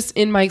countries, but just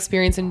in my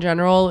experience in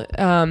general,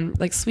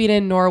 like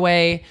Sweden,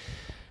 Norway.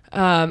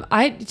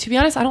 To be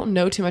honest, I don't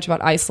know too much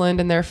about Iceland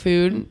and their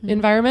food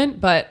environment,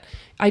 but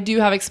I do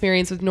have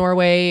experience with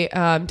Norway,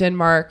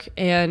 Denmark,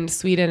 and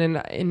Sweden,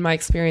 and in my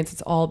experience,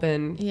 it's all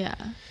been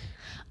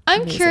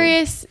I'm amazing.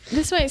 Curious,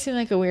 this might seem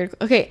like a weird...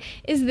 Okay,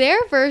 is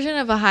their version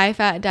of a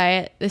high-fat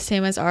diet the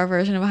same as our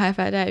version of a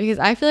high-fat diet? Because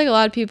I feel like a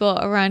lot of people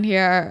around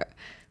here are...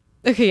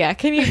 Okay, yeah,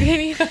 can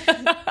you...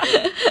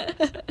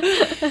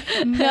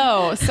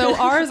 No. So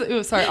ours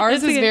is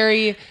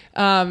very,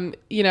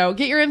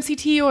 get your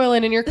MCT oil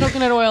in and your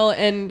coconut oil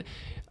and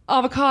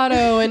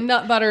avocado and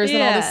nut butters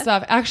and all this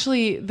stuff.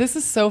 Actually, this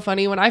is so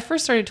funny. When I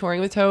first started touring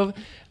with Tove,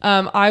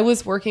 I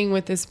was working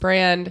with this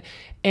brand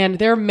and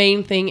their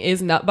main thing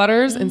is nut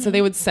butters. And so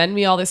they would send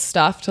me all this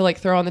stuff to like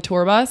throw on the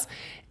tour bus.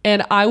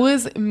 And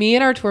me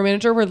and our tour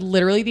manager were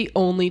literally the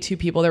only two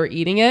people that were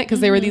eating it because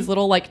they were these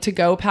little like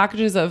to-go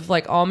packages of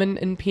like almond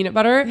and peanut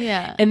butter.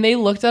 Yeah. And they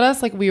looked at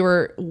us like we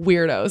were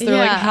weirdos. They're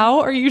like,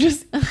 how are you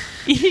just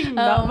eating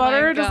nut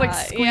butter? Just like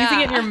squeezing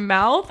it in your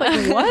mouth?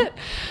 Like what?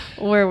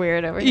 We're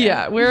weird over here.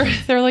 Yeah.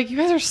 They're like, you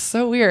guys are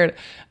so weird.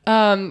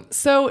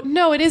 So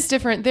no, it is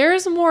different.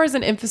 There's more as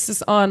an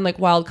emphasis on like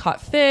wild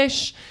caught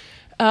fish.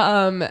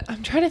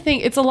 I'm trying to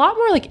think. It's a lot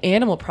more like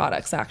animal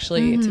products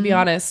actually, to be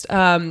honest.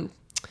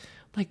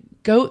 Like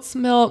goat's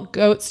milk,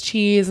 goat's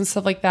cheese and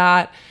stuff like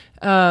that.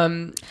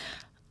 I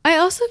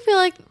also feel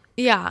like,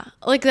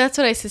 like that's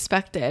what I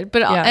suspected.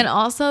 But, and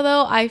also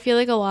though, I feel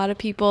like a lot of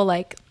people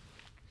like,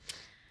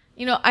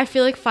 I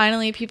feel like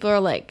finally people are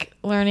like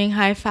learning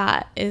high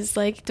fat is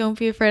like, don't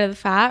be afraid of the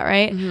fat.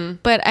 Right. Mm-hmm.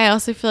 But I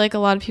also feel like a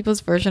lot of people's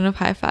version of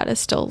high fat is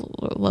still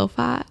low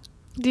fat.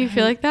 Do you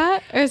feel like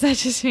that? Or is that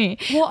just me?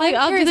 Well, like,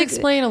 I'll just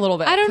explain a little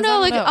bit. I don't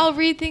know. I'll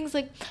read things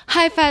like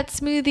high fat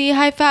smoothie,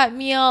 high fat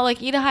meal, like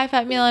eat a high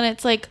fat meal. And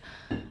it's like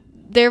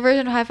their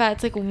version of high fat.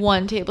 It's like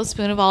 1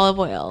 tablespoon of olive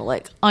oil,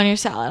 like on your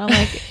salad. I'm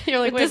like, you're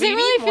like, it doesn't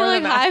really feel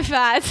like high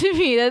fat to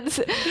me. That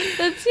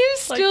seems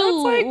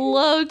still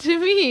low to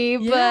me.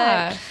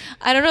 But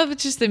I don't know if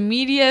it's just the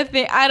media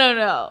thing. I don't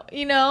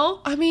know,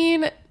 I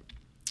mean...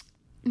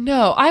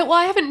 No,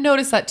 I haven't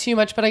noticed that too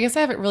much, but I guess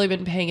I haven't really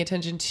been paying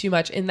attention too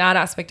much in that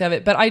aspect of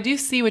it. But I do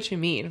see what you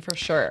mean for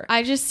sure.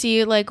 I just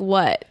see like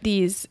what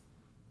these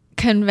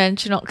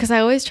conventional, because I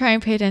always try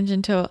and pay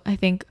attention to, I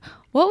think,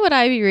 what would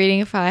I be reading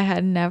if I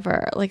had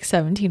never like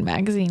 17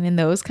 magazine and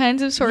those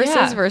kinds of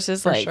sources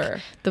versus like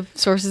the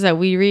sources that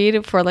we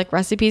read for like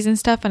recipes and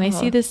stuff. And I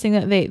see this thing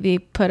that they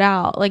put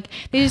out, like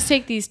they just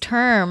take these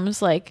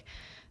terms like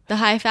the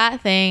high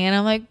fat thing, and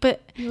I'm like,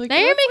 but now you're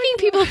making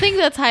people think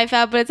that's high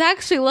fat, but it's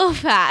actually low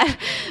fat.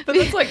 But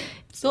that's like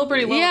still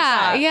pretty low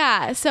fat.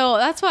 Yeah. So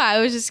that's why I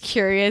was just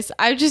curious.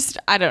 I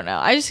don't know.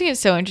 I just think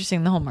it's so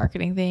interesting, the whole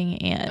marketing thing,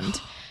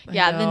 and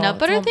the nut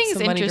butter thing is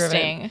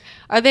interesting. Driven.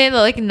 Are they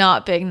like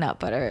not big nut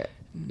butter?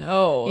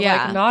 No,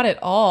 like not at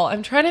all.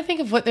 I'm trying to think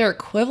of what their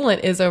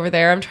equivalent is over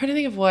there. I'm trying to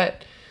think of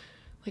what.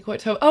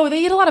 Oh,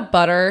 they eat a lot of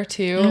butter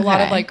too. Okay. A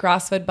lot of like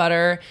grass-fed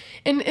butter,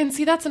 and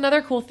see that's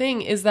another cool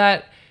thing is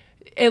that.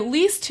 At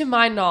least to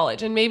my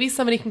knowledge, and maybe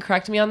somebody can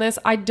correct me on this,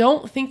 I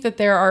don't think that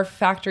there are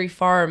factory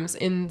farms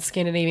in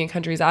Scandinavian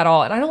countries at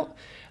all. And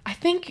I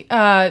think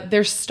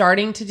they're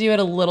starting to do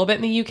it a little bit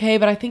in the UK,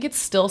 but I think it's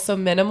still so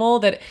minimal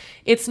that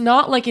it's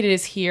not like it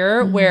is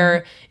here,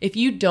 where if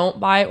you don't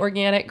buy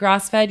organic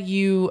grass-fed,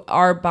 you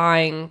are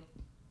buying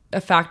a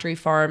factory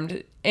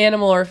farmed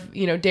animal or,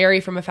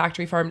 dairy from a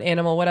factory farmed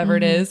animal, whatever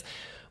it is.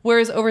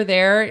 Whereas over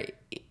there,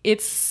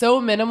 it's so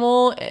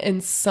minimal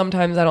and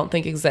sometimes I don't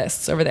think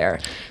exists over there.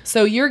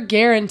 So you're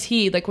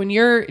guaranteed, like when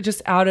you're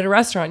just out at a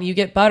restaurant, you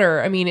get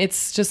butter. I mean,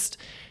 it's just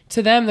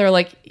to them, they're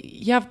like,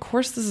 yeah, of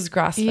course this is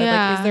grass fed.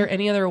 Like, is there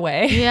any other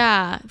way?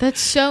 Yeah, that's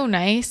so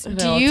nice.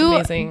 No,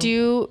 it's amazing.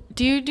 Do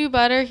you do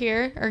butter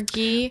here or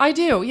ghee? I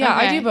do. Yeah,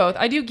 okay. I do both.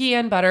 I do ghee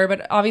and butter,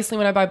 but obviously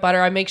when I buy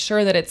butter, I make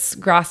sure that it's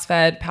grass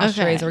fed,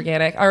 pasture raised,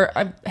 organic. Or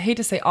I hate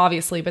to say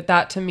obviously, but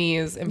that to me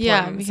is important.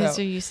 Yeah, because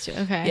you're used to.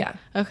 Okay. Yeah.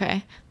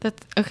 Okay.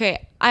 That's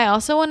okay. I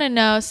also want to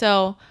know,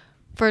 so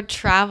for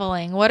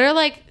traveling, what are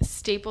like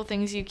staple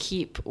things you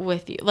keep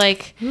with you?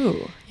 Like,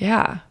 ooh,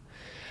 yeah.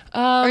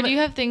 Or do you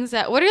have things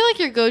what are like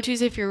your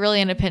go-tos if you're really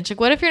in a pinch?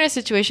 Like what if you're in a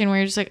situation where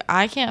you're just like,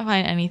 I can't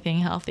find anything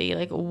healthy?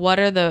 Like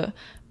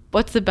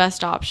what's the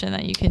best option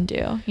that you can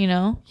do,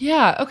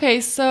 Yeah. Okay.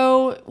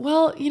 So,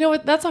 well, you know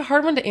what? That's a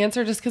hard one to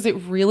answer just because it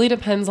really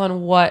depends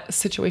on what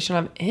situation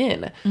I'm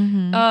in.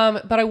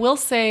 But I will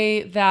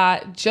say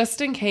that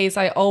just in case,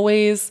 I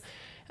always,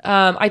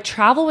 I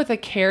travel with a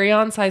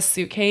carry-on size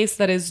suitcase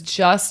that is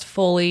just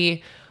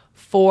fully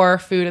for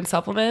food and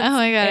supplements. Oh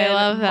my God, I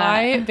love that.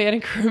 My band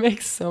and crew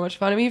makes so much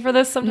fun of me for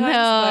this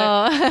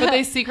sometimes. But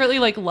they secretly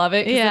like love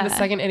it because the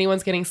second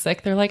anyone's getting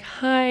sick, they're like,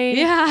 hi.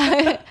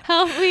 Yeah,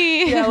 help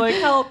me. Yeah, like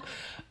help.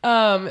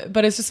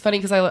 But it's just funny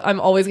because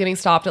I'm always getting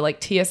stopped at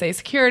like TSA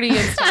security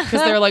and stuff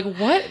because they're like,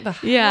 what the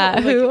hell? Yeah,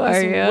 like, who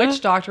are you? Witch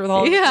doctor with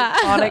all these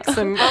tonics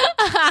and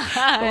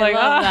I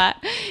love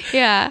that.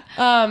 Yeah.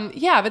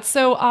 But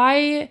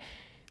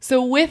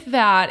so with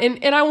that,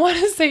 and I want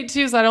to say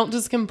too, so I don't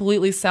just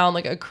completely sound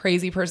like a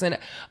crazy person.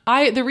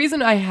 The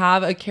reason I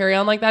have a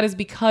carry-on like that is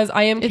because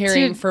I am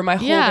carrying for my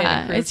whole band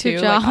and crew it's too. Your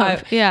job.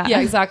 Like yeah,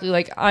 exactly.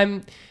 Like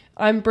I'm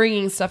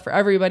bringing stuff for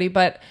everybody,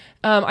 but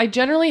I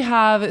generally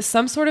have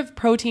some sort of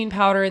protein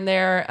powder in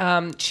there,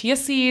 chia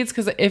seeds,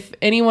 because if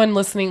anyone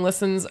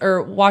listens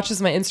or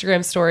watches my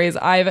Instagram stories,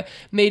 I've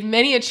made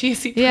many a chia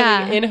seed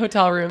pudding in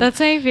hotel rooms. That's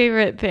my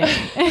favorite thing.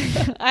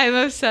 I'm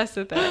obsessed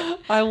with it.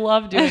 I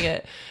love doing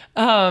it.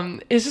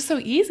 It's just so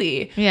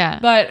easy. Yeah.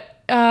 But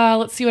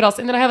let's see what else.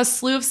 And then I have a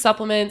slew of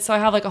supplements. So I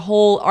have like a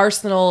whole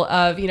arsenal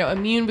of,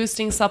 immune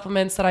boosting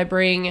supplements that I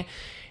bring.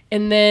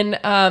 And then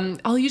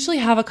I'll usually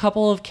have a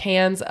couple of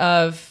cans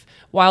of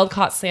wild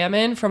caught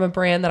salmon from a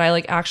brand that I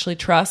like actually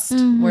trust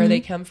where they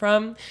come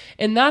from.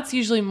 And that's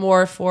usually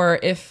more for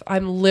if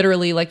I'm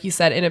literally, like you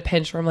said, in a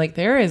pinch where I'm like,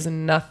 there is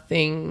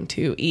nothing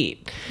to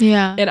eat.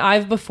 Yeah. And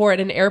I've before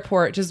at an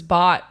airport just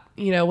bought,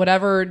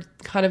 whatever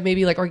kind of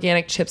maybe like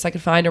organic chips I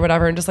could find or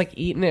whatever, and just like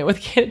eating it with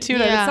canned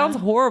tuna. Yeah. It sounds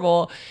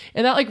horrible.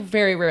 And that like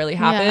very rarely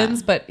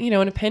happens, but in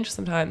a pinch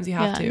sometimes you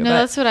have to. No, but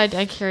that's what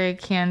I carry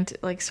canned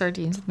like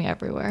sardines with me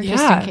everywhere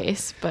just in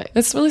case. But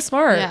that's really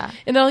smart. Yeah.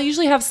 And then I'll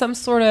usually have some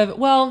sort of,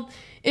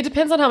 it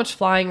depends on how much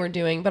flying we're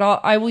doing, but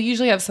I will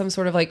usually have some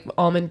sort of like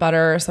almond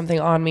butter or something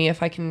on me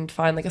if I can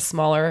find like a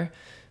smaller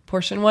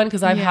portion one,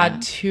 because I've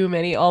had too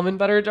many almond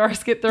butter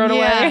jars get thrown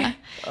away.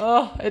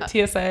 Oh, at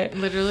TSA.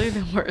 Literally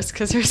the worst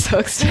because they're so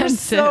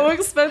expensive. They're so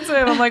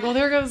expensive. I'm like, well,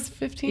 there goes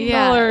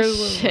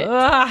 $15. Shit.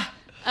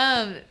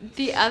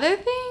 The other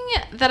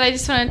thing that I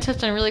just want to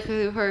touch on really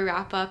quickly before we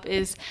wrap up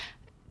is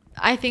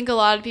I think a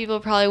lot of people are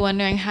probably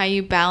wondering how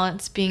you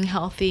balance being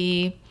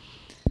healthy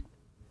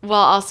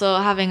while also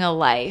having a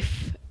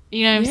life.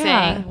 You know what I'm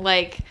saying?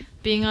 Like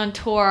being on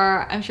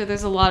tour, I'm sure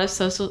there's a lot of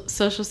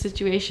social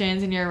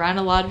situations and you're around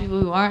a lot of people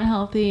who aren't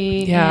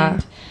healthy. Yeah.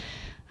 And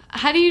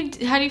how do you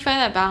find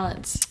that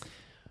balance?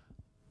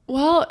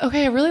 Well,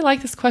 okay, I really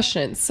like this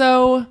question.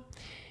 So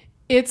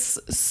it's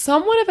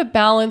somewhat of a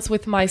balance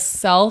with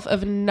myself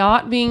of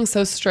not being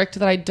so strict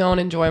that I don't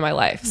enjoy my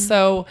life.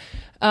 So,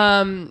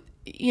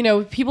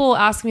 people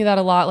ask me that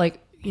a lot, like,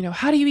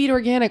 how do you eat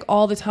organic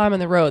all the time on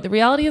the road? The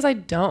reality is I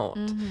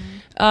don't.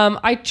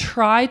 I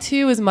try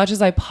to as much as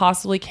I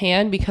possibly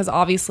can because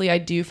obviously I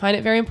do find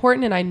it very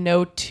important and I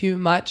know too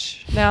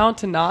much now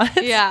to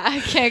not. Yeah,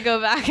 I can't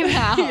go back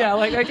now. Yeah,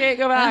 like I can't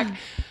go back.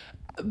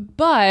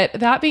 But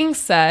that being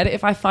said,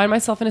 if I find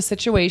myself in a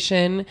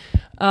situation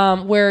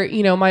where,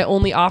 my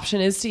only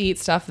option is to eat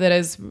stuff that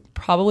is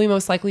probably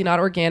most likely not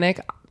organic,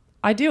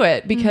 I do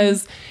it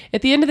because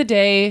at the end of the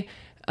day,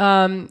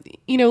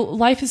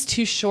 life is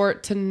too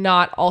short to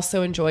not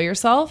also enjoy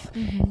yourself.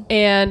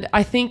 And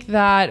I think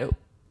that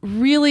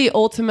really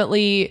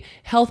ultimately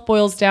health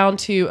boils down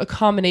to a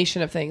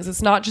combination of things.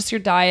 It's not just your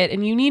diet,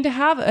 and you need to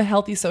have a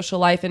healthy social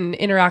life and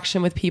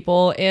interaction with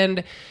people.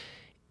 And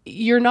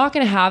you're not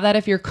going to have that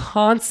if you're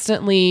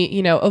constantly,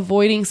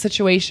 avoiding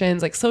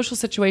situations like social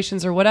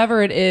situations or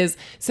whatever it is,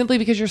 simply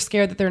because you're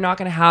scared that they're not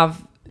going to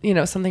have,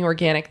 something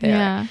organic there.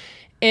 Yeah.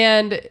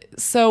 And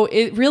so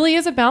it really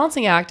is a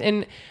balancing act.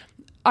 And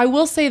I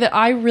will say that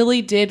I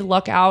really did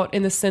luck out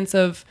in the sense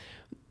of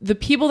the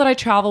people that I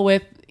travel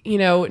with,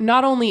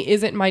 not only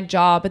is it my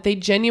job, but they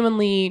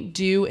genuinely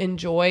do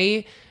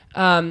enjoy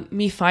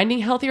me finding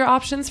healthier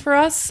options for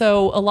us.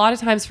 So a lot of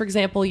times, for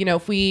example,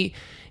 if we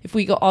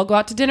all go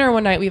out to dinner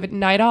one night, we have a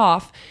night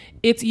off,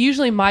 it's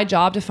usually my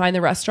job to find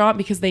the restaurant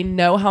because they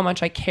know how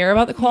much I care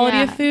about the quality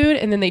of food,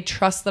 and then they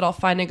trust that I'll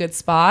find a good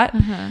spot.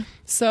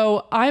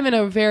 So I'm in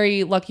a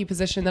very lucky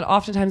position that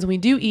oftentimes when we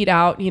do eat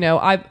out,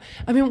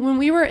 when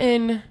we were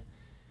in,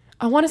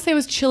 I want to say it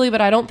was Chile, but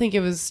I don't think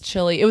it was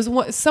Chile. It was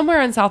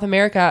somewhere in South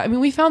America.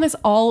 We found this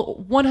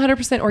all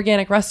 100%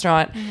 organic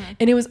restaurant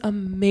and it was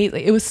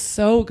amazing. It was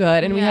so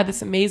good. And we had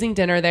this amazing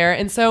dinner there.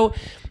 And so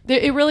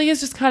it really is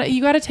just kind of,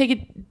 you got to take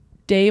it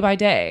day by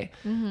day,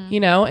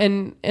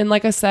 and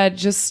like I said,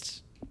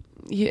 just,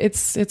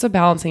 it's a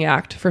balancing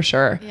act for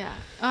sure. Yeah.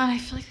 Oh, and I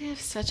feel like they have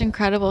such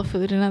incredible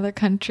food in other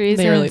countries.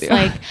 They really do.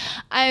 Like,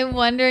 I'm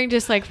wondering,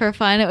 just like for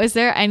fun, was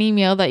there any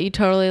meal that you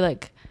totally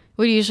like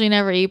would usually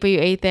never eat, but you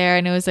ate there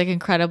and it was like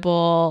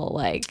incredible,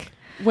 like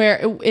where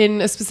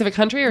in a specific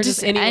country or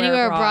just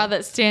anywhere abroad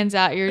that stands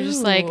out? You're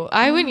just like,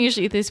 I wouldn't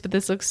usually eat this, but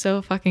this looks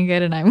so fucking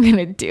good and I'm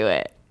gonna do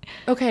it.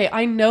 Okay,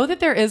 I know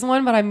that there is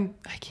one, but I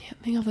can't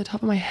think off the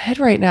top of my head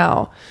right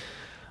now.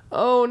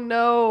 Oh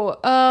no.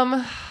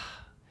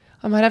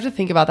 I might have to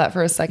think about that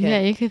for a second.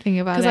 Yeah, you could think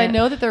about it. Because I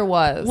know that there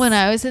was. When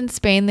I was in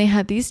Spain, they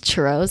had these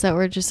churros that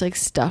were just like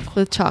stuffed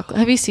with chocolate.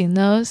 Have you seen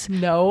those?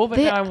 No, but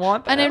I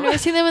want them. And I've never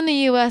seen them in the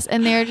US,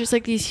 and they're just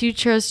like these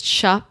huge churros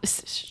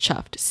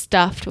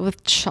stuffed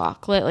with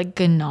chocolate, like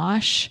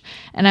ganache.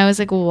 And I was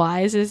like,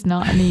 why is this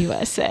not in the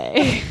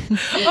USA?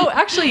 Oh,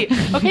 actually,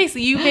 okay, so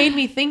you made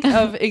me think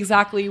of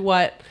exactly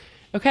what...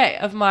 Okay,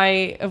 of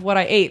what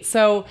I ate.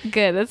 So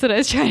good. That's what I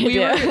was trying to do.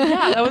 Yeah,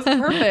 that was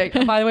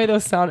perfect. By the way,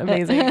 those sound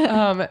amazing.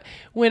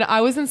 When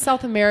I was in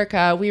South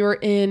America, we were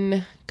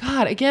in,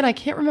 God, again, I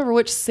can't remember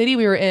which city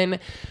we were in,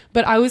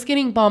 but I was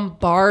getting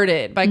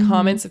bombarded by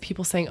comments of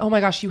people saying, oh my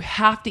gosh, you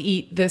have to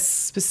eat this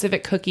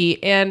specific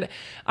cookie. And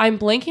I'm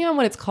blanking on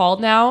what it's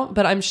called now,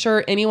 but I'm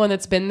sure anyone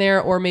that's been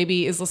there or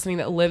maybe is listening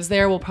that lives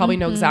there will probably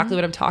know exactly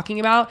what I'm talking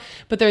about.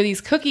 But there are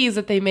these cookies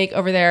that they make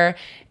over there.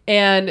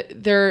 And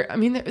they're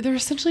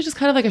essentially just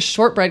kind of like a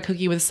shortbread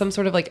cookie with some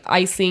sort of like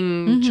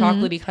icing,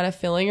 chocolatey kind of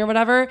filling or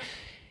whatever.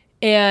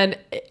 And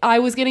I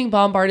was getting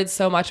bombarded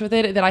so much with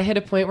it that I hit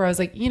a point where I was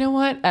like, you know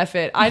what? F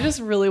it. I just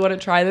really want to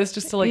try this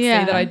just to like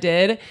say that I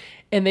did.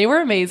 And they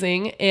were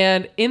amazing.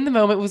 And in the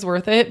moment was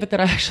worth it. But then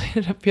I actually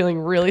ended up feeling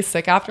really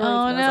sick afterwards.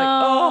 Oh, and no.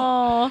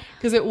 I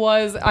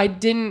was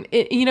like,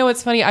 you know,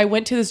 it's funny. I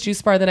went to this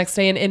juice bar the next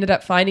day and ended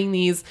up finding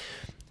these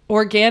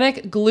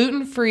organic,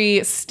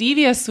 gluten-free,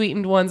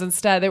 stevia-sweetened ones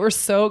instead. They were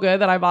so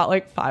good that I bought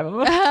like 5 of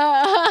them.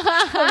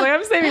 I was like,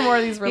 I'm saving more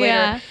of these for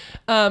later.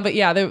 But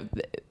yeah, they're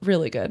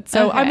really good.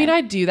 So, Okay. I mean,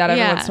 I do that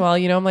every once in a while,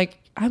 you know, I'm like,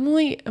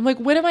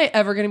 when am I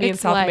ever going to be in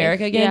South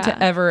America again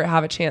to ever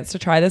have a chance to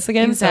try this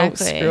again?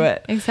 Exactly. So screw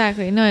it.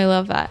 Exactly. No, I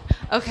love that.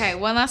 Okay.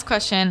 One last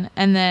question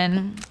and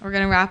then we're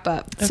going to wrap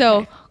up. Okay.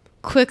 So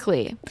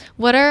quickly,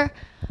 what are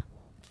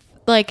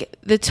like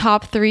the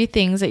top 3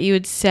 things that you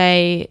would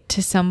say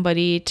to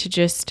somebody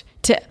to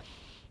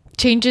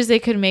changes they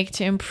could make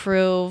to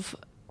improve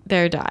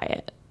their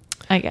diet,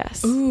 I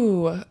guess?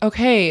 Ooh,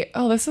 okay.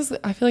 Oh, I feel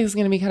like this is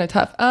going to be kind of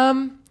tough.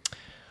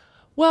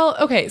 Well,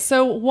 okay.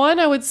 So one,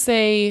 I would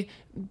say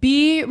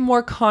be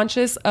more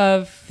conscious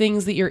of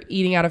things that you're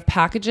eating out of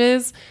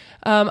packages.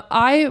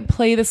 I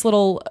play this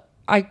little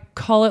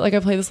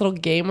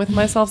game with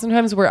myself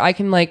sometimes where I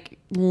can like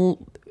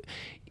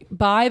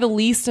buy the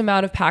least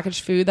amount of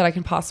packaged food that I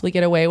can possibly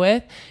get away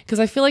with. Because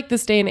I feel like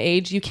this day and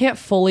age, you can't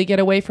fully get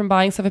away from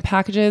buying stuff in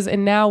packages.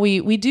 And now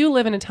we do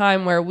live in a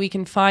time where we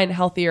can find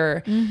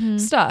healthier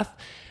stuff.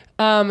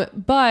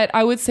 But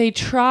I would say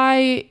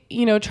try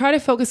to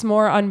focus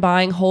more on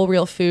buying whole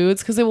real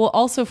foods because it will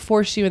also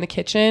force you in the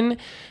kitchen,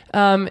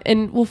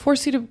 and will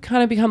force you to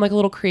kind of become like a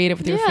little creative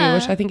with your food,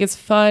 which I think is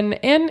fun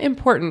and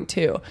important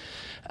too.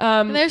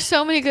 And there's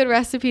so many good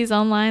recipes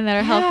online that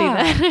are healthy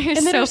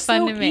that are so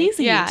fun to make.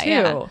 Easy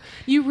too.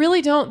 You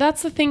really don't.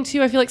 That's the thing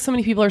too. I feel like so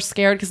many people are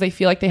scared because they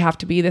feel like they have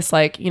to be this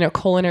like,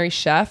 culinary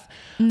chef.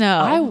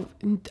 No,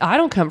 I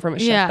don't come from a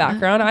chef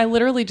background. I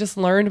literally just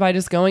learned by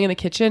just going in the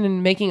kitchen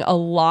and making a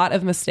lot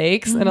of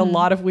mistakes and a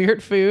lot of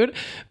weird food.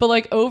 But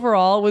like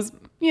overall was,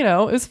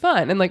 it was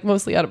fun and like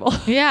mostly edible.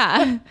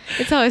 Yeah.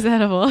 It's always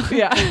edible.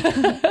 Yeah.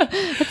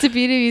 That's the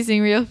beauty of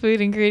using real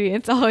food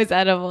ingredients. Always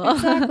edible.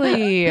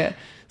 Exactly.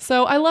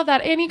 So I love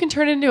that. And you can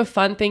turn it into a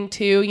fun thing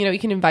too. You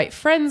can invite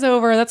friends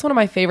over. That's one of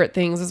my favorite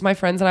things is my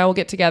friends and I will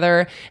get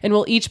together and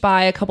we'll each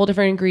buy a couple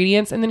different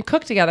ingredients and then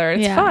cook together.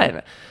 And it's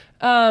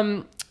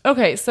fun.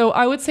 Okay. So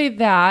I would say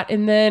that.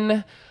 And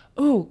then,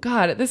 oh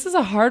God, this is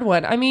a hard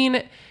one. I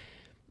mean,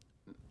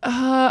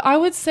 I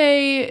would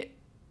say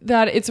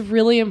that it's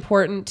really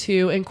important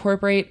to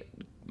incorporate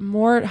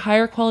more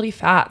higher quality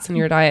fats in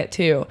your diet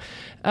too.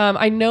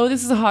 I know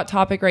this is a hot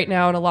topic right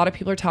now and a lot of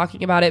people are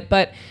talking about it,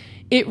 but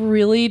it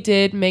really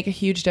did make a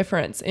huge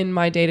difference in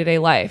my day-to-day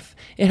life.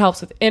 It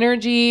helps with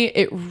energy.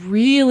 It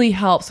really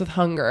helps with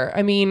hunger.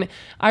 I mean,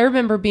 I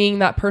remember being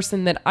that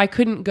person that I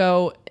couldn't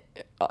go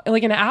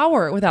like an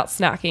hour without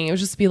snacking. It would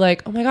just be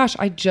like, oh my gosh,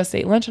 I just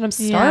ate lunch and I'm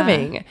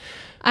starving. Yeah.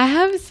 I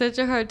have such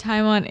a hard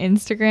time on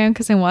Instagram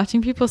because I'm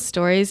watching people's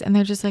stories and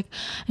they're just like,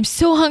 I'm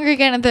so hungry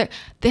again. And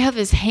they have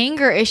this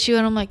hanger issue.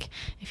 And I'm like,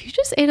 if you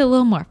just ate a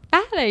little more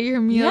fat at your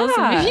meals,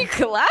 maybe you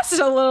could last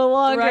a little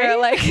longer. Right?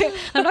 Like,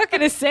 I'm not going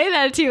to say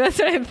that to you. That's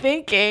what I'm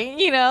thinking,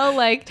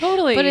 like.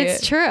 Totally. But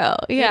it's true.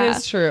 Yeah. It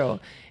is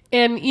true.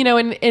 And,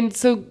 and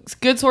so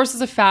good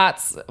sources of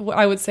fats,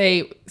 I would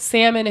say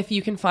salmon, if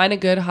you can find a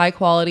good high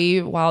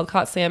quality wild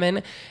caught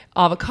salmon,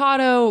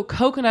 avocado,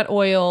 coconut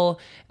oil.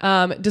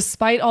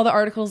 Despite all the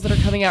articles that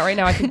are coming out right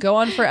now, I could go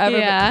on forever,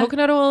 but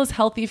coconut oil is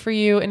healthy for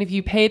you. And if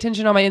you pay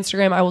attention on my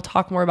Instagram, I will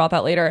talk more about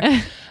that later.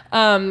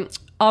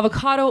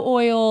 Avocado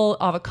oil,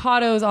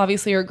 avocados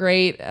obviously are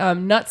great.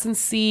 Nuts and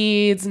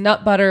seeds,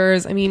 nut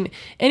butters. I mean,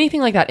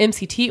 anything like that.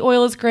 MCT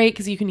oil is great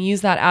because you can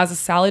use that as a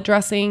salad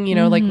dressing,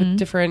 like with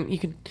different, you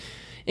could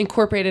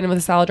incorporate it in with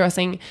a salad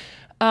dressing.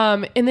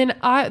 And then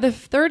the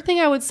third thing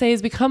I would say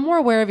is become more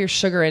aware of your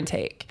sugar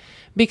intake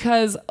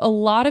because a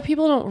lot of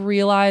people don't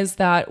realize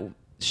that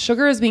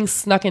sugar is being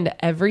snuck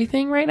into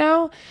everything right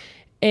now.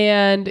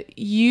 And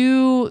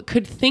you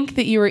could think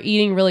that you are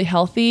eating really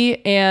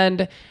healthy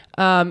and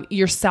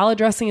your salad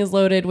dressing is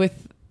loaded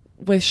with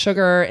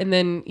sugar. And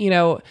then,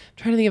 I'm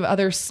trying to think of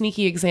other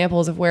sneaky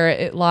examples of where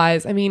it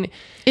lies. I mean,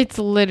 it's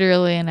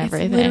literally in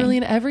everything. It's literally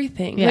in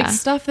everything. Yeah. Like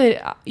stuff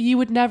that you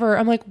would never,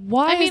 I'm like,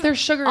 why is there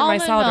sugar in my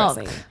salad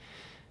dressing?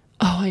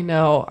 Oh, I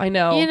know.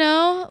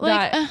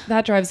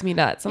 That drives me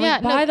nuts. I'm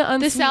like, buy the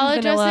unsweetened the salad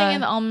vanilla. dressing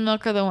and the almond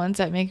milk are the ones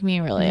that make me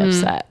really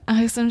upset.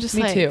 Because I'm just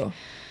me too.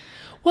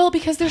 Well,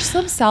 because there's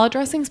some salad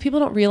dressings, people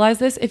don't realize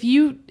this. If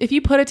you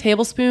put a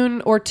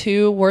tablespoon or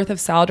 2 worth of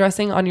salad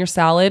dressing on your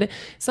salad,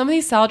 some of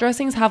these salad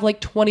dressings have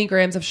like 20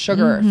 grams of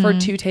sugar for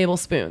 2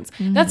 tablespoons.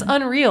 That's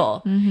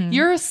unreal.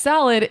 Your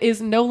salad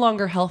is no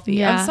longer healthy.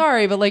 Yeah. I'm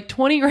sorry, but like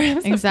 20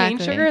 grams of cane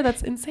sugar,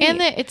 that's insane.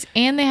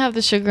 And they have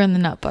the sugar in the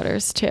nut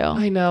butters too.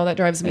 I know, that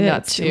drives me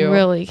nuts too. It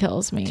really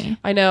kills me.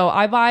 I know.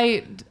 I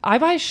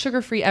buy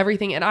sugar-free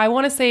everything, and I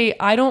want to say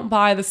I don't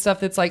buy the stuff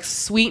that's like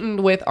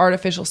sweetened with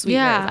artificial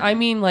sweeteners. I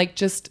mean like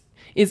just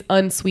is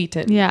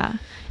unsweetened. Yeah.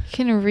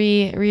 You can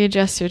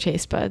readjust your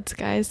taste buds,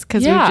 guys,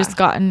 because Yeah. we've just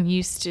gotten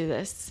used to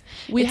this.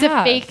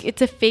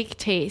 It's a fake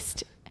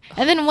taste.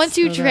 And then once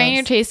you train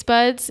your taste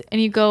buds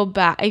and you go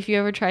back, if you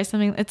ever try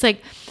something, it's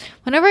like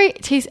whenever I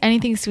taste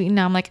anything sweet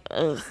now, I'm like,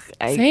 ugh,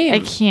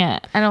 I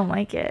can't. I don't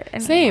like it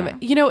anymore. Same.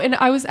 You know, and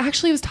I was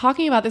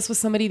talking about this with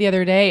somebody the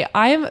other day.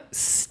 I am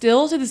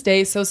still to this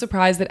day so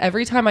surprised that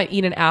every time I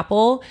eat an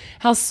apple,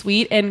 how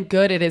sweet and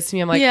good it is to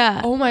me. I'm like,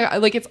 oh my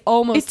God, like it's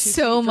almost it's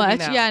so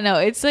much. Yeah, no,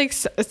 it's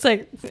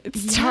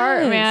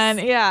tart, man.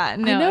 Yeah,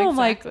 no, I know.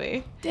 Exactly. I'm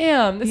like,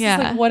 damn, this is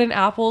like what an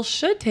apple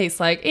should taste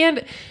like.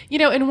 And you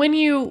know, and when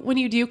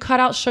you do cut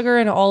out sugar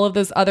in all of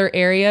those other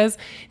areas,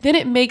 then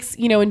it makes,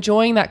 you know,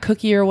 enjoying that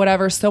cookie or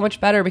whatever so much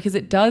better, because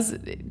it does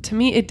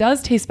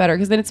taste better,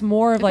 because then it's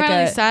more of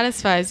it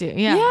satisfies you.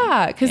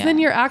 Yeah, because then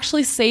you're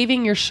actually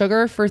saving your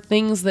sugar for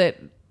things that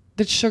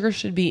sugar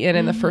should be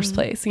in the first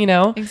place, you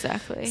know.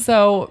 Exactly.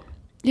 So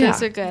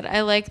those are good.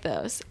 I like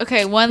those.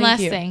 Okay, one last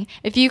thing.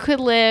 If you had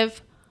to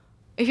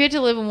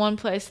live in one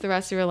place the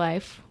rest of your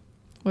life,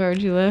 where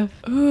would you live?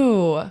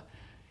 Ooh.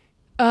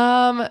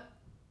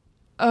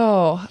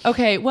 Oh,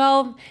 okay.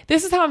 Well,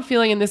 this is how I'm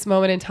feeling in this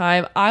moment in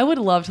time. I would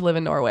love to live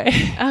in Norway.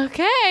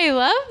 Okay,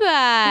 love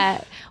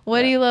that.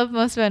 What do you love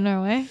most about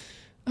Norway?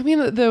 I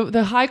mean,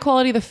 the high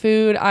quality of the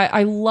food.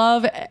 I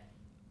love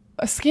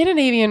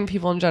Scandinavian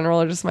people in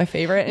general are just my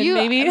favorite. And you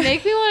maybe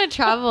make me want to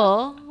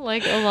travel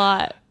like a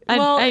lot.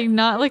 Well, I'm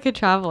not like a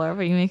traveler,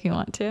 but you make me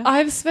want to.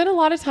 I've spent a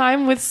lot of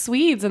time with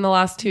Swedes in the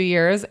last 2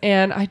 years,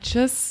 and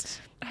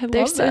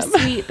they're so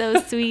sweet,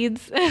 those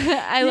Swedes.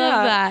 I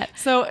love that.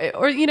 So,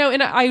 or you know,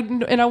 and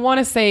I want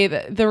to say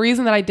that the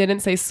reason that I didn't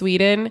say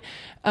Sweden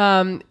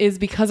is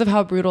because of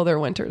how brutal their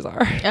winters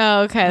are.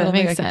 Oh, okay, that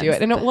makes sense. I could do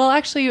it. And well,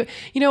 actually,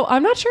 you know,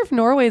 I'm not sure if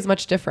Norway is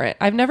much different.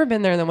 I've never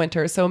been there in the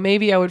winter, so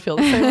maybe I would feel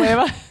the same way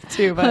about it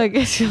too. But I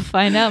guess you'll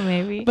find out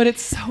maybe. But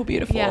it's so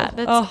beautiful. Yeah.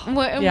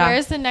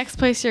 Where's the next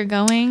place you're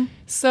going?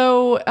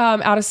 So,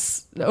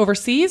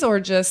 overseas or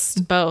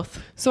just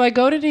both? So I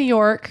go to New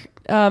York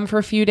for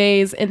a few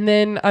days, and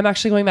then I'm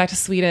actually going back to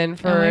Sweden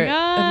for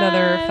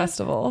another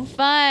festival.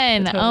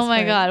 Fun. Oh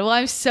my God. Well,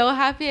 I'm so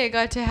happy I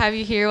got to have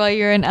you here while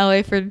you're in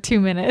LA for 2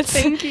 minutes.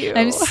 Thank you.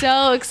 I'm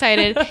so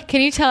excited.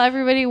 Can you tell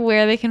everybody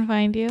where they can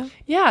find you?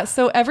 Yeah.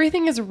 So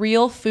everything is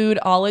Real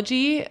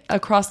Foodology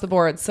across the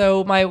board.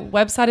 So my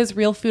website is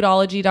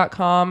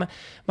realfoodology.com.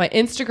 My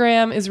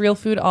Instagram is Real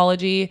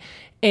Foodology.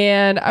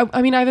 And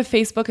I mean, I have a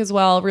Facebook as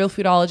well, Real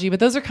Foodology, but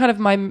those are kind of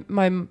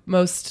my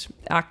most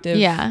active.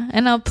 Yeah.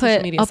 And I'll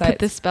put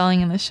the spelling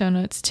in the show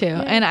notes too.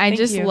 Yeah, and I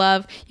just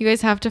love, you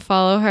guys have to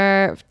follow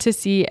her to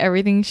see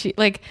everything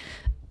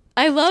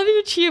I love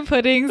your chia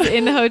puddings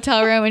in the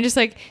hotel room and just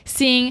like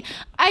seeing,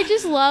 I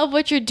just love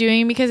what you're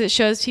doing because it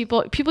shows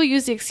people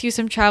use the excuse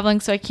I'm traveling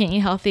so I can't eat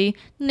healthy.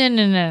 No.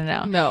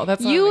 No,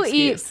 that's not an excuse.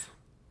 Eat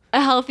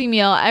a healthy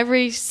meal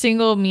every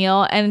single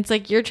meal, and it's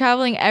like you're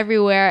traveling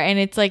everywhere, and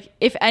it's like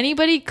if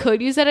anybody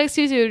could use that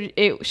excuse,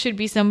 it should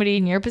be somebody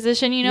in your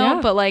position, you know.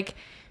 But like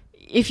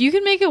if you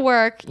can make it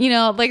work, you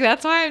know, like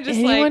that's why I'm just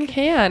anyone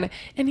can.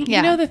 And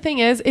you know, the thing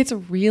is, it's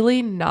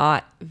really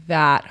not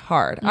that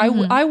hard.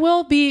 I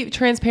will be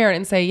transparent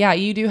and say, yeah,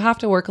 you do have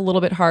to work a little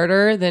bit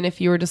harder than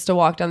if you were just to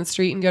walk down the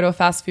street and go to a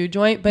fast food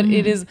joint, but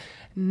it is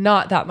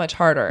not that much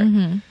harder.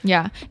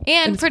 Yeah.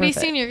 And pretty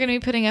soon you're going to be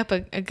putting up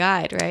a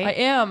guide, right? I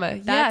am.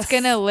 That's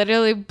going to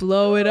literally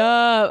blow it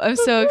up. I'm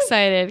so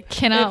excited.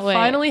 Cannot wait. It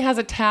finally has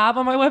a tab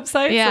on my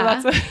website.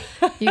 Yeah. So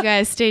that's you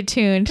guys stay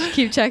tuned.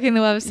 Keep checking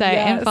the website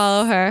and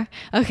follow her.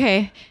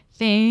 Okay.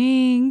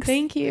 Thanks.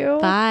 Thank you.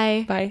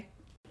 Bye. Bye.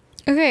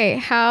 Okay.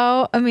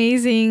 How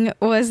amazing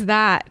was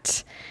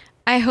that?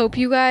 I hope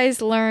you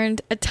guys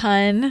learned a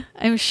ton.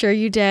 I'm sure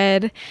you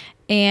did.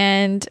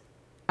 And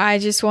I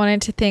just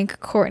wanted to thank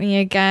Courtney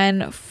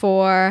again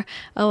for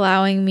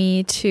allowing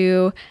me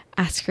to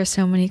ask her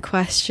so many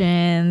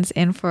questions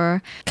and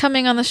for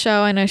coming on the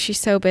show. I know she's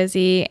so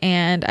busy,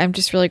 and I'm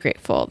just really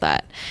grateful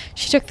that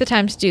she took the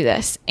time to do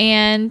this.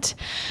 And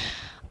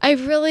I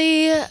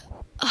really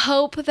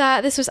hope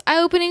that this was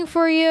eye-opening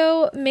for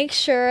you. Make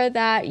sure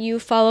that you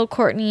follow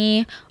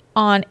Courtney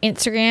on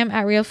Instagram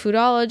at Real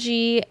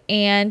Foodology,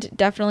 and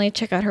definitely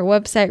check out her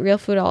website,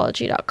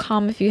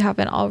 realfoodology.com, if you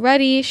haven't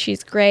already.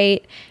 She's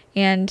great.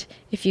 And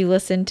if you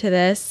listen to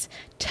this,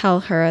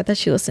 tell her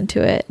that you listened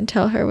to it and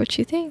tell her what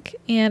you think.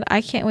 And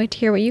I can't wait to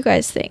hear what you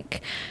guys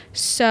think.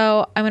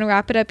 So I'm going to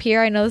wrap it up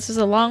here. I know this was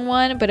a long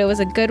one, but it was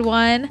a good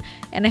one.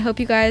 And I hope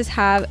you guys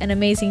have an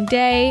amazing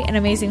day, an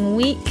amazing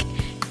week.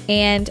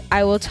 And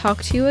I will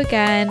talk to you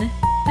again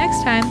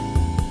next time.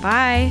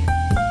 Bye.